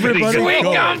 How's everybody Sweet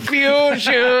going?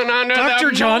 confusion under Dr.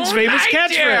 the John's famous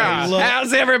moonlight. catchphrase.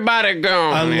 How's everybody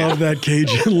going? I love that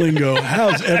Cajun lingo.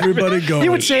 How's everybody going? He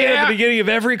would say it at the beginning of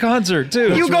every concert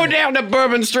too. You go down to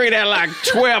Bourbon Street at like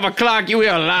 12 o'clock, you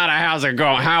hear a lot of how's it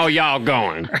going? How y'all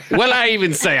going? What'll I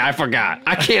even say? I forgot.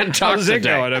 I can't talk How's it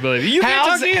today. going? I believe you can't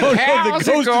How's talk it, either. Oh, no, how's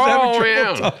the it ghost is having trouble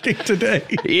going? talking today.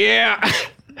 Yeah.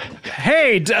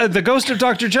 Hey, the ghost of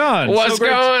Dr. John. What's So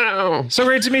great- going on? So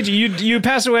great to meet you. You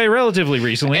passed away relatively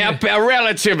recently. Yeah,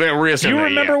 relatively recently. Do you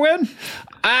remember when?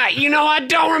 I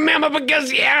don't remember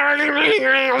because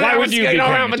Why would you be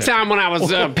around the paying time when I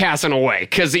was passing away?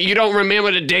 Because you don't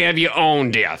remember the day of your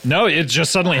own death. No, it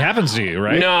just suddenly happens to you,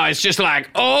 right? No, it's just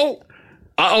like,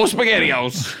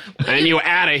 SpaghettiOs, and you're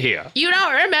out of here. You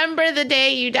don't remember the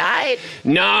day you died?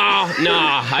 No,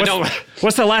 I don't.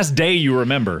 What's the last day you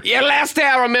remember? Yeah, last day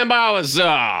I remember I was,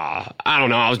 I don't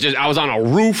know, I was on a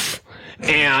roof.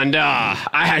 And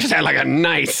I just had like a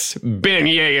nice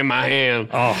beignet in my hand.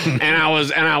 Oh. And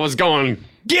I was going,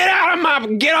 get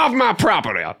off my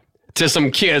property. To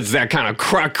some kids that kind of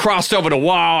crossed over the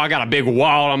wall. I got a big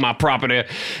wall on my property.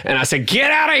 And I said, get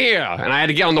out of here. And I had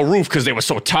to get on the roof because they were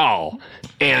so tall.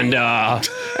 And that's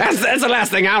the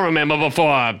last thing I remember before,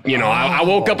 I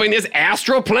woke up in this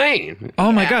astral plane.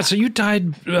 Oh my God! So you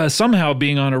died somehow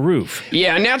being on a roof.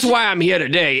 Yeah, and that's why I'm here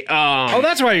today.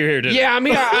 That's why you're here today. Yeah, I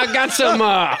mean, I got some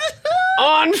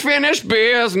unfinished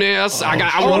business.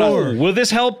 Will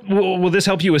this help? Will this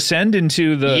help you ascend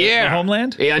into the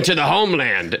homeland? Yeah, into the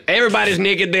homeland. Everybody's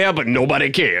naked there, but nobody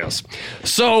cares.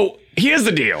 So here's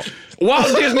the deal.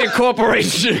 Walt Disney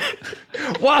Corporation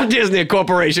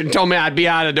told me I'd be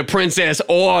either the princess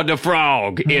or the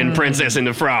frog in Princess and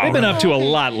the Frog. They've been up to a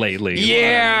lot lately.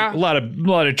 Yeah. A lot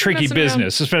of tricky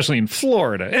business, especially in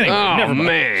Florida. Anyway, never mind.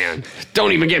 Man.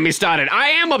 Don't even get me started. I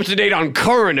am up to date on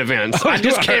current events. I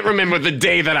just can't remember the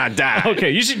day that I died. Okay,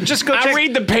 you should just go check. I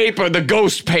read the paper, the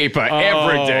ghost paper,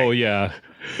 every day. Oh, yeah.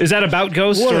 Is that about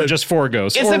ghosts or just for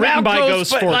ghosts? It's or about written by ghosts,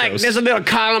 ghosts but for like ghosts? there's a little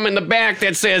column in the back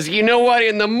that says, you know what,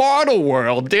 in the mortal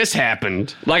world, this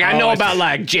happened. Like I know about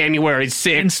like January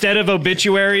 6th. Instead of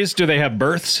obituaries, do they have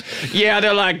births? Yeah,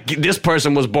 they're like, this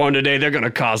person was born today, they're gonna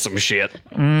cause some shit.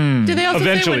 Do they also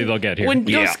Eventually say they'll get here. when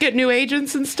ghosts get new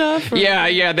agents and stuff? Or?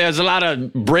 Yeah, there's a lot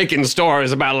of breaking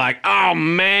stories about like, oh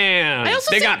man,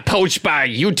 they got poached by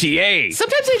UTA.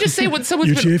 Sometimes they just say when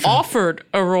someone's been offered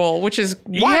a role, which is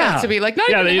wild to be like, not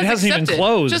even it hasn't even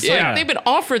closed. Just like they've been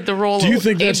offered the role. Do you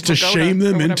think that's to shame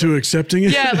them into accepting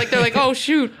it? Yeah, like they're like, oh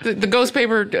shoot, the ghost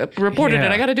paper reported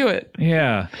it. I got to do it.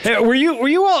 Yeah. Hey, were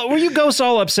you ghosts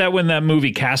all upset when that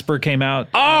movie Casper came out?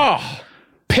 Oh,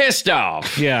 pissed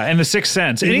off. Yeah, and The Sixth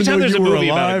Sense. Even Anytime though there's you a were movie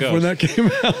about a alive ghost. when that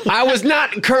came out. I was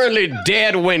not currently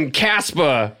dead when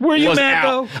Casper Were you was mad,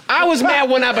 out. though? I was mad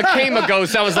when I became a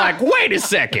ghost. I was like, wait a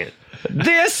second.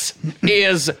 This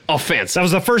is offensive. That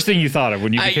was the first thing you thought of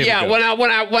when you became a ghost.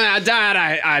 when I died,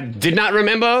 I did not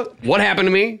remember what happened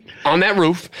to me on that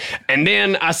roof. And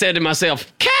then I said to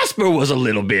myself, Casper was a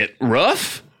little bit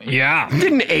rough. Yeah.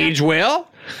 Didn't age well.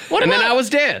 Then I was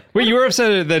dead. Wait, you were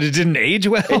upset that it didn't age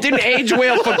well? It didn't age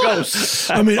well for ghosts.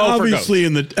 I mean, obviously,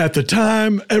 at the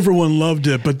time, everyone loved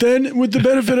it, but then, with the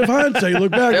benefit of hindsight, you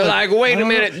look back. They're like, wait a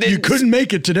minute. You couldn't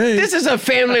make it today. This is a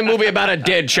family movie about a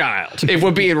dead child, if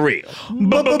we're being real.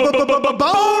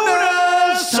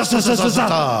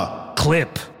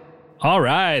 Clip. All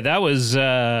right, that was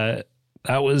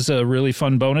a really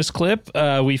fun bonus clip.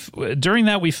 During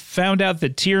that, we found out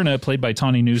that Tierna, played by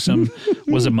Tawny Newsome,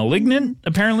 was a malignant,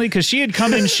 apparently, because she had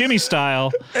come in shimmy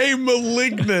style. A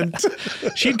malignant.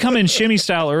 She'd come in shimmy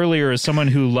style earlier as someone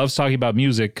who loves talking about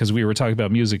music, because we were talking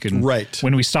about music, and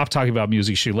when we stopped talking about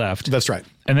music, she left. That's right.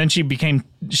 And then she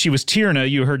was Tierna.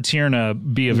 You heard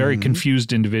Tierna be a very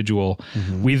confused individual.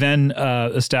 We then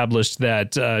established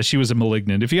that she was a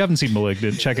malignant. If you haven't seen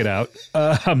Malignant, check it out.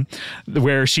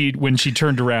 Where when she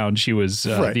turned around, she was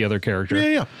the other character.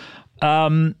 Yeah.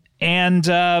 And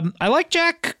I like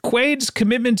Jack Quaid's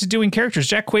commitment to doing characters.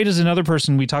 Jack Quaid is another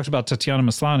person. We talked about Tatiana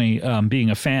Maslany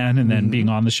being a fan and then being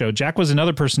on the show. Jack was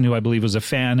another person who I believe was a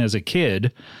fan as a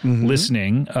kid,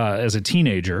 listening as a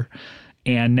teenager.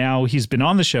 And now he's been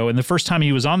on the show. And the first time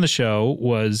he was on the show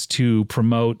was to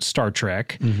promote Star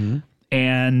Trek.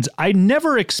 And I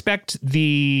never expect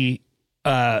the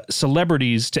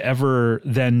celebrities to ever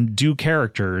then do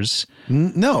characters.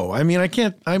 No, I mean, I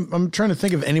can't. I'm trying to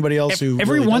think of anybody else who.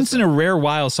 Every really once in a rare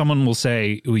while, someone will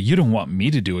say, "Well, you don't want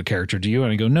me to do a character, do you?"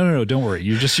 And I go, No, don't worry.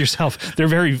 You're just yourself. They're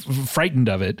very frightened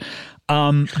of it.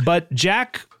 But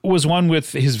Jack was one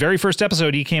with his very first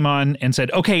episode. He came on and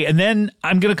said, okay, and then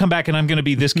I'm going to come back and I'm going to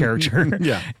be this character.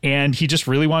 And he just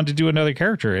really wanted to do another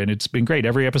character. And it's been great.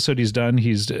 Every episode he's done,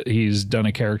 he's done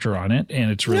a character on it. And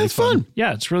it's really fun.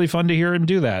 Yeah, it's really fun to hear him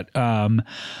do that.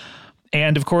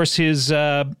 And of course, his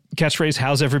catchphrase,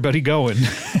 how's everybody going?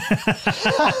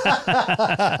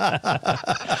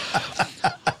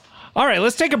 All right,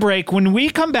 let's take a break. When we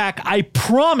come back, I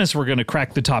promise we're going to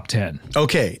crack the top 10.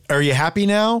 Okay. Are you happy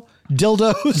now?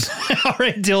 Dildos. All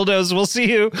right, dildos. We'll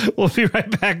see you. We'll be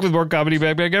right back with more Comedy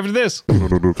Bang Bang after this.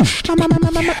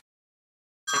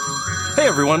 Hey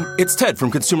everyone, it's Ted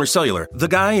from Consumer Cellular, the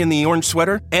guy in the orange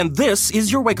sweater, and this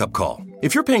is your wake-up call.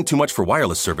 If you're paying too much for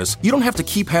wireless service, you don't have to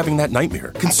keep having that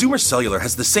nightmare. Consumer Cellular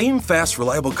has the same fast,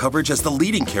 reliable coverage as the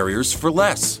leading carriers for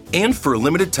less. And for a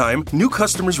limited time, new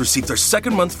customers receive their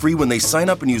second month free when they sign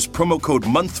up and use promo code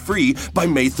MONTHFREE by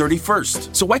May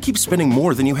 31st. So why keep spending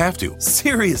more than you have to?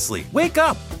 Seriously, wake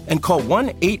up and call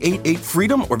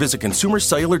 1-888-FREEDOM or visit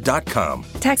consumercellular.com.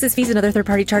 Taxes, fees, and other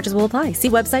third-party charges will apply. See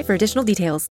website for additional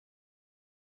details.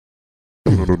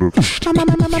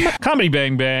 Comedy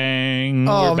Bang Bang.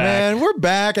 Oh, man, we're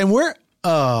back, and we're...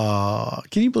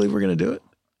 can you believe we're going to do it?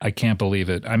 I can't believe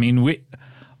it. I mean,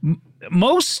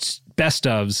 most best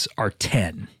ofs are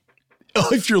 10. Oh,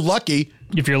 if you're lucky.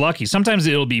 If you're lucky. Sometimes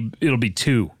it'll be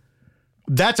 2.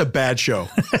 That's a bad show.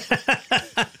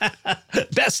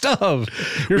 Best of.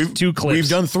 Here's 2 clips. We've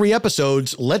done 3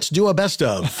 episodes. Let's do a best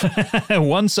of.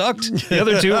 One sucked. The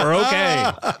other 2 are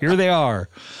okay. Here they are.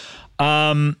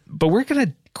 But we're going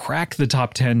to crack the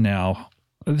top 10 now.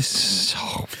 This is so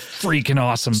freaking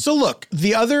awesome. So look,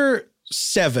 the other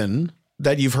 7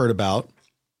 that you've heard about,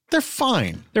 they're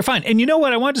fine. They're fine. And you know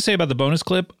what I wanted to say about the bonus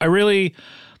clip? I really,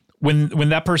 when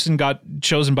that person got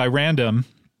chosen by random,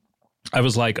 I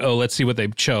was like, oh, let's see what they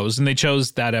chose. And they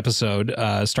chose that episode,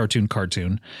 Startoon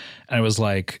Cartoon. And I was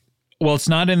like, well, it's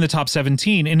not in the top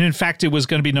 17. And in fact, it was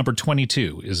going to be number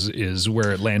 22 is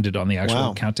where it landed on the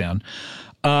actual countdown.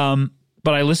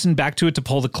 But I listened back to it to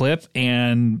pull the clip,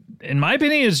 and in my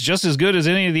opinion, it's just as good as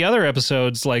any of the other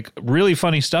episodes, like really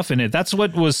funny stuff in it. That's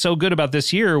what was so good about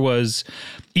this year was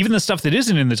even the stuff that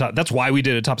isn't in the top. That's why we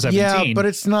did a top 17. Yeah, but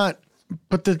it's not,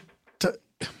 but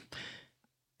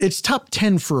it's top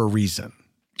 10 for a reason.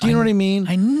 Do you know what I mean?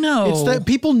 I know. It's that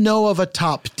people know of a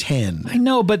top 10. I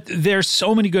know, but there's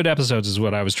so many good episodes is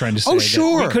what I was trying to say. Oh,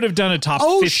 sure. We could have done a top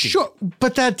 50. Sure.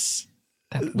 But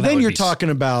then you're talking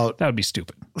about... That would be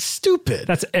stupid. Stupid.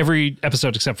 That's every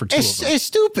episode except for 2 of them. It's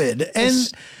stupid. And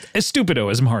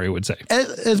stupido, as Mario would say.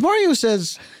 As Mario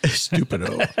says,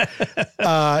 stupido.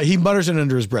 He mutters it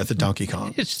under his breath at Donkey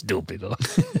Kong. It's stupido.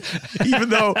 Even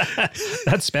though...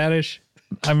 That's Spanish.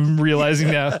 I'm realizing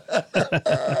now.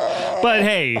 But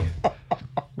hey,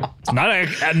 it's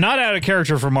not out of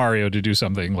character for Mario to do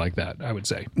something like that, I would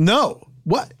say. No.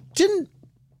 What? Didn't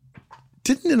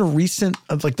in a recent,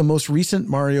 like the most recent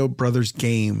Mario Brothers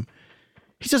game,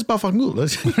 he says Bafangu.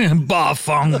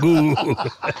 Bafangu.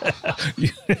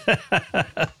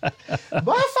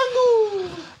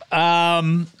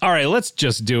 Bafangu. All right, let's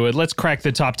just do it. Let's crack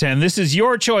the top 10. This is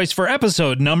your choice for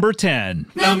episode number 10.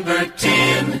 Number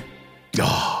 10.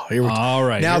 Oh, here we go. All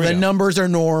right. Now the numbers are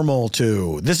normal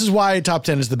too. This is why top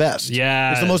 10 is the best.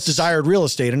 Yeah. It's the most desired real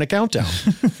estate in a countdown.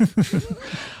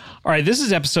 All right, this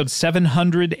is episode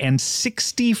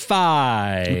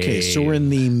 765. Okay, so we're in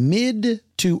the mid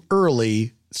to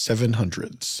early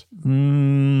 700s.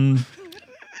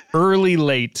 Early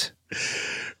late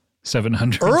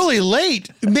 700s. Early late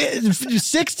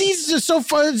 60s is so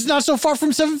far. It's not so far from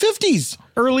 750s.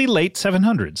 Early late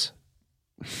 700s.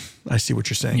 I see what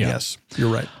you're saying. Yeah. Yes,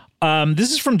 you're right.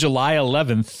 This is from July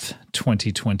 11th,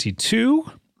 2022.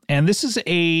 And this is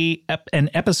an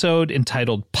episode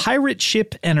entitled Pirate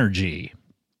Ship Energy.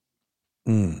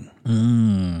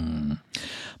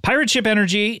 Pirate Ship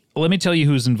Energy, let me tell you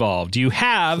who's involved. You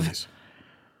have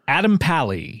Adam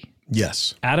Pally.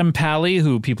 Yes. Adam Pally,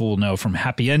 who people will know from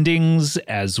Happy Endings,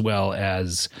 as well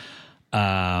as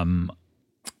the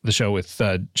show with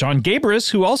John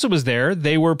Gabris, who also was there.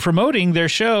 They were promoting their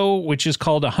show, which is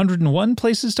called 101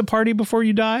 Places to Party Before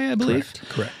You Die, I believe.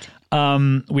 Correct.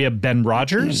 We have Ben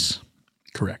Rogers.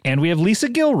 Correct. And we have Lisa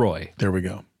Gilroy. There we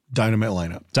go. Dynamite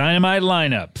lineup.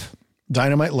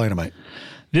 Dynamite.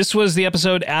 This was the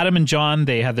episode Adam and John,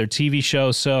 they had their TV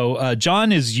show. So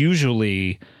John is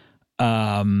usually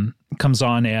comes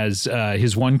on as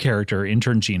his one character,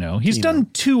 Intern Gino. He's done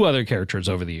 2 other characters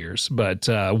over the years, but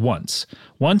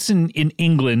once in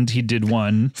England, he did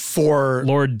one for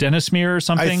Lord Dennismere or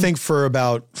something. I think for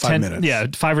about 5 minutes. Yeah,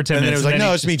 5 or 10 and minutes. And then it was like,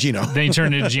 no, it's me, Gino. Then he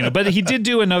turned into Gino. But he did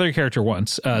do another character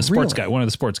once, sports guy, one of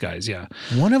the sports guys, yeah.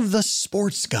 One of the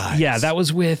sports guys. Yeah, that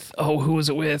was with, who was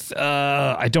it with?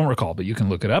 I don't recall, but you can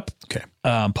look it up. Okay.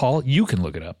 Paul, you can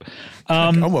look it up.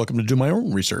 I'm welcome to do my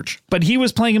own research. But he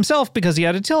was playing himself because he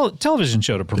had a television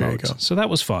show to promote. So that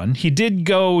was fun. He did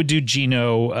go do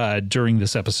Gino during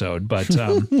this episode, but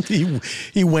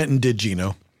he went and did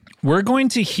Gino. We're going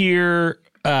to hear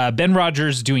Ben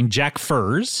Rogers doing Jack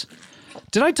Furs.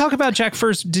 Did I talk about Jack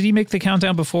Furs? Did he make the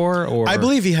countdown before? Or I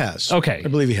believe he has. Okay. I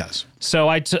believe he has. So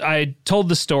I told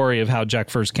the story of how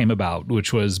Jack Furs came about,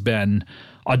 which was Ben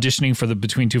auditioning for the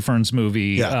Between Two Ferns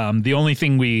movie. Yeah. The only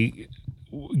thing we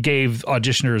gave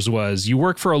auditioners was you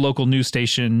work for a local news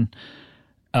station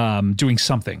doing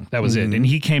something. That was it. And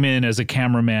he came in as a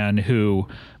cameraman who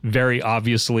very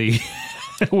obviously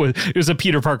it was a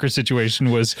Peter Parker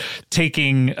situation, was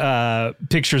taking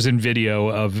pictures and video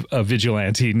of a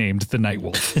vigilante named the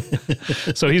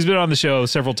Nightwolf. So he's been on the show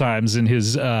several times, and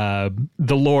his the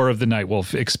lore of the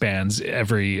Nightwolf expands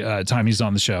every time he's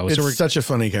on the show. It's such a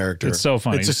funny character. It's so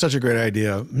funny. It's just such a great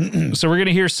idea. So we're going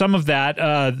to hear some of that,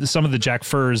 some of the Jack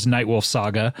Furs Nightwolf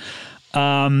saga.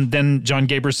 Then John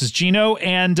Gabris is Gino,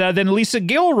 and then Lisa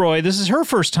Gilroy. This is her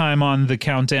first time on the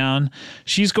countdown.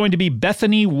 She's going to be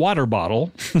Bethany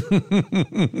Waterbottle.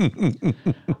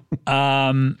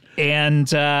 And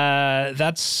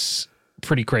that's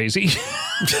pretty crazy.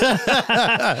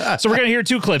 So we're going to hear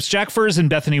 2 clips, Jack Furs and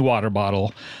Bethany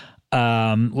Waterbottle.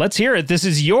 Let's hear it. This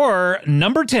is your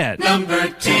number 10. Number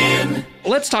 10.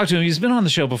 Let's talk to him. He's been on the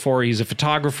show before. He's a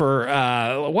photographer.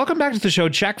 Welcome back to the show,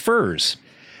 Jack Furs.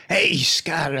 Hey,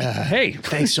 Scott. Hey.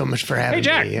 Thanks so much for having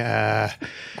Jack. me.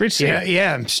 Great to see you.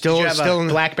 Yeah, I'm still Did you have still a in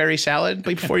the blackberry salad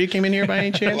before you came in here by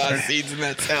any chance? A lot of seeds in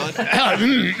that salad.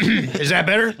 Is that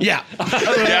better? Yeah.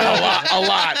 Yeah, a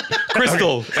lot.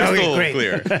 Crystal great.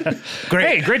 clear. Great.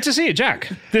 Hey, great to see you, Jack.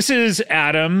 This is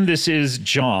Adam. This is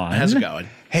John. How's it going?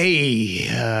 Hey,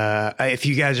 if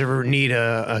you guys ever need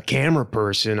a camera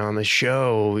person on the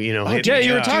show, hit yeah, me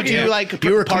you were up. talking- Do you like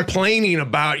You were complaining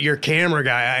about your camera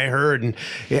guy, I heard, and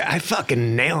I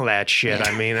fucking nail that shit.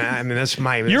 I mean, that's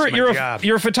my You're job.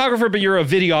 you're a photographer, but you're a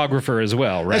videographer as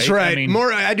well, right? That's right. I mean,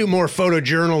 I do more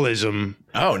photojournalism.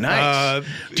 Oh, nice.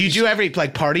 Do you do every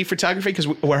party photography? Because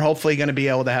we're hopefully going to be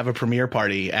able to have a premiere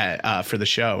party for the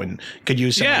show, and could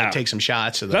use someone to take some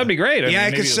shots. Of That'd be great.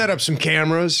 I could set up some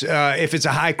cameras. If it's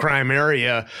a high crime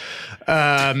area,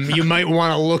 you might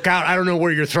want to look out. I don't know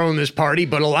where you're throwing this party,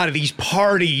 but a lot of these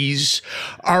parties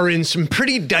are in some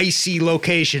pretty dicey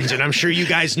locations, and I'm sure you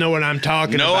guys know what I'm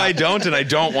talking about. No, I don't, and I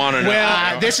don't want to know.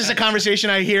 Well, this is a conversation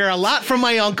I hear a lot from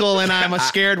my uncle, and I'm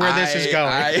scared where this is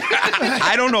going.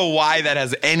 I don't know why that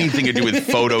has anything to do with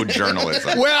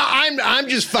photojournalism. Well, I'm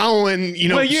just following,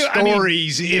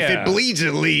 stories. If it bleeds,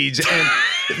 it leads. And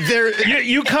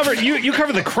you cover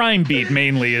the crime beat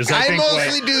mainly. I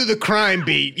mostly do the crime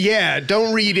beat. Yeah,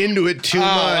 don't read into it too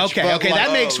much. Okay,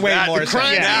 that makes way more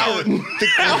sense.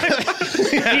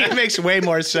 That makes way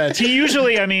more sense. He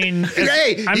usually,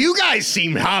 you guys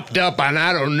seem hopped up on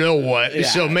I don't know what,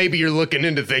 so maybe you're looking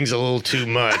into things a little too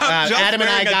much. Adam and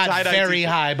I got very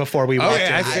high before we walked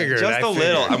in. I figured. Just a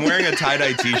little. I'm wearing a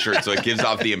tie-dye t-shirt, so it gives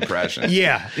off the impression.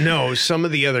 Yeah, no, some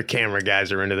of the other camera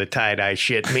guys are into the tie-dye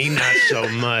shit. Me, not so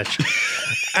much.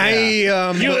 Some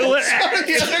of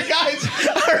the other guys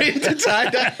are into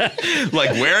tie-dye.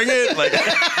 Like wearing it? Like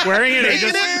wearing it and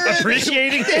just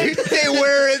appreciating it? They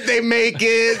wear it, they make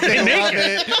it, they love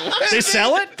it. They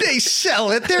sell it? They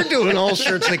sell it. They're doing all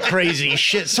sorts of crazy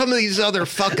shit. Some of these other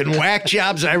fucking whack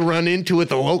jobs I run into at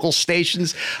the local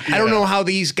stations, I don't know how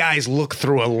these guys look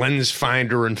through a lens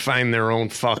finder and find their own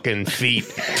fucking feet.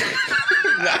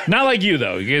 Not like you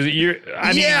though, because you're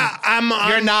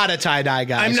not a tie-dye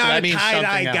guy. I'm so not that a means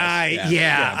tie-dye something guy. else.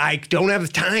 Yeah, I don't have the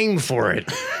time for it.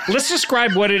 Let's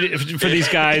describe what it is for these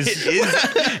guys.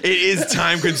 It is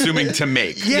time-consuming to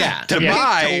make. Yeah, to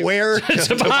buy, to wear,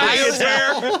 to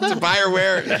buy or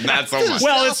wear, not so much.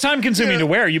 Well, it's time-consuming to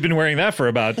wear. You've been wearing that for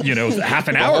about half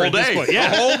an hour. Whole at this day. point.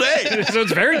 Yeah, The whole day. So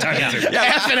it's very time-consuming. Yeah,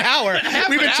 half an hour.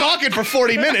 We've been talking for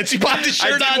 40 minutes. You bought the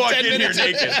shirt I did on walk 10 in minutes.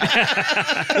 here naked.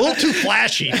 A little too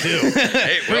flashy too.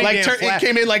 He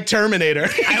came in like Terminator.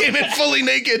 He came in fully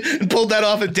naked and pulled that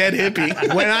off a dead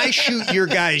hippie. When I shoot your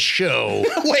guys' show,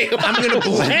 I'm going to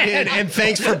blend in, and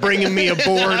thanks for bringing me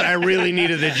aboard. I really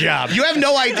needed a job. You have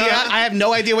no idea. I have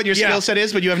no idea what your skill set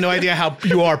is, but you have no idea how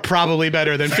you are probably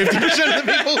better than 50% of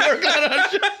the people who work on our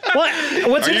show.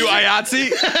 What's Are you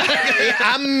IATSE?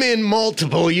 I'm in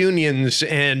multiple unions,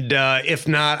 and if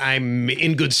not, I'm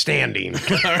in good standing. All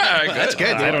right, That's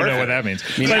good. I don't know what that means.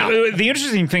 But the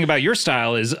interesting thing about your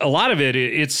style is a lot of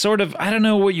it's sort of, I don't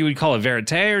know what you would call a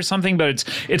verite or something, but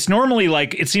it's normally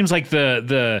like, it seems like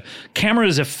the camera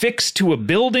is affixed to a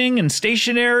building and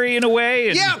stationary in a way.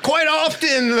 And yeah, quite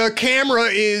often the camera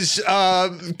is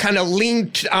kind of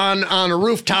linked on a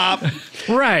rooftop.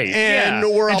 Right. And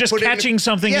yeah. we're and all just catching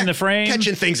something in the frame.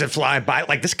 Catching things that fly by.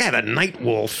 Like this guy, the Night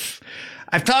Wolf.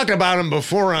 I've talked about him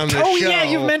before on the show. Oh, yeah,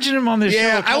 you've mentioned him on this show.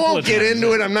 Yeah, I won't get times.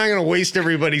 into it. I'm not going to waste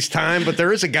everybody's time, but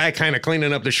there is a guy kind of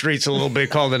cleaning up the streets a little bit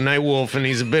called the Night Wolf, and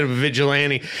he's a bit of a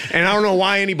vigilante. And I don't know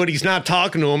why anybody's not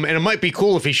talking to him, and it might be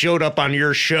cool if he showed up on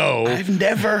your show. I've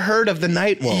never heard of the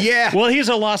Night Wolf. Yeah. Well, he's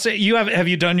a have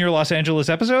you done your Los Angeles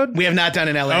episode? We have not done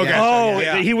an LA. Okay. Yet, Oh, so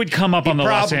yeah. he would come up on the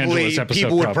Los Angeles episode.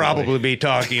 People would probably be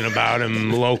talking about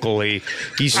him locally.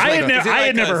 He's I like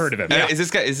had never heard of him. Is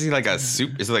this guy? Is he like a is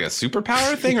it like a superpower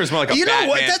thing, or is it more like a You know Batman,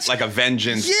 what? That's like a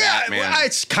vengeance Batman? Well,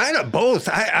 it's kind of both.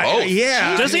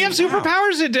 Yeah. Does he have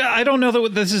superpowers? I don't know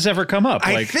that this has ever come up.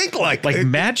 I think like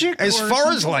magic. As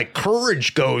far as like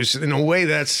courage goes, in a way,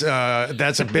 that's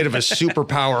a bit of a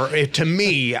superpower. To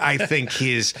me, I think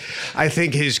his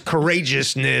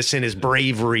courageousness and his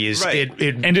bravery is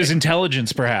and his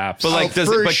intelligence, perhaps. But like, does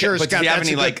he have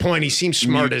any like point? He seems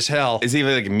smart as hell. Is he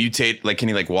like mutate? Like, can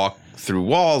he like walk through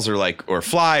walls or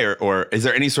fly or is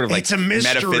there any sort of it's a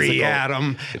mystery, metaphysical?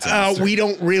 Adam. It's a mystery. We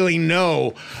don't really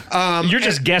know. You're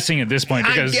just guessing at this point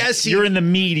because you're in the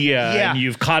media and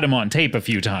you've caught him on tape a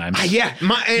few times.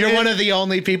 You're one of the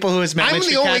only people who has managed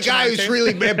to catch I'm the only guy him. who's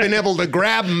really been able to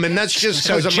grab him, and that's just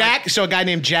so a guy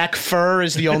named Jack Furr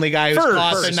is the only guy who's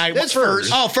caught the night. It's Furs.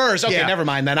 Oh, Furs. Okay, never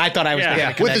mind then. I thought I was making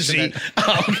a connection. With a Z.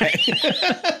 Oh, okay.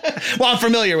 Well, I'm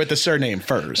familiar with the surname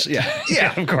Furs.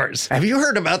 Yeah, of course. Have you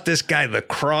heard about this guy, the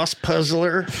Cross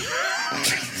Puzzler?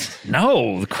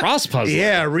 No, the Cross Puzzler.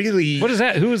 Yeah, really. What is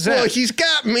that? Who is that? Well, he's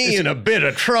got me in a bit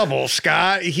of trouble,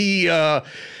 Scott. He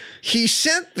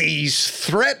sent these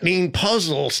threatening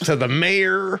puzzles to the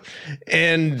mayor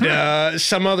and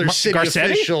some other city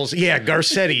officials. Yeah,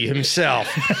 Garcetti himself.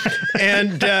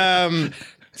 And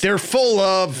they're full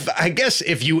of, I guess,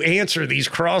 if you answer these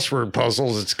crossword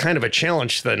puzzles, it's kind of a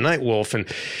challenge to the Nightwolf. And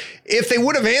if they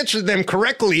would have answered them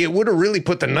correctly, it would have really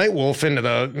put the Nightwolf into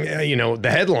the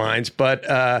headlines.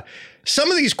 But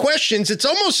some of these questions, it's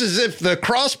almost as if the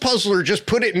Cross Puzzler just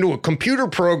put it into a computer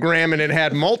program and it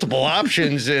had multiple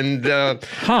options, and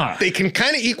they can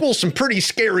kind of equal some pretty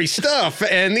scary stuff.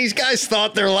 And these guys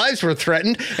thought their lives were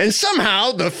threatened, and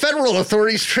somehow the federal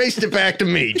authorities traced it back to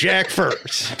me, Jack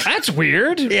Furz. That's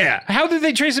weird. Yeah. How did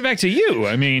they trace it back to you?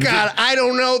 I mean, God, I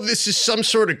don't know. This is some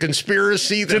sort of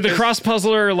conspiracy. Did the Cross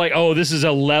Puzzler this is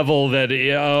a level that?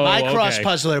 My Cross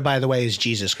Puzzler, by the way, is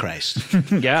Jesus Christ.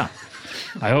 Yeah.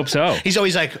 I hope so. He's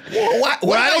always like, what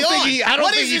I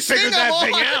don't think he figured that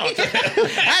thing out.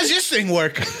 How's this thing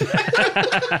work?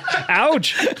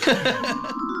 Ouch.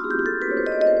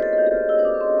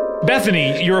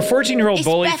 Bethany, you're a 14-year-old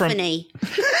bully Bethany.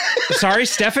 Sorry,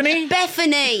 Stephanie?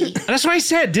 Bethany. That's what I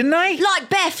said, didn't I? Like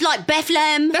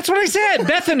Bethlehem. That's what I said,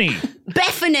 Bethany.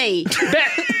 Bethany.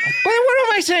 What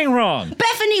am I saying wrong?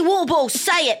 Bethany water bottle.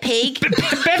 Say it, pig.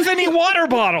 Bethany water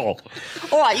bottle.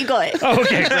 All right, you got it. Oh,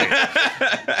 okay, great.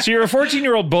 So you're a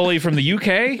 14-year-old bully from the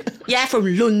UK? Yeah, from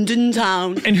London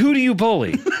town. And who do you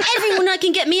bully? Everyone I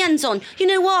can get me hands on. You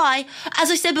know why?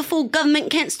 As I said before, government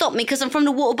can't stop me because I'm from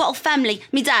the water bottle family.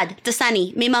 Me dad,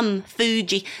 Dasani. Me mum,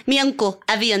 Fuji. Me uncle,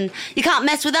 Avian. You can't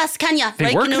mess with us, can ya?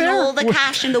 They work Raking in there? all the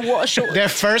cash in the water shortage. Their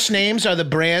first names are the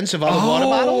brands of all the water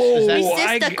bottles? Is that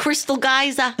My sister, Crystal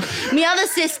Geyser. Me other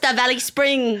sister, Valley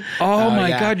Spring. Oh my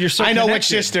God, you're so I know connected. which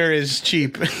sister is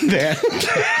cheap there.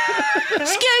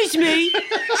 Excuse me.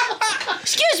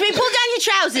 Excuse me, pull down your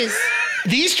trousers.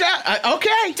 These trousers? Okay.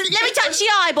 Let me touch your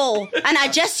eyeball. And I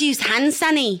just used hand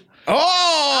sunny.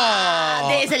 Oh!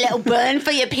 There's a little burn for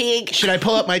your pig. Should I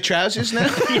pull up my trousers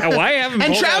now? Yeah, why haven't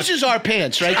And pulled trousers are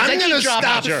pants, right? I'm going to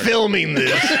stop filming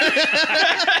this.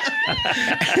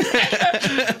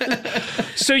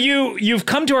 So you've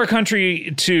come to our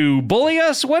country to bully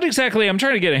us? What exactly? I'm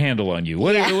trying to get a handle on you.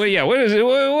 What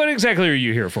exactly are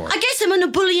you here for? I guess I'm on a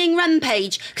bullying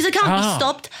rampage because I can't be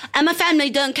stopped. And my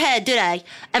family don't care, do they?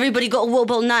 Everybody got a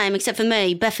waterbowl name except for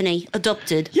me, Bethany,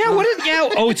 adopted. Yeah,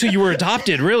 oh, so you were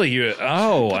adopted, really? I'm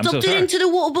so Adopted sorry. into the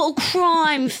water bottle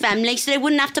crime family so they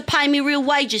wouldn't have to pay me real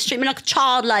wages, treat me like a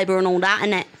child labourer and all that,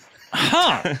 innit?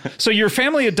 Huh. So your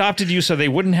family adopted you so they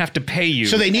wouldn't have to pay you.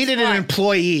 So they needed an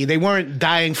employee. They weren't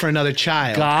dying for another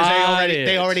child. 'Cause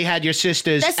they already had your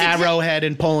sister's That's Arrowhead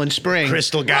in Poland Spring.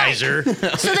 Crystal Geyser. So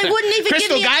they wouldn't even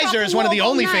Crystal give me a Geyser is one of the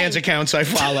proper OnlyFans accounts I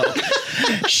follow.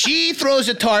 She throws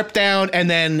a tarp down and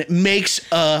then makes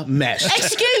a mess.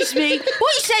 Excuse me,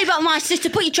 what you say about my sister?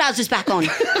 Put your trousers back on.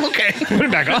 Okay. Put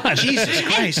it back on. Jesus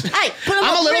Christ. Hey, put them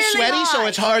I'm up a little really sweaty, so high.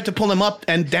 it's hard to pull them up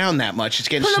and down that much. It's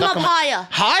getting Pull them stuck up on my- higher.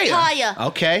 Higher? Higher.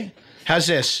 Okay. How's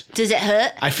this? Does it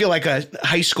hurt? I feel like a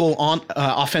high school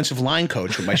offensive line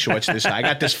coach with my shorts this high. I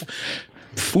got this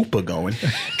fupa going.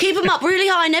 Keep them up really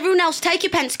high, and everyone else take your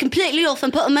pants completely off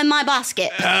and put them in my basket.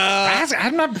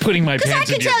 I'm not putting my Because I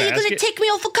pants can in your tell you're basket. going to tick me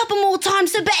off a couple more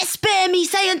times, so better spare me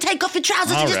saying take off your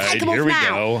trousers All and just right, take them off here we now.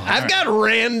 go. I've got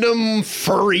random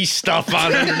furry stuff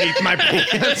on underneath my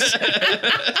pants.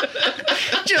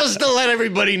 Just to let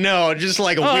everybody know. Just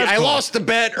like a weird, that's I cool. lost a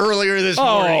bet earlier this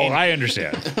Oh, morning. I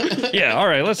understand. Yeah, all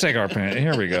right, let's take our pants.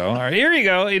 Here we go. All right, here you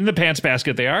go. In the pants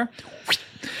basket they are.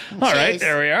 All right,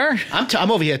 there we are.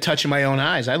 I'm over here touching my own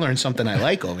eyes. I learned something I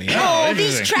like over here. Oh,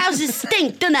 these trousers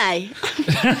stink, don't they?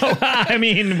 I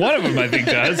mean, one of them I think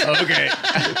does. Okay.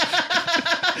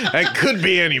 That could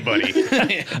be anybody.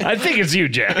 I think it's you,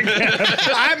 Jack.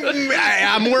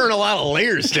 I'm wearing a lot of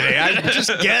layers today. I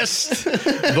just guessed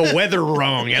the weather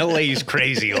wrong. LA's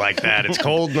crazy like that. It's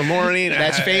cold in the morning.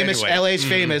 That's famous. Anyway. LA's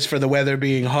famous for the weather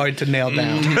being hard to nail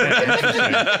down.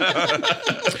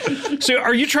 So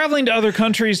are you traveling to other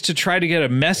countries to try to get a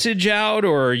message out,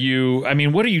 or are you, I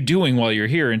mean, what are you doing while you're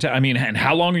here? And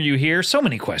how long are you here? So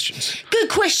many questions. Good Good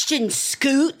question,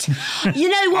 Scoot. You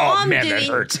know what I'm doing? That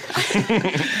hurts.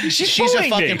 She's a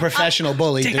bullying fucking me. professional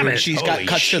bully, Damn dude. it. She's got Holy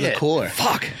cuts to the shit. core.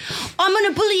 Fuck. I'm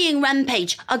on a bullying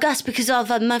rampage, I guess, because I've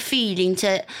had my feelings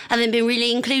haven't been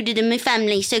really included in my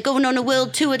family. So going on a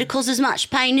world tour to cause as much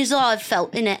pain as I've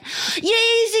felt in it.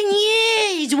 Years and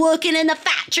years working in a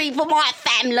factory for my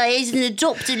family as an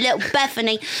adopted little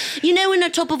Bethany. You know, when the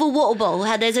top of a water bottle,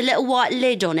 how there's a little white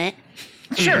lid on it?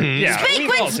 Sure, yeah. Speak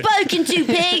when spoken to,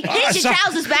 pig. Here's your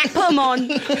trousers back. Put 'em on.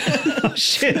 Oh,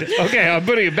 shit. Okay, I'm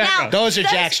putting it back on. Those are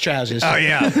Jack's trousers. Oh,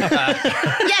 yeah.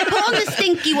 Yeah, put on the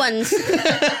stinky ones.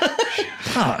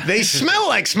 They smell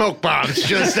like smoke bombs,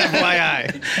 just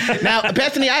FYI. Now,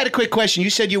 Bethany, I had a quick question. You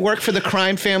said you work for the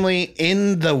crime family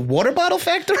in the water bottle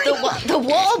factory? The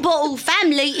water bottle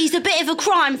family is a bit of a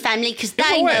crime family because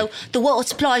they know the water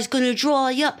supply is going to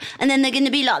dry up and then they're going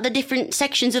to be like the different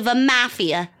sections of a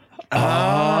mafia.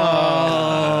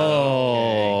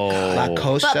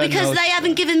 But because they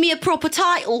haven't given me a proper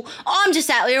title, I'm just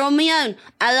out here on my own.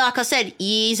 And like I said,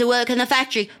 years of work in the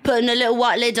factory, putting a little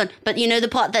white lid on. But you know the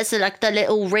part that's like the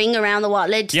little ring around the white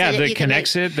lid? Yeah, so that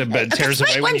connects it, but tears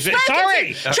away when you say,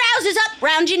 sorry! Trousers up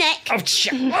round your neck. Oh,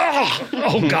 shit.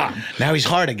 Oh, God. Now he's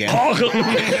hard again. Well,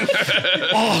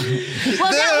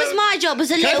 that was my job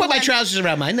as a Can I little put my one. trousers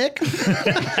around my neck?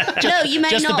 No, you may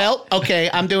Just not. the belt? Okay,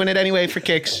 I'm doing it anyway for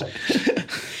kicks.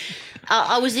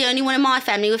 I was the only one in my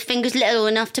family with fingers little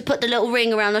enough to put the little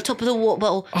ring around the top of the water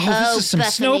bottle. Oh, this is some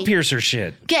Bethany. Snowpiercer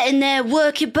shit. Get in there,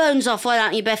 work your bones off, why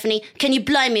don't you, Bethany? Can you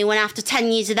blame me when after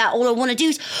 10 years of that, all I want to do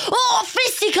is,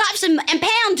 fisticuffs and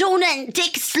pound on and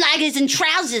dick slaggers and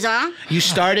trousers, huh? You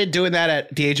started doing that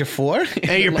at the age of 4?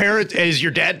 Hey, your parents, is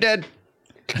your dad dead?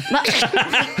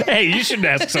 Hey, you shouldn't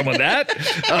ask someone that.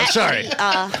 Oh, sorry.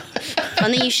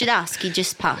 Funny you should ask, he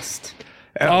just passed.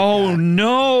 Oh,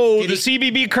 no. The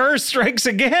CBB curse strikes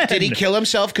again. Did he kill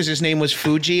himself because his name was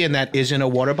Fuji and that isn't a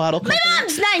water bottle company? My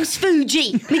mum's name's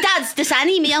Fuji. My dad's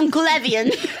Dasani, my uncle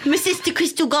Evian, my sister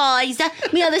Crystal Geyser,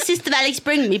 my other sister Valley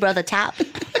Spring, my brother Tap.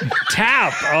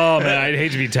 Tap. Oh, man, I'd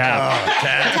hate to be Tap.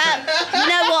 Tap. You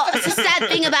know what? It's a sad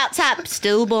thing about Tap.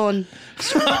 Stillborn.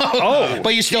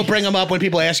 But you still bring him up when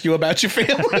people ask you about your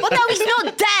family. Well, no, he's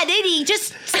not dead, is he?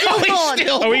 Just stillborn.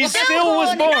 He still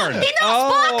was born. He's not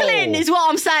sparkling, is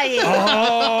what I'm saying.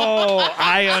 Oh,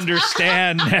 I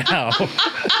understand now.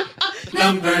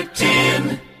 Number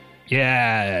 10.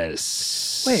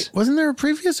 Yes. Wait, wasn't there a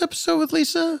previous episode with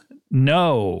Lisa?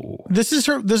 No. This is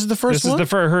the first one?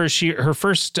 This is her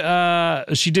first,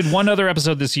 she did one other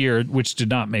episode this year, which did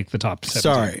not make the top 17.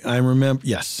 Sorry, I remember.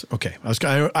 Yes, okay.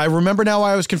 I remember now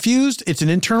why I was confused. It's an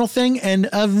internal thing and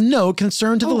of no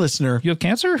concern to the listener. You have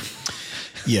cancer?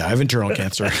 Yeah, I have internal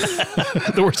cancer.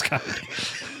 The worst kind.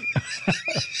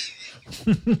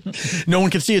 No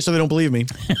one can see it, so they don't believe me.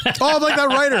 Oh, I'm like that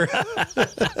writer.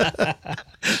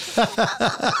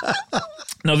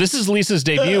 No, this is Lisa's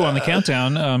debut on the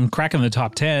countdown, cracking the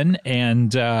top 10.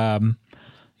 And yeah,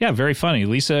 very funny.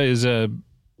 Lisa is a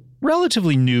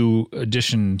relatively new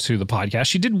addition to the podcast.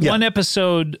 She did one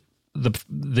episode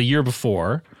the year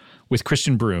before with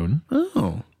Christian Brune.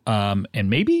 Oh. And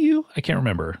maybe you? I can't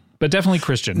remember. But definitely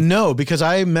Christian. No, because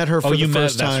I met her for the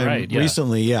first that's time right, yeah.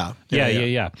 recently. Yeah.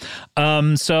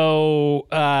 So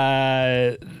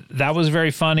that was very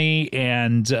funny.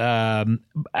 And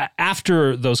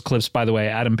after those clips, by the way,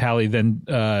 Adam Pally then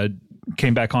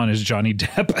came back on as Johnny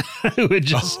Depp,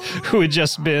 who had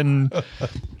just been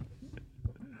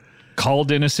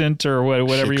called innocent or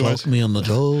whatever he was. Me on the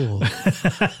door.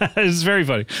 It's very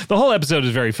funny. The whole episode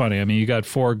is very funny. I mean, you got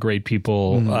 4 great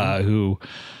people who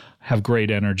have great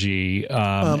energy,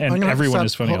 and everyone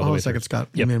is funny. Hold on a second, Scott.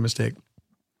 You made a mistake.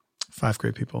 5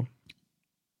 great people.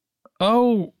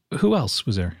 Oh, who else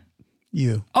was there?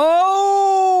 You.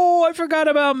 Oh, I forgot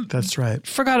about. That's right.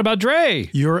 Forgot about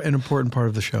Dre. You're an important part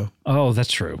of the show. Oh,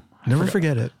 that's true. Never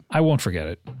forget it. I won't forget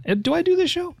it. Do I do this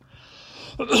show?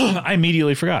 I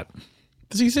immediately forgot.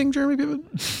 Does he sing Jeremy Piven?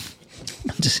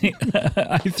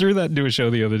 I threw that into a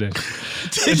show the other day.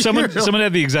 And someone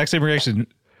had the exact same reaction.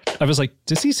 I was like,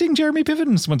 does he sing Jeremy Piven?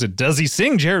 And someone said, does he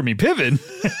sing Jeremy Piven?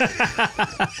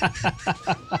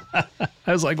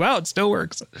 I was like, wow, it still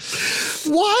works.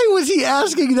 Why was he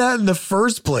asking that in the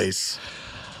first place?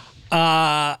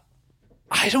 I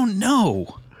don't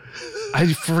know.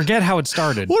 I forget how it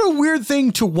started. What a weird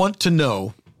thing to want to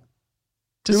know.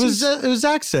 It was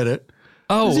Zach said it.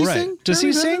 Oh, Does he right. sing Does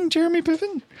he Jeremy sing Jeremy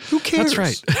Piven? Who cares? That's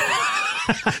right.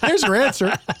 There's your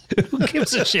answer. Who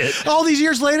gives a shit? All these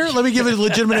years later, let me give a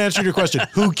legitimate answer to your question.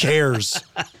 Who cares?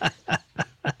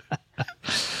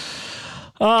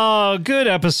 Oh, good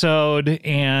episode,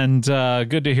 and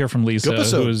good to hear from Lisa,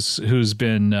 who's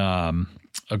been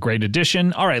a great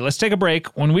addition. All right, let's take a break.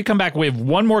 When we come back, we have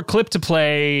one more clip to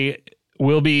play.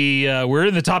 We'll be, we're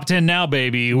in the top 10 now,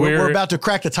 baby. We're about to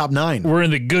crack the top 9. We're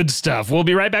in the good stuff. We'll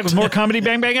be right back with more Comedy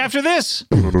Bang Bang after this.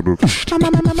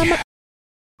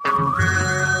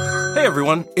 Hey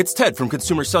everyone, it's Ted from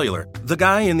Consumer Cellular, the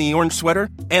guy in the orange sweater,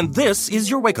 and this is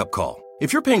your wake-up call.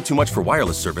 If you're paying too much for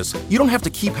wireless service, you don't have to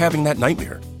keep having that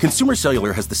nightmare. Consumer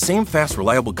Cellular has the same fast,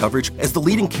 reliable coverage as the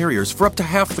leading carriers for up to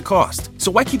half the cost. So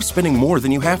why keep spending more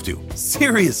than you have to?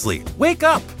 Seriously, wake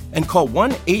up and call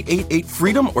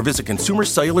 1-888-FREEDOM or visit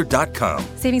consumercellular.com.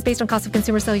 Savings based on cost of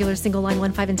Consumer Cellular single line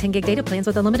 1, 5, and 10 gig data plans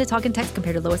with unlimited talk and text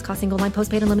compared to lowest cost single line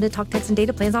postpaid unlimited talk, text, and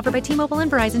data plans offered by T-Mobile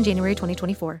and Verizon January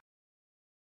 2024.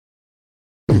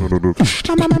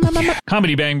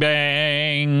 Comedy Bang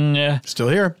Bang. Still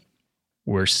here.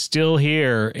 We're still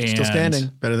here. And still standing.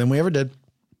 Better than we ever did.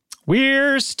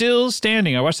 We're still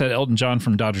standing. I watched that Elton John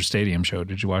from Dodger Stadium show.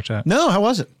 Did you watch that? No, how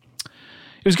was it?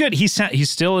 It was good. He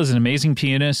still is an amazing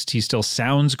pianist. He still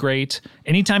sounds great.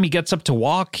 Anytime he gets up to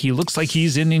walk, he looks like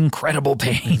he's in incredible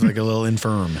pain. He's like a little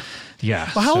infirm. Yeah.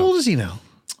 Well, how old is he now?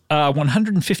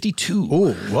 152.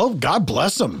 Oh, well, God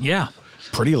bless him. Yeah.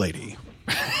 Pretty lady.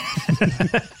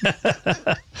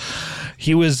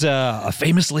 He was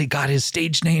famously got his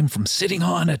stage name from sitting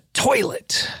on a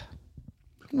toilet.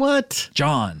 What?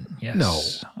 John. Yes. No.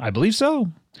 I believe so.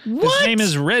 What? His name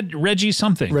is Reggie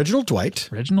something. Reginald Dwight.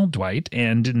 Reginald Dwight.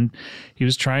 And he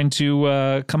was trying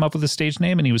to come up with a stage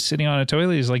name, and he was sitting on a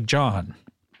toilet. He's like, John.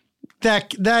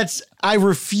 That's I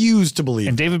refuse to believe.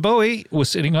 And David Bowie was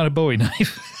sitting on a Bowie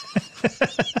knife.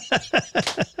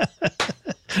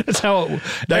 That's how.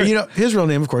 Now, his real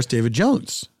name, of course, David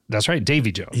Jones. That's right,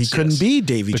 Davy Jones. He couldn't be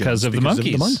Davy Jones because of the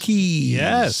monkeys.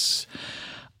 Yes.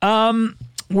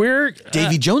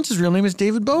 Davy Jones's real name is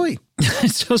David Bowie.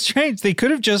 It's so strange. They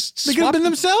could have just. They could have been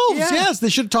themselves. Yeah. Yes, they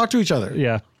should have talked to each other.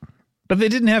 Yeah, but they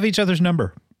didn't have each other's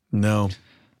number. No.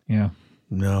 Yeah.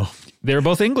 No. They were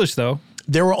both English, though.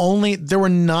 There were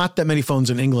not that many phones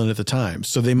in England at the time,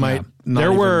 so they might not.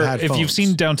 There even were. had If phones. you've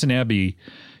seen Downton Abbey.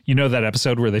 You know that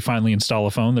episode where they finally install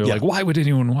a phone? They're like, why would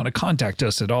anyone want to contact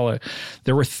us at all?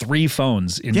 There were 3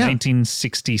 phones in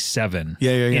 1967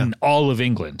 in all of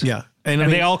England. Yeah. And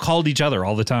they all called each other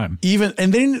all the time.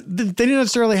 And they didn't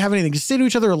necessarily have anything to say to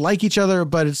each other or like each other,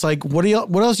 but it's like, what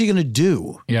else are you going to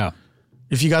do? Yeah.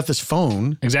 If you got this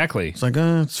phone. Exactly. It's like,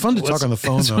 it's fun to talk on the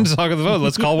phone, It's fun to talk on the phone.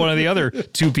 Let's call one of the other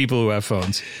 2 people who have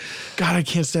phones. God, I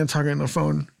can't stand talking on the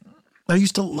phone. I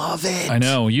used to love it. I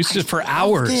know. Used to for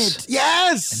hours.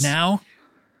 Yes. And now,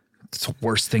 it's the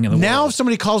worst thing in the world. Now, if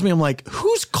somebody calls me, I'm like,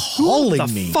 who's calling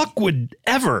me? Who the fuck would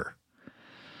ever?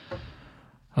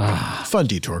 Fun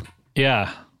detour.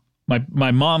 Yeah.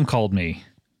 My mom called me.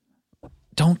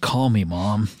 Don't call me,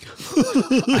 Mom.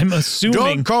 I'm assuming.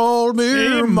 Don't call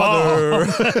me, Mother.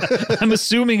 I'm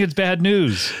assuming it's bad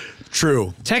news.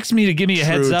 True. Text me to give me a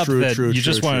heads up that you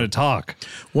just wanted to talk.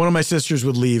 One of my sisters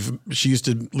would leave. She used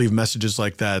to leave messages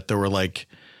like that. That were like,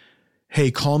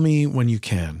 hey, call me when you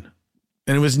can.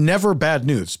 And it was never bad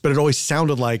news, but it always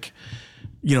sounded like,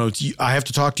 I have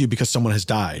to talk to you because someone has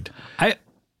died.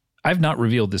 I've not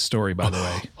revealed this story, by the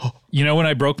way. You know when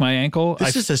I broke my ankle?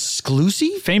 This is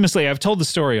exclusive? Famously, I've told the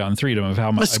story on Freedom of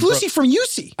how my exclusive from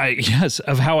UC. Yes,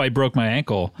 of how I broke my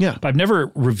ankle. Yeah. But I've never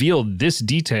revealed this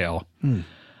detail.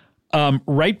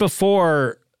 Right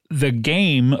before the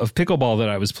game of pickleball that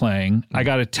I was playing, I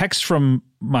got a text from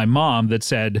my mom that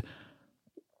said,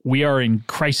 we are in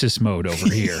crisis mode over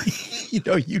here. You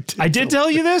did. I did tell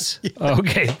you this? Yeah.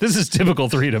 Okay, this is typical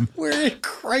Freedom. We're in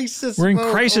crisis mode. We're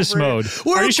in crisis mode.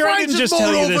 Are you sure I didn't just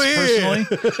tell you this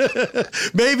personally?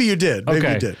 Maybe you did. Maybe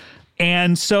you did.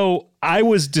 And so I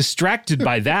was distracted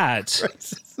by that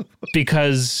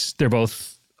because they're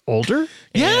both older.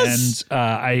 Yes. And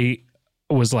I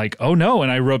was like, oh no.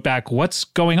 And I wrote back, what's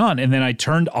going on? And then I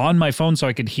turned on my phone so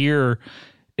I could hear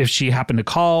if she happened to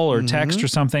call or text or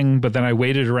something. But then I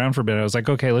waited around for a bit. I was like,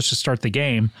 okay, let's just start the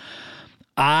game.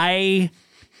 I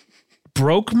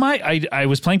broke I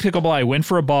was playing pickleball. I went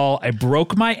for a ball. I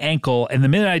broke my ankle. And the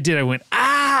minute I did, I went,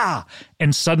 ah!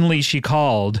 And suddenly she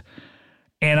called.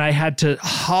 And I had to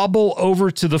hobble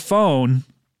over to the phone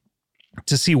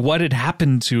to see what had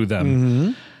happened to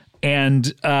them. And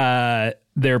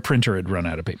their printer had run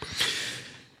out of paper.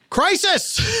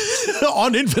 Crisis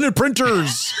on infinite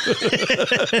printers.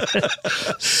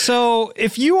 So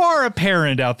if you are a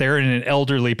parent out there and an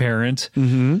elderly parent,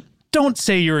 don't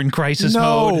say you're in crisis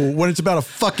mode. No, when it's about a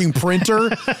fucking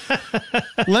printer.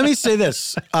 Let me say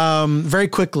this very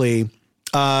quickly.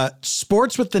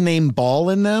 Sports with the name ball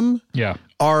in them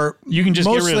are you can just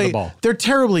mostly, get rid of the ball. They're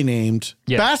terribly named.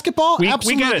 Yeah. Basketball,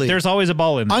 absolutely. We get it. There's always a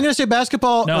ball in there. I'm going to say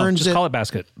basketball earns just it. call it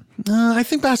basket. I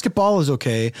think basketball is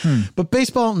okay, but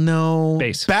baseball, no.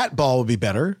 Base. Bat ball would be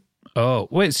better. Oh,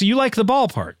 wait. So you like the ball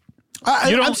part?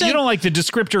 You don't like the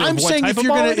descriptor of what type of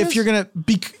ball it is? If you're gonna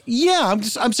be, yeah,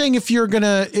 I'm saying if you're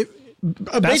gonna.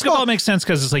 Basketball makes sense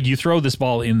because it's like you throw this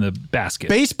ball in the basket.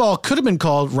 Baseball could have been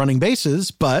called running bases,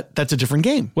 but that's a different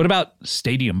game. What about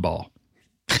stadium ball?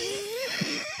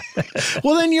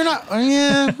 Well, then you're not.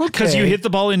 Yeah, okay. Because you hit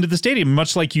the ball into the stadium,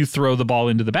 much like you throw the ball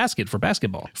into the basket for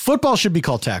basketball. Football should be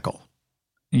called tackle.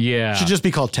 Yeah, should just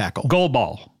be called tackle. Goal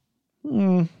ball.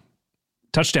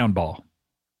 Touchdown ball.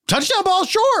 Touchdown ball,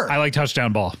 sure. I like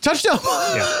touchdown ball. Touchdown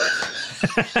ball. Yeah.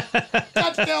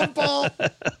 Touchdown ball.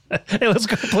 Hey, let's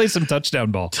go play some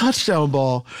touchdown ball. Touchdown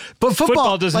ball. But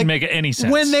football doesn't make any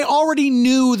sense. When they already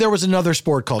knew there was another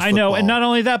sport called football. I know, and not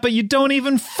only that, but you don't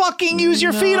even fucking use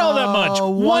your feet all that much.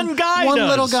 One guy does. One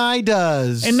little guy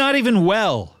does. And not even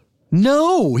well.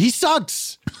 No, he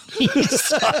sucks. He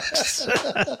sucks.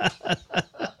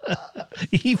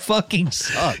 He fucking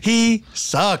sucks. He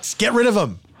sucks. Get rid of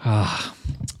him.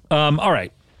 All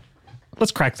right.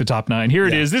 Let's crack the top 9. Here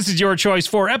it is. This is your choice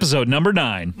for episode number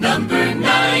 9. Number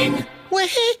 9.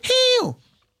 Woohoo!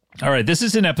 All right. This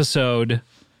is an episode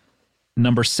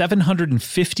number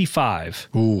 755.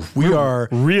 Ooh, we are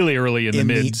really early in the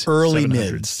mids. Early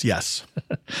mids, yes.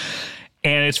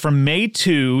 And it's from May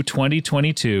 2,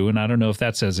 2022. And I don't know if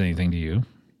that says anything to you.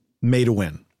 May to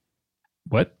win.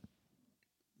 What?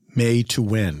 May to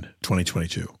win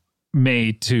 2022.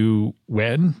 May to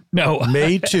when? No.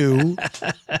 May 2.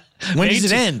 When does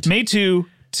it end? May 2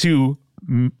 to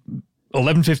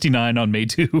 11:59 on May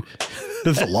 2.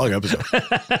 That's a long episode.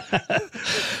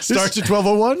 Starts at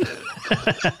 12:01.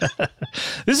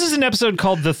 This is an episode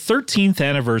called The 13th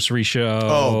Anniversary Show.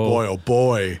 Oh, boy. Oh,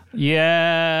 boy.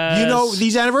 Yeah. You know,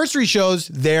 these anniversary shows,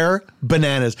 they're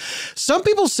bananas. Some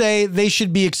people say they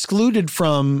should be excluded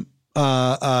from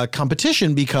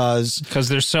competition because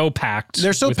they're so packed.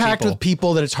 They're so packed with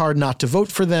people that it's hard not to vote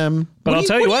for them. But I'll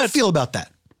tell you what. What do you feel about that?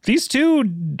 These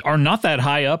two are not that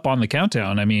high up on the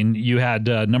countdown. I mean, you had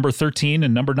number 13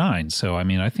 and number 9. So I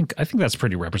mean, I think that's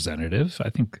pretty representative. I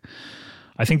think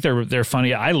they're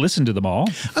funny. I listened to them all.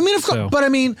 I mean, of course, but I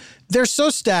mean, they're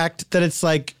so stacked that it's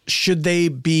like, should they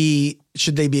be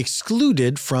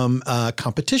excluded from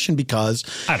competition? Because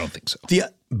I don't think so.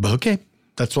 Okay.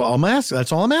 That's all I'm asking.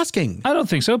 That's all I'm asking. I don't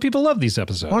think so. People love these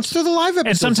episodes. Let's do the live episodes.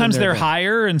 And sometimes they're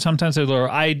higher and sometimes they're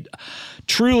lower. I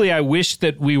wish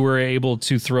that we were able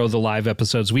to throw the live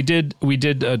episodes. We did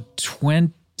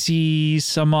 20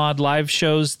 some odd live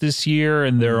shows this year,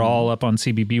 and they're all up on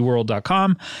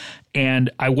cbbworld.com. And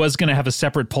I was going to have a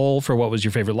separate poll for what was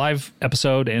your favorite live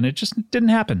episode, and it just didn't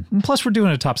happen. And plus, we're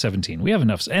doing a top 17. We have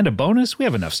enough, and a bonus. We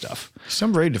have enough stuff.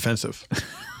 Some very defensive.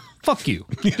 Fuck you.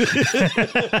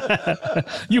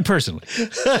 You personally.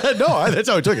 No, that's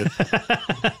how I took it.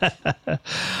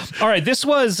 All right. This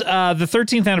was the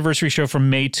 13th anniversary show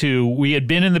from May 2. We had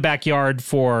been in the backyard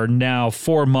for now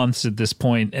 4 months at this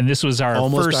point, and this was our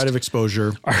almost out of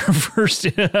exposure. Our first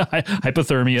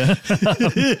hypothermia.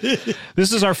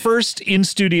 This is our first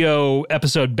in-studio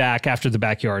episode back after the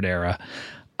backyard era.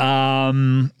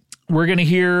 We're going to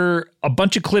hear a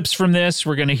bunch of clips from this.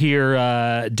 We're going to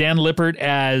hear Dan Lippert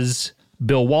as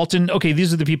Bill Walton. Okay,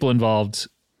 these are the people involved,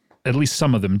 at least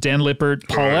some of them. Dan Lippert,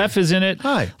 Paul F. is in it.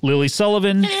 Hi. Lily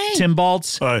Sullivan, Tim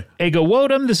Baltz. Hi. Ego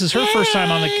Wodum. This is her first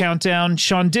time on the countdown.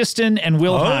 Sean Diston and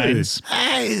Will Hines.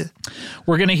 Hi.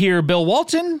 We're going to hear Bill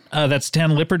Walton. That's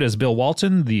Dan Lippert as Bill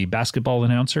Walton, the basketball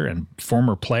announcer and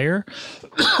former player.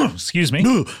 Excuse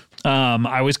me.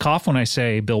 I always cough when I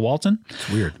say Bill Walton. It's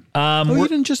weird. You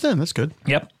didn't just then. That's good.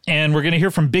 Yep. And we're going to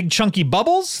hear from Big Chunky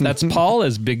Bubbles. That's Paul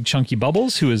as Big Chunky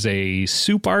Bubbles, who is a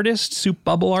soup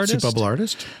bubble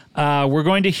artist. We're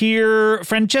going to hear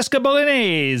Francesca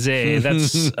Bolognese.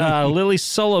 That's Lily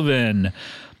Sullivan.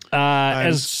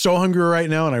 I'm so hungry right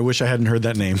now, and I wish I hadn't heard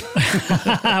that name.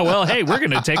 Well, hey, we're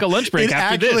going to take a lunch break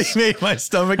after this. It actually made my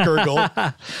stomach gurgle.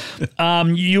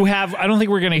 You have, I don't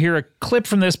think we're going to hear a clip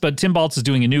from this, but Tim Baltz is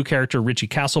doing a new character, Richie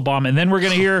Castlebaum, and then we're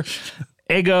going to hear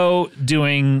Ego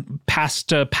doing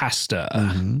Pasta.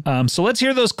 Mm-hmm. So let's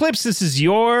hear those clips. This is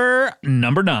your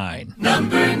number 9.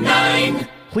 Number 9.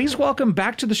 Please welcome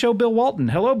back to the show, Bill Walton.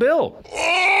 Hello, Bill.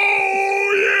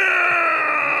 Oh,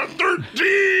 yeah!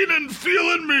 13 and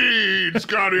feeling mean,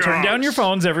 Scotty. Turn down your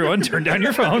phones, everyone. Turn down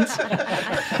your phones.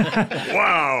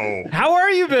 Wow. How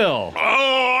are you, Bill?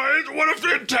 Oh, what a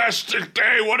fantastic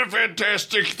day. What a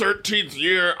fantastic 13th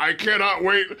year. I cannot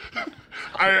wait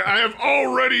I have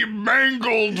already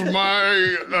mangled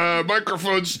my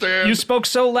microphone stand. You spoke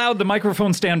so loud the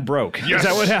microphone stand broke. Yes. Is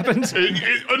that what happened?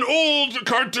 In old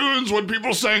cartoons, when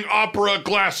people sang opera,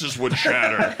 glasses would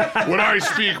shatter. When I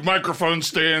speak, microphone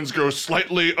stands go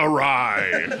slightly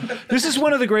awry. This is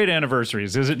one of the great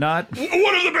anniversaries, is it not?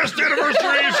 One of the best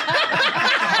anniversaries.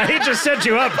 I hate to set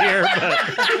you up here, but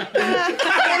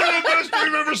one of the best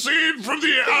we've ever seen from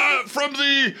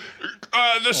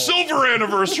the silver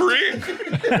anniversary,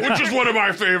 which is one of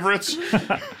my favorites.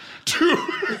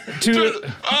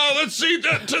 Let's see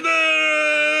to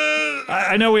the.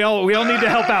 I know we all need to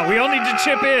help out. We all need to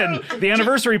chip in. The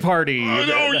anniversary party.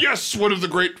 Oh yes, one of the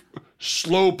great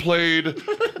slow played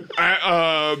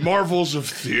marvels of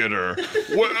theater.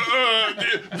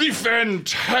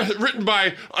 Written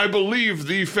by, I believe,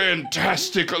 the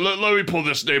fantastic. Let me pull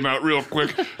this name out real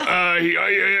quick.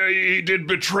 He did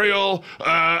Betrayal.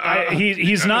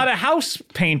 He's not a house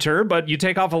painter, but you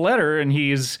take off a letter and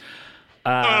he's.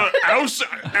 House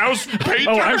painter?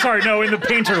 Oh, I'm sorry. No, in the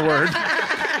painter word.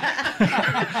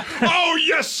 Oh,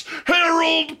 yes,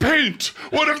 Harold Paint,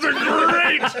 one of the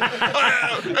great.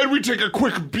 And we take a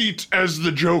quick beat, as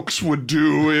the jokes would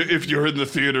do if you're in the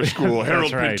theater school.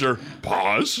 Harold right. Painter,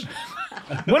 pause.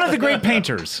 One of the great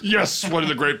painters. Yes, one of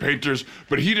the great painters.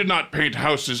 But he did not paint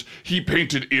houses. He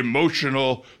painted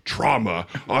emotional trauma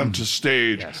onto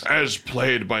stage, as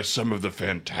played by some of the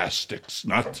Fantastics.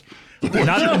 Not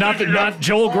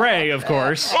Joel Grey, of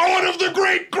course. Oh, one of the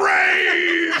great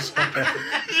Greys!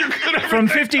 From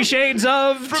 50 Shades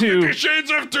of to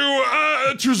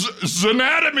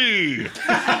Zanatomy.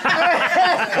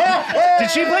 Did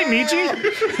she play Michi?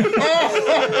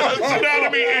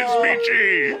 Zanatomy is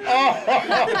Michi.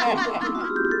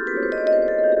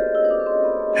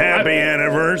 Happy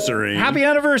anniversary. Happy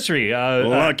anniversary.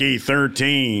 Lucky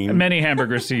 13. Many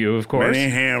hamburgers to you, of course. Many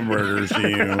hamburgers to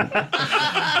you.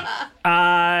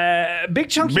 Big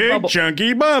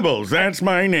Chunky Bubbles. That's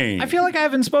my name. I feel like I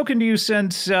haven't spoken to you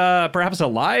since perhaps a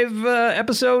live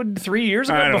episode 3 years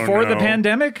ago, before the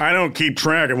pandemic. I don't keep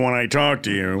track of when I talk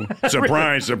to you.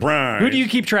 Surprise, surprise. Who do you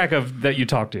keep track of that you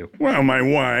talk to? Well, my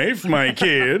wife, my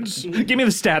kids. Give me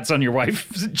the stats on your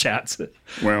wife's chats.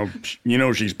 Well, you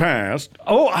know she's passed.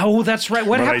 Oh, that's right.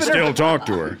 What happened? But I still talk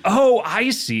to her. Oh,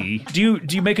 I see. Do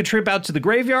you make a trip out to the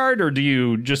graveyard, or do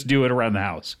you just do it around the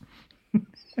house?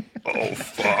 Oh,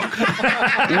 fuck.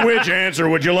 Which answer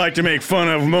would you like to make fun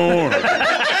of more,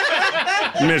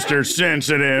 Mr.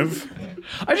 Sensitive?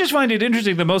 I just find it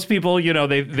interesting that most people,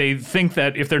 they think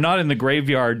that if they're not in the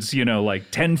graveyards, like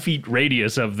 10 feet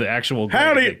radius of the actual grave.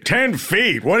 How do you, 10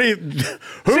 feet? What do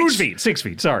you, 6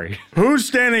 feet, sorry. Who's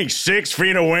standing 6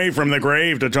 feet away from the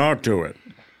grave to talk to it?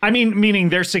 I mean, meaning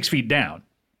they're 6 feet down.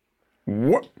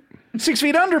 What? 6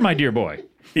 feet under, my dear boy.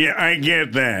 Yeah, I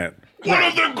get that. One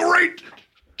of the great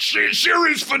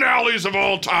series finales of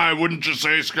all time, wouldn't you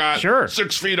say, Scott? Sure.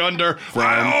 6 feet under.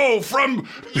 From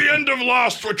the end of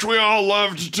Lost, which we all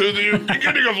loved, to the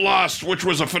beginning of Lost, which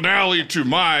was a finale to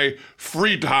my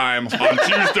free time on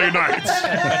Tuesday nights.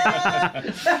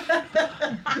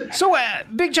 So,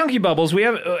 Big Chunky Bubbles,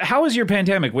 how is your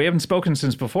pandemic? We haven't spoken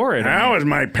since before it. How is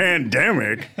my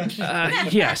pandemic?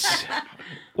 Yes.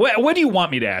 What do you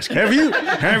want me to ask you?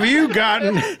 Have you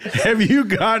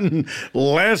gotten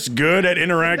less good at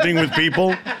interacting with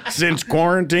people since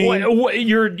quarantine?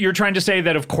 You're trying to say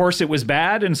that of course it was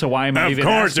bad, and so why am I even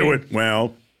asking? Of course it was.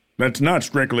 Well, that's not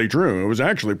strictly true. It was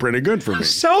actually pretty good for me.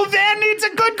 So then it's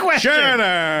a good question. Shut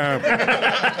up.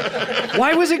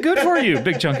 Why was it good for you,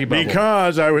 Big Chunky Bubble?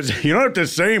 Because you don't have to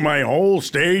say my whole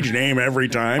stage name every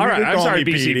time. All right, I'm sorry,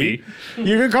 BCB.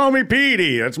 You can call me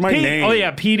Petey. That's my name. Oh,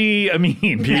 yeah, Petey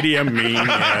Amin. Petey Amin,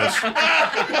 yes.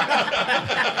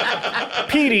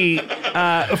 Petey,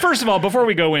 first of all, before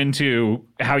we go into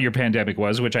how your pandemic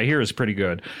was, which I hear is pretty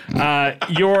good,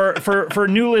 for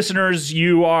new listeners,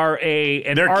 you are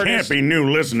an artist. There can't be new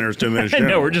listeners to this show.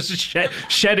 No, we're just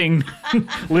shedding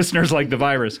listeners like the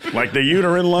virus. Like the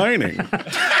uterine lining.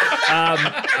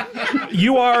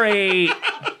 You are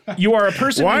a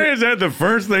person. Why is that the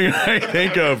first thing I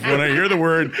think of when I hear the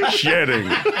word shedding?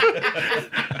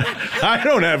 I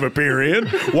don't have a period.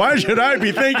 Why should I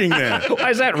be thinking that? Why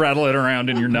is that rattling around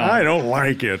in your knob? I don't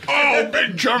like it. Oh,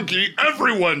 Big Chunky,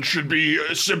 everyone should be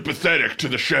sympathetic to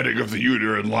the shedding of the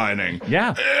uterine lining.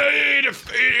 Yeah. It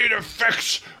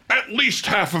affects at least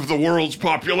half of the world's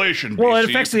population. Well, BC. it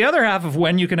affects the other half of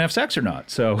when you can have sex or not.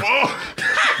 So. Oh,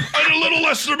 a little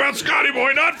lesson about Scotty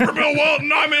Boy. Not for Bill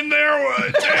Walton. I'm in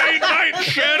there day, night,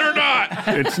 shed or not.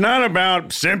 It's not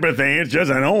about sympathy. It's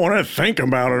just I don't want to think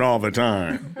about it all the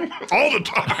time. All the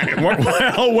time.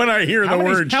 Well, when I hear the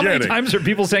word How shedding. many times are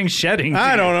people saying shedding?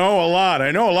 I don't know, a lot.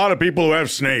 I know a lot of people who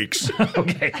have snakes.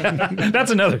 Okay.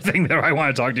 That's another thing that I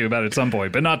want to talk to you about at some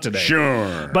point, but not today.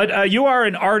 Sure. But you are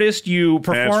an artist. You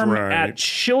perform right. at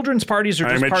children's parties or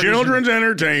just I'm a parties? children's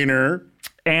entertainer.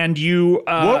 And you...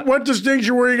 what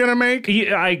distinction were you going to make?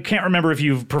 I can't remember if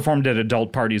you've performed at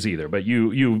adult parties either, but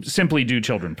you simply do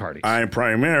children parties. I'm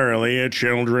primarily a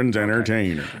children's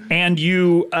entertainer. And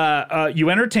you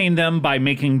entertain them by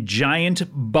making giant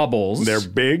bubbles. They're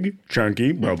big,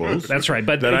 chunky bubbles. That's right.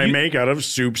 But that I make out of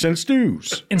soups and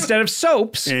stews. Instead of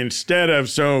soaps. Instead of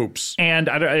soaps. And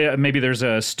maybe there's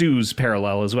a stews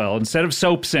parallel as well. Instead of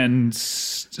soaps and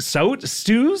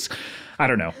stews? I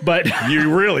don't know, but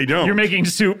you really don't. You're making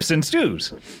soups and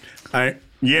stews.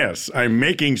 Yes, I'm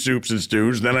making soups and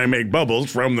stews, then I make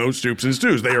bubbles from those soups and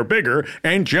stews. They are bigger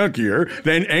and chunkier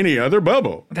than any other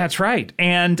bubble. That's right.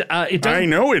 And it doesn't... I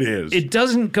know it is. It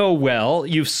doesn't go well.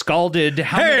 You've scalded...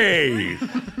 How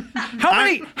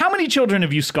many children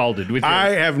have you scalded with your...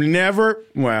 I have never...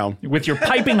 Well... With your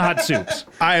piping hot soups.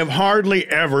 I have hardly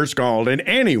ever scalded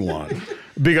anyone.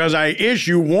 Because I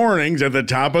issue warnings at the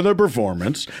top of the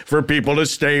performance for people to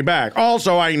stay back.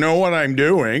 Also, I know what I'm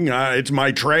doing. It's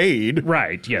my trade.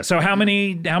 Right, yeah. So how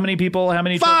many people, how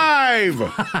many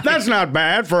 5! That's not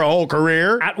bad for a whole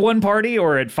career. At one party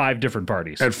or at 5 different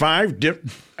parties? At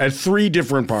 3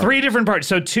 different parties. 3 different parties.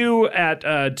 So 2 at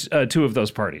 2 of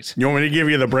those parties. You want me to give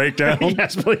you the breakdown?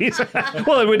 Yes, please.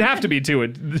 Well, it would have to be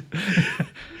 2.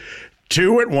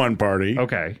 2 at one party.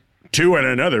 Okay. 2 at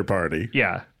another party.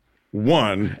 Yeah.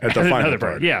 1 at the final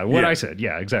party. Yeah, I said.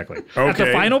 Yeah, exactly. Okay. At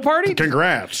the final party?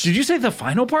 Congrats. Did you say the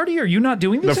final party? Are you not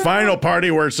doing this? The final party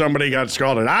where somebody got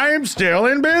scalded. I am still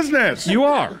in business. You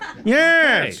are?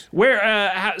 Yes. Okay.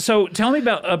 Where? So tell me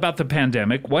about the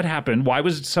pandemic. What happened? Why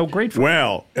was it so great for you?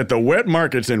 Well, at the wet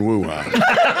markets in Wuhan.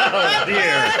 Oh,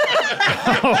 dear.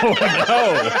 Oh,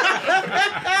 no.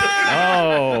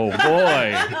 Oh,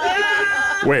 boy.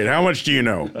 Wait, how much do you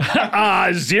know?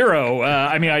 0.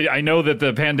 I mean, I know that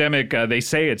the pandemic, they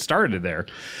say it started there.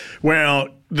 Well,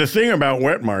 the thing about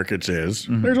wet markets is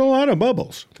there's a lot of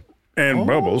bubbles. And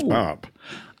bubbles pop.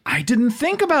 I didn't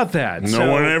think about that.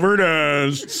 No one ever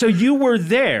does. So you were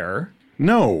there.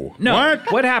 No.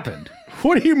 What? What happened?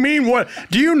 What do you mean? What?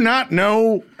 Do you not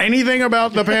know anything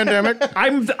about the pandemic?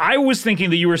 I was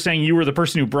thinking that you were saying you were the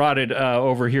person who brought it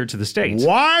over here to the States.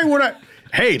 Why would I?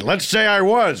 Hey, let's say I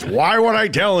was. Why would I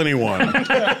tell anyone?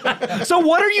 So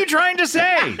what are you trying to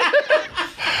say?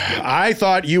 I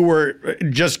thought you were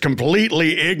just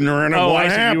completely ignorant of what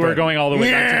happened. You were going all the way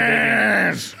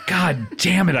yes. back to the beginning. God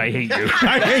damn it, I hate you.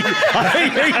 I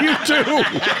hate you too.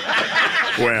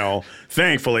 Well,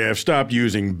 thankfully, I've stopped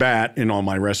using bat in all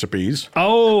my recipes.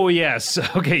 Oh, yes.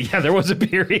 Okay, yeah, there was a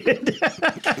period.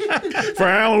 For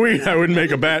Halloween, I would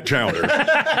make a bat chowder.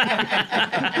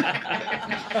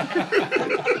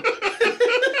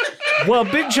 Well,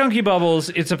 Big Chunky Bubbles,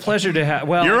 it's a pleasure to have.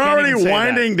 Well, you're already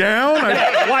winding down?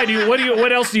 Why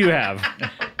what else do you have?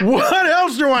 What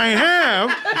else do I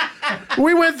have?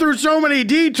 We went through so many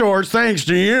detours thanks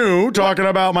to you talking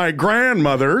about my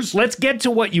grandmothers. Let's get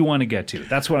to what you want to get to.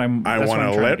 That's what I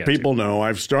want to let people know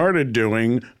I've started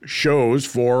doing shows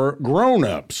for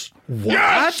grown-ups. What?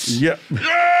 Yes! Yeah.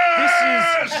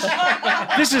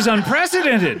 This is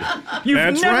unprecedented.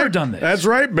 You've never done this. That's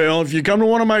right, Bill. If you come to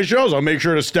one of my shows, I'll make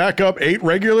sure to stack up 8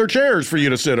 regular chairs for you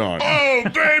to sit on. Oh,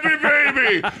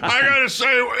 baby. I gotta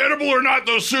say, edible or not,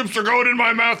 those soups are going in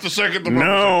my mouth the second the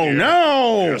bubbles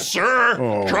No. Yes, sir.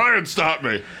 Oh. Try and stop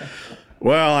me.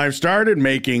 Well, I've started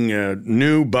making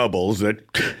new bubbles that...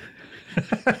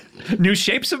 New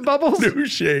shapes of bubbles? New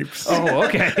shapes. Oh,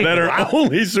 okay. That are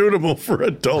only suitable for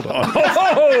adult audience.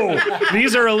 Oh,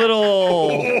 these are a little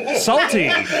salty.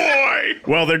 Oh, boy.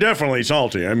 Well, they're definitely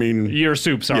salty. I mean... Your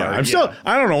soups are. Yeah,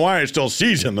 I don't know why I still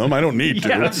season them. I don't need to.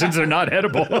 Yeah, since they're not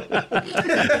edible.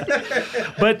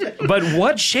 But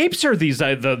what shapes are these?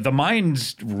 The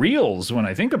mind reels when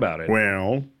I think about it.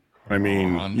 Well... I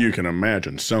mean, you can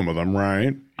imagine some of them,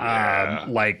 right?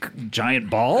 Like giant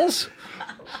balls?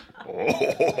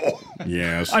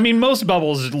 Yes. I mean, most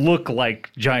bubbles look like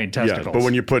giant testicles. Yeah, but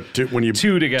when you put two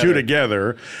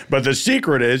together. But the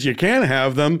secret is you can't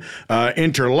have them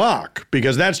interlock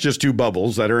because that's just 2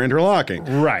 bubbles that are interlocking.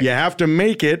 Right. You have to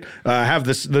make it have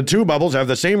the 2 bubbles have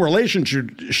the same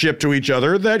relationship to each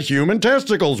other that human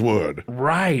testicles would.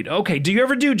 Right. Okay. Do you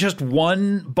ever do just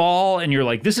one ball and you're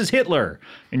like, this is Hitler,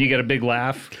 and you get a big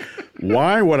laugh?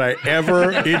 Why would I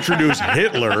ever introduce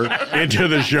Hitler into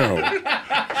the show?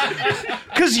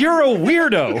 Because you're a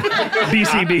weirdo,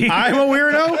 BCB. I'm a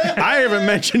weirdo? I haven't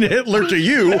mentioned Hitler to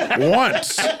you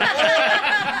once.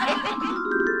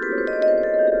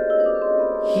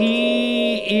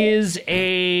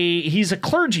 He's a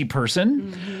clergy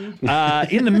person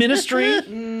in the ministry,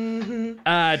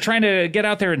 trying to get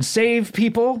out there and save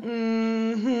people,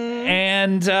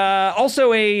 and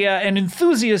also an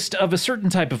enthusiast of a certain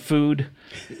type of food.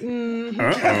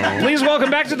 Please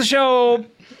welcome back to the show,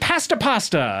 Pasta.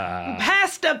 Pasta.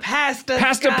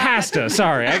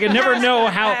 Sorry, I can never know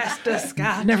how. Pasta,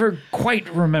 Scott. Never quite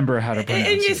remember how to pronounce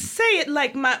And you it. say it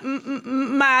like my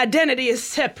identity is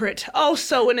separate.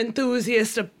 Also an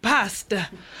enthusiast of pasta,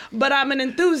 but I'm an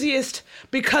enthusiast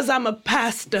because I'm a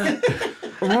pastor.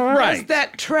 Right. Does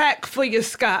that track for you,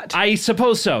 Scott? I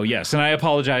suppose so. Yes, and I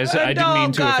apologize. I didn't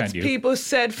mean to offend you. People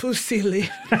said fusilli.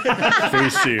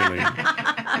 Fusilli.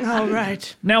 All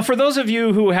right. Now, for those of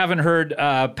you who haven't heard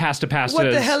Pasta Pastas,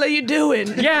 What the hell are you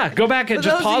doing? Yeah, go back and For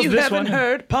just those pause of you this haven't one.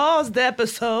 heard, pause the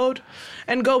episode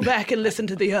and go back and listen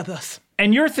to the others.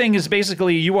 And your thing is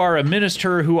basically you are a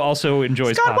minister who also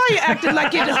enjoys Scott, pasta. why you acting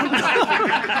like you don't know?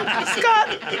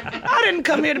 Scott, I didn't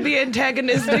come here to be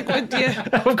antagonistic with you.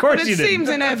 Of course but you it didn't. seems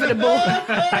inevitable.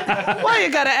 Why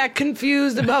you gotta act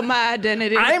confused about my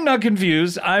identity? I'm not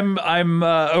confused.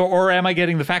 Or am I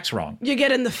getting the facts wrong? You're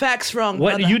getting the facts wrong,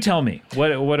 What brother. you tell me?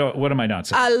 What am I not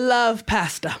saying? I love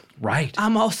pasta. Right.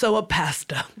 I'm also a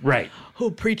pastor Right. who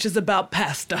preaches about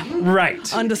pasta.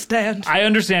 Right. Understand? I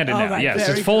understand it All now. right, Yes,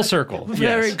 very it's full good. circle.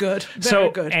 Very Yes. good. Very So,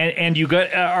 good. and you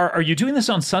got are you doing this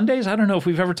on Sundays? I don't know if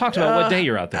we've ever talked about what day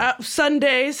you're out there.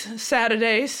 Sundays,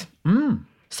 Saturdays,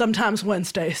 sometimes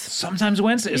Wednesdays. Sometimes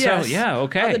Wednesdays. Yes. So yeah,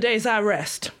 okay. Other days I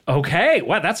rest. Okay.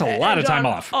 Wow, that's a lot of time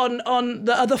off. On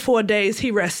the other 4 days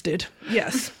he rested.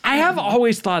 Yes. I have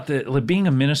always thought that like, being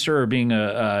a minister or being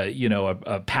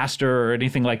a pastor or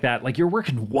anything like that, like you're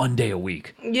working 1 day a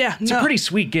week. Yeah, It's a pretty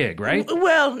sweet gig, right?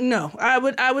 Well, no, I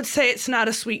would say it's not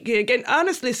a sweet gig. And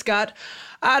honestly, Scott,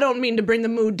 I don't mean to bring the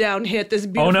mood down here at this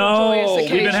beautiful, Oh no, joyous we've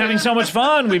occasion. been having so much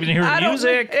fun. We've been hearing I don't-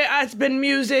 music. It's been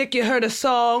music. You heard a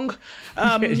song.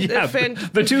 Yeah,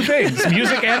 the two things,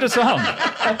 music and a song.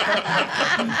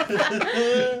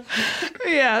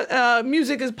 Yeah,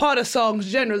 music is part of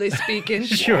songs, generally speaking.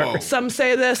 Sure. Some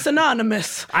say they're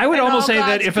synonymous. I would And almost all say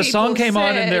that God's if a song people came on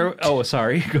and said- there... Oh,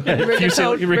 sorry. Go ahead. You said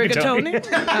Rigatoni?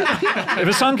 If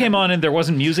a song came on and there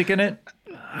wasn't music in it,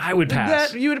 I would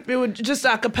pass. It would just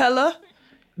a cappella?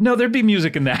 No, there'd be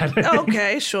music in that.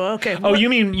 Okay, sure, okay. Oh, you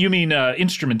mean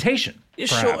instrumentation?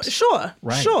 Perhaps. Sure.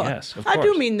 Right, Sure. yes, of I do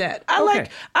course. mean that. Okay.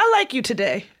 I like you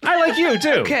today. I like you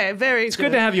too. Okay, very It's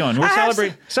good to have you on.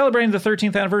 We're celebrating the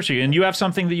 13th anniversary, and you have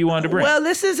something that you wanted to bring. Well,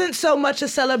 this isn't so much a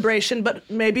celebration, but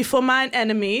maybe for mine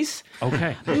enemies.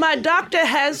 Okay. My doctor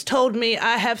has told me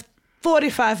I have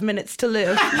 45 minutes to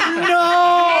live.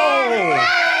 No!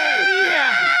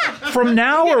 From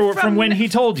now or from when he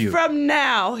told you? From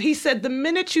now. He said the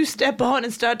minute you step on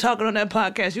and start talking on that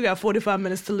podcast, you got 45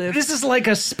 minutes to live. This is like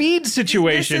a speed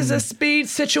situation. This is a speed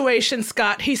situation,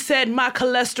 Scott. He said my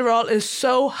cholesterol is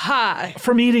so high.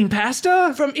 From eating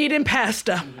pasta? From eating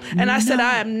pasta. And I said,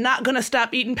 I am not going to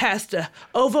stop eating pasta.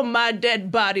 Over my dead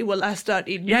body will I start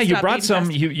eating Yeah, you stop brought eating some.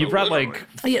 pasta. You brought like.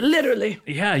 Yeah, literally.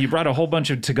 Yeah, you brought a whole bunch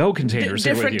of to-go containers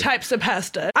here with Different you. types of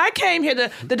pasta. I came here.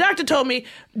 The doctor told me,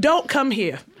 don't come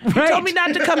here. He told me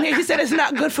not to come here. He said it's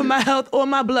not good for my health or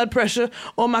my blood pressure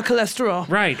or my cholesterol.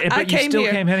 Right, but I you still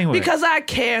here came anyway. Because I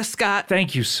care, Scott.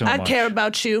 Thank you so I much. care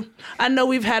about you. I know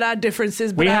we've had our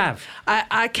differences, but We I have.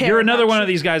 I care. You're another about one you. of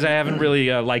these guys I haven't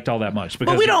really liked all that much.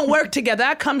 Because But we don't work together.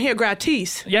 I come here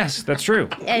gratis. Yes, that's true.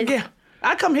 Yeah.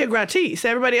 I come here gratis.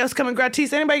 Everybody else coming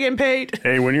gratis. Anybody getting paid?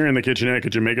 Hey, when you're in the kitchenette,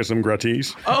 could you make us some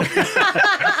gratis? You're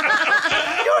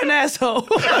an asshole.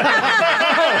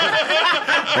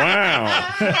 Wow.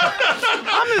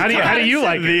 How do you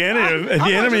like the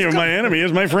enemy of my enemy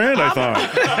is my friend, I thought.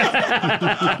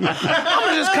 I'm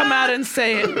gonna just come out and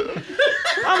say it.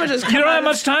 I'm gonna just. You don't have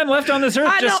much time left on this earth.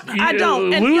 I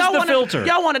don't. And lose y'all the wanna, filter.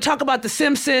 Y'all want to talk about The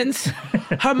Simpsons?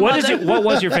 Her What mother. what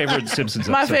was your favorite Simpsons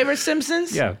episode? My favorite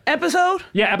Simpsons? Yeah. Episode?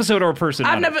 Yeah, episode or person.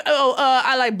 I've on never. it.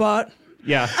 I like Bart.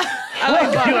 Yeah. I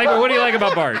like Bart. What do you like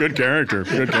about Bart? Good character.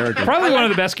 Good character. Probably one of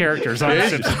the best characters on The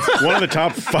Simpsons. One of the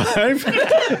top 5.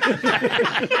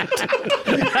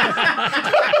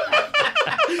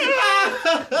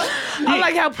 I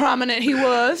like how prominent he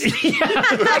was.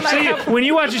 So when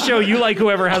you watch a show, you like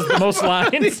whoever has the most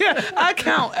lines. Yeah, I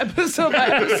count episode by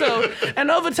episode,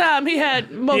 and over time he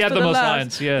had most of the most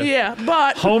lines. Yeah,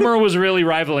 but Homer was really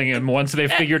rivaling him once they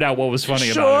figured out what was funny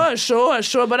about him.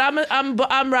 Sure. But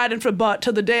I'm riding for Bart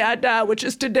till the day I die, which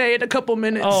is today in a couple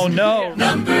minutes. Oh no.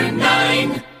 Number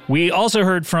 9. We also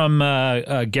heard from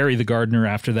Gary the gardener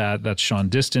after that. That's Sean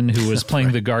Diston, who was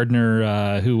playing the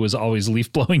gardener who was always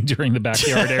leaf blowing during the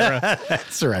backyard era.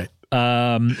 That's right.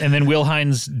 And then Will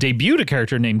Hines debuted a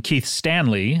character named Keith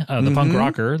Stanley, the punk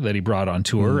rocker that he brought on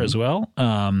tour as well.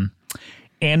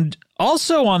 And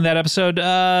also on that episode,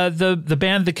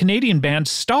 the Canadian band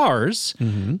Stars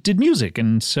did music.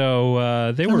 And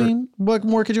so they were... I mean, what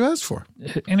more could you ask for?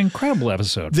 An incredible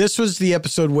episode. This was the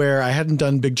episode where I hadn't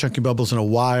done Big Chunky Bubbles in a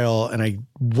while, and I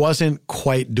wasn't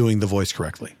quite doing the voice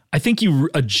correctly. I think you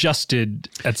adjusted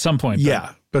at some point.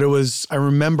 Yeah, but it was... I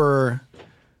remember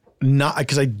not...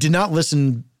 Because I did not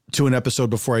listen to an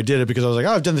episode before I did it because I was like,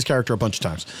 oh, I've done this character a bunch of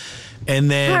times.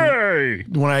 And then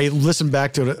when I listened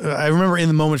back to it, I remember in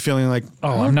the moment feeling like,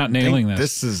 oh, I'm not nailing this.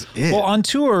 This is it. Well, on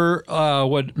tour,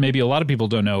 what maybe a lot of people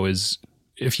don't know is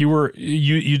if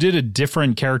you did a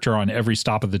different character on every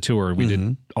stop of the tour. We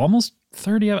did almost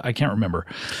 30. I can't remember.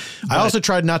 I also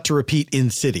tried not to repeat in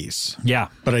cities. Yeah.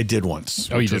 But I did once.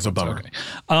 Oh, you did? Was a bummer.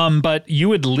 Okay. But you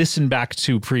would listen back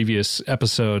to previous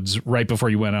episodes right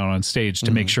before you went out on stage to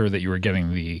make sure that you were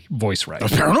getting the voice right. I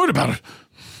was paranoid about it.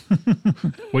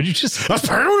 What'd you just say? I was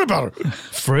paranoid about it.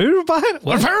 Afraid about it?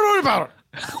 I was paranoid about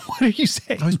it. What did you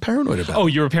say? I was paranoid about it. Oh,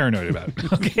 you were paranoid about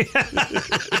it. Okay.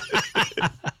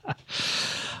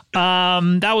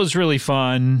 That was really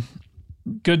fun.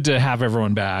 Good to have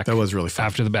everyone back. That was really fun.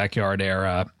 After the backyard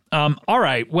era. All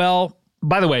right. Well,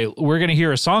 by the way, we're going to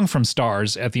hear a song from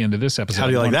Stars at the end of this episode. How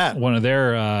do you like that? One of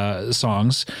their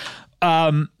songs.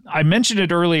 I mentioned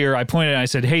it earlier. I pointed and I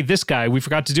said, hey, this guy, we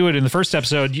forgot to do it in the first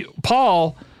episode.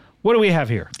 Paul, what do we have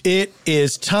here? It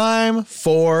is time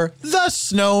for the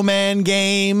Snowman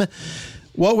game.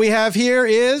 What we have here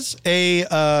is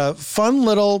a fun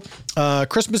little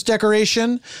Christmas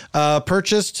decoration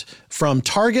purchased from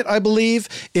Target, I believe.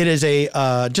 It is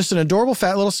a just an adorable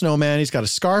fat little snowman. He's got a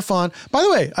scarf on. By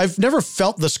the way, I've never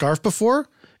felt the scarf before.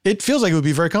 It feels like it would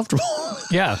be very comfortable.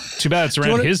 Yeah, too bad it's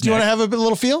around his neck. Do you want to have a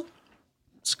little feel?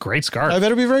 It's a great scarf. I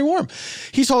bet it'll be very warm.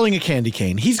 He's holding a candy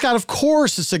cane. He's got, of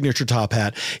course, a signature top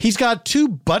hat. He's got 2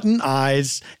 button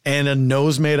eyes and a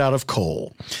nose made out of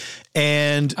coal.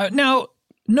 And now,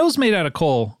 nose made out of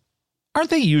coal, aren't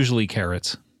they usually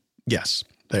carrots? Yes,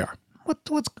 they are.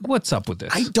 What's up with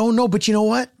this? I don't know, but you know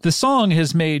what? The song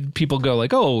has made people go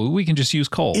like, oh, we can just use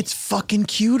coal. It's fucking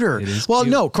cuter. It is well,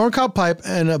 cute. no, corncob pipe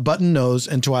and a button nose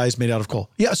and 2 eyes made out of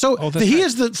coal. Yeah, so he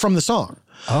is from the song.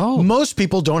 Oh. Most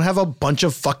people don't have a bunch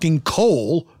of fucking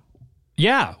coal.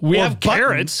 Yeah, we have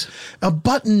carrots. A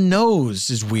button nose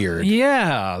is weird.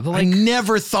 Yeah. I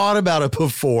never thought about it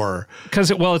before. Because,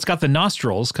 it's got the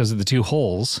nostrils because of the 2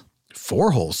 holes.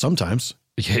 4 holes sometimes.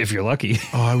 Yeah, if you're lucky.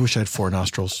 Oh, I wish I had 4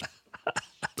 nostrils.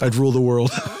 I'd rule the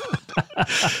world.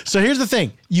 So here's the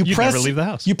thing. You'd never leave the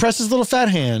house. You press his little fat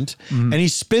hand, and he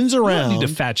spins around. You don't need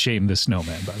to fat shame this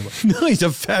snowman, by the way. No, he's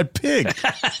a fat pig.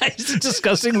 He's a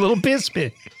disgusting little piss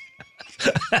pig.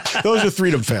 Those are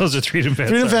Freedom fans. Those are Freedom fans.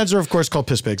 Freedom fans are, of course, called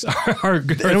piss pigs.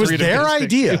 And it was their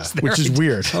idea, which is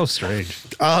weird. So strange.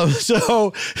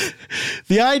 So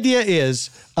the idea is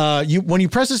when you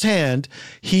press his hand,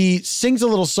 he sings a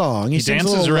little song. He sings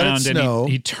dances a little around Let It Snow,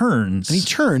 and he turns. And he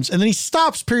turns, and then he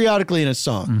stops periodically in his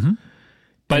song. Mm-hmm.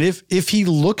 But if he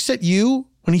looks at you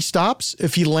when he stops,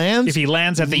 if he lands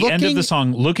at the end of the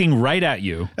song, looking right at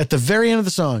you. At the very end of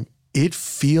the song, it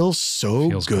feels so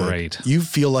good. Great. You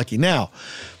feel lucky. Now,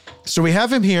 so we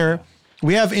have him here.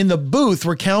 We have in the booth,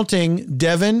 we're counting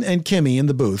Devin and Kimmy in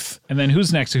the booth. And then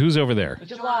who's next? Who's over there?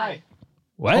 July.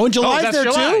 What? Oh, and July's that's there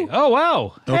July. too? Oh,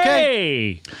 wow. Okay.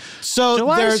 Hey. So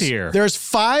July's here. There's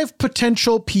 5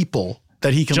 potential people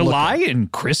that he can July look at.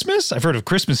 and Christmas? I've heard of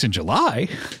Christmas in July.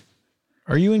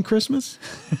 Are you in Christmas?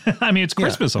 I mean, it's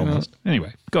Christmas almost.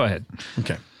 Anyway, go ahead.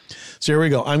 Okay. So here we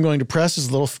go. I'm going to press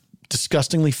his little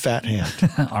disgustingly fat hand.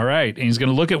 All right. And he's going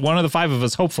to look at one of the 5 of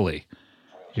us, hopefully.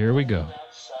 Here we go.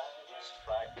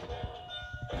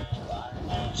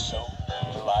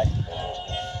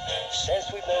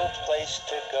 Since we've no place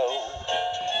to go,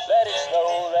 let it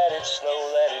snow, let it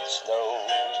snow, let it snow.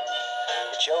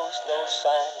 It shows no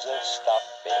signs of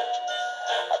stopping.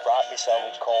 I brought me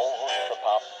some corn for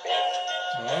popping.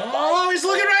 Oh, he's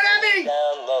looking right at me!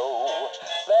 Down low.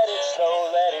 Let it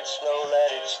snow, let it snow,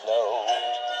 let it snow.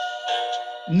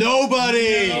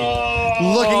 Nobody!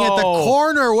 Looking at the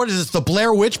corner. What is this, the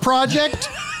Blair Witch Project?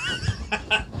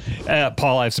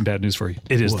 Paul, I have some bad news for you.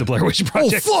 It is the Blair Witch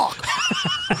Project. Oh,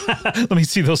 fuck! Let me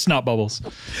see those snot bubbles.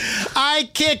 I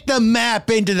kicked the map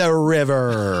into the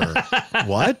river.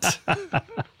 What?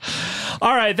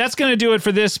 All right, that's going to do it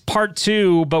for this part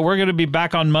 2, but we're going to be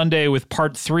back on Monday with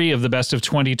part 3 of the Best of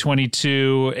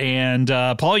 2022. And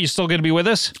Paul, you still going to be with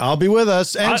us? I'll be with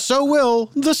us, and so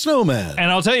will the snowman.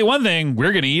 And I'll tell you one thing,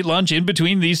 we're going to eat lunch in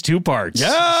between these 2 parts.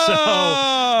 Yeah!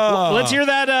 So let's hear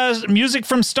that music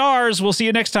from Stars. We'll see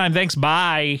you next time. Thanks.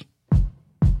 Bye.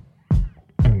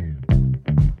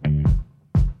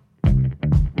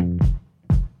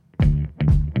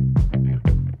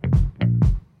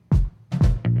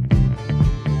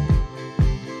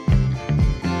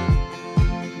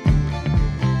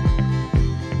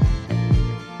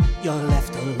 You're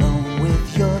left alone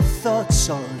with your thoughts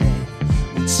all day.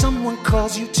 When someone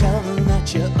calls you, tell them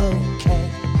that you're okay.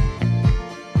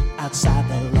 Outside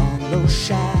the long, low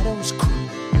shadows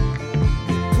creep.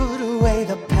 You put away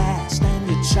the past and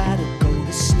you try to go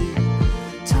to sleep.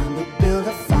 Time to build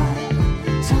a fire,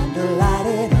 time to light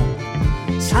it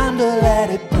up. Time to let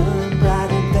it burn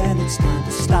bright, and then it's time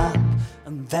to stop.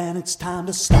 And then it's time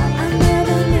to stop. I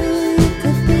never knew you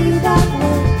could be that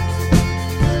way.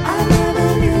 I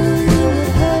never knew you would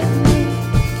hurt me.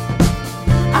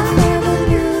 I never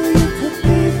knew you could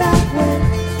be that way.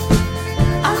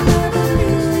 I never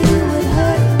knew you would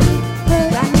hurt me.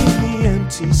 Back in the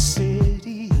empty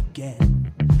city again,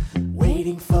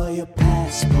 waiting for your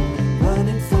passport,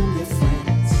 running from your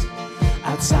friends.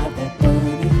 Outside they're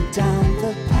burning down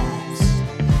the past.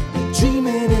 They're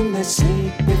dreaming in their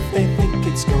sleep if they think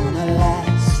it's gonna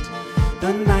last.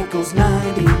 The night goes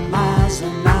 90 miles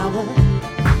an hour.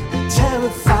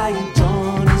 Terrifying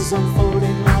dawn is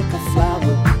unfolding like a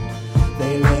flower.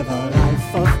 They live a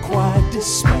life of quiet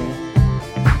despair.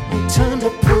 They turn to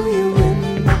pull you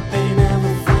in, but they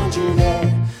never find you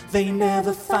there. They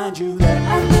never find you there.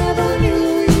 I never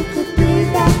knew you could be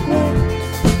that way.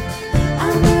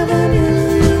 I never knew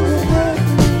you would hurt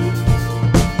me.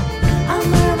 I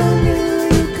never knew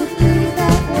you could be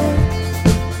that way.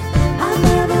 I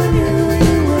never knew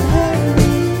you would hurt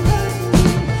me.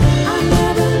 I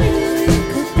never knew you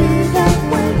could be that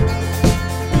way.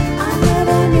 I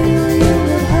never knew you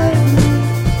would hurt me.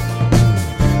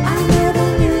 I never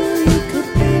knew you could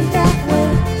be that way.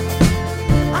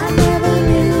 I never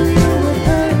knew you would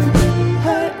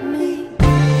hurt me.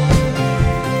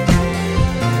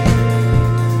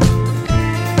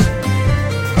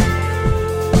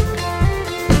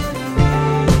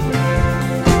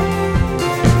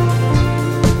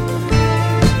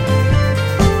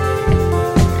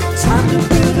 Time to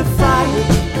build a fire,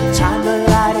 time to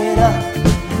light it up,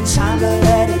 time to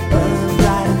let it burn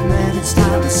bright, and then it's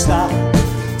time to stop.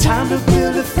 Time to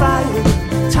build a fire,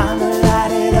 time to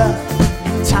light it up,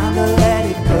 time to let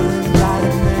it burn bright,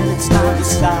 and then it's time to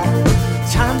stop.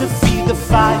 Time to feed the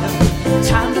fire,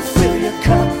 time to fill your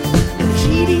cup. The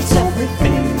heat eats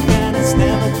everything and it's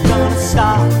never gonna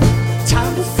stop.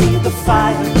 Time to feed the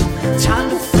fire, time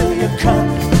to fill your cup.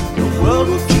 The world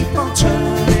will keep on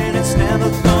turning, it's never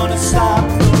gonna stop.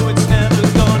 No, it's never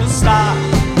gonna stop.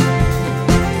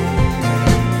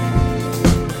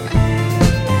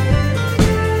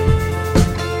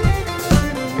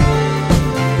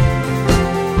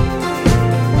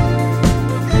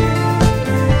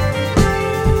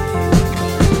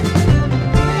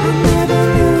 I never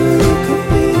knew you could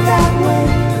be that way.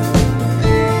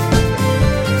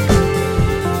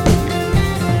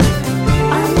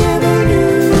 I never knew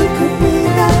you could be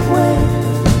that way.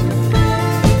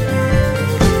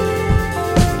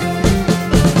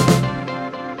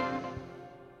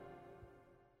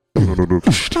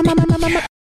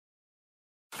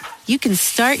 You can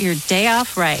start your day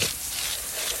off right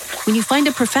when you find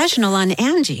a professional on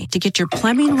Angie to get your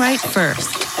plumbing right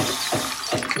first.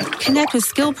 Connect with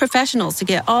skilled professionals to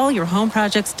get all your home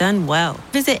projects done well.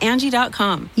 Visit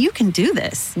Angie.com. You can do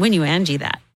this when you Angie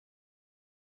that.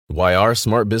 Why are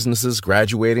smart businesses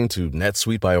graduating to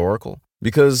NetSuite by Oracle?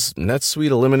 Because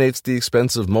NetSuite eliminates the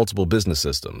expense of multiple business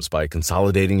systems by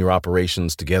consolidating your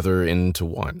operations together into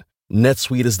one.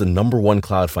 NetSuite is the #1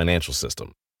 cloud financial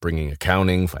system, bringing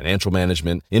accounting, financial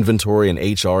management, inventory, and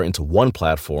HR into one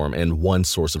platform and one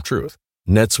source of truth.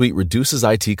 NetSuite reduces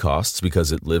IT costs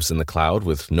because it lives in the cloud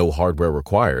with no hardware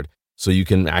required, so you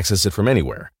can access it from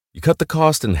anywhere. You cut the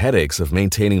cost and headaches of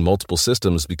maintaining multiple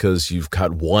systems because you've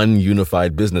got one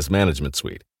unified business management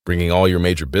suite. Bringing all your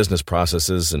major business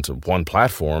processes into one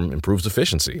platform improves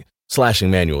efficiency,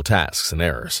 slashing manual tasks and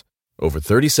errors. Over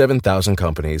 37,000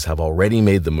 companies have already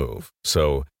made the move,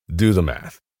 so do the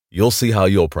math. You'll see how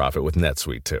you'll profit with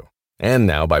NetSuite too. And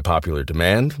now, by popular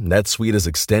demand, NetSuite has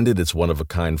extended its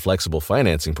one-of-a-kind flexible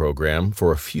financing program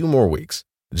for a few more weeks.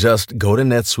 Just go to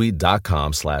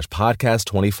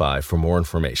netsuite.com/podcast25 for more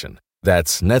information.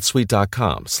 That's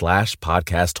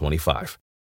netsuite.com/podcast25.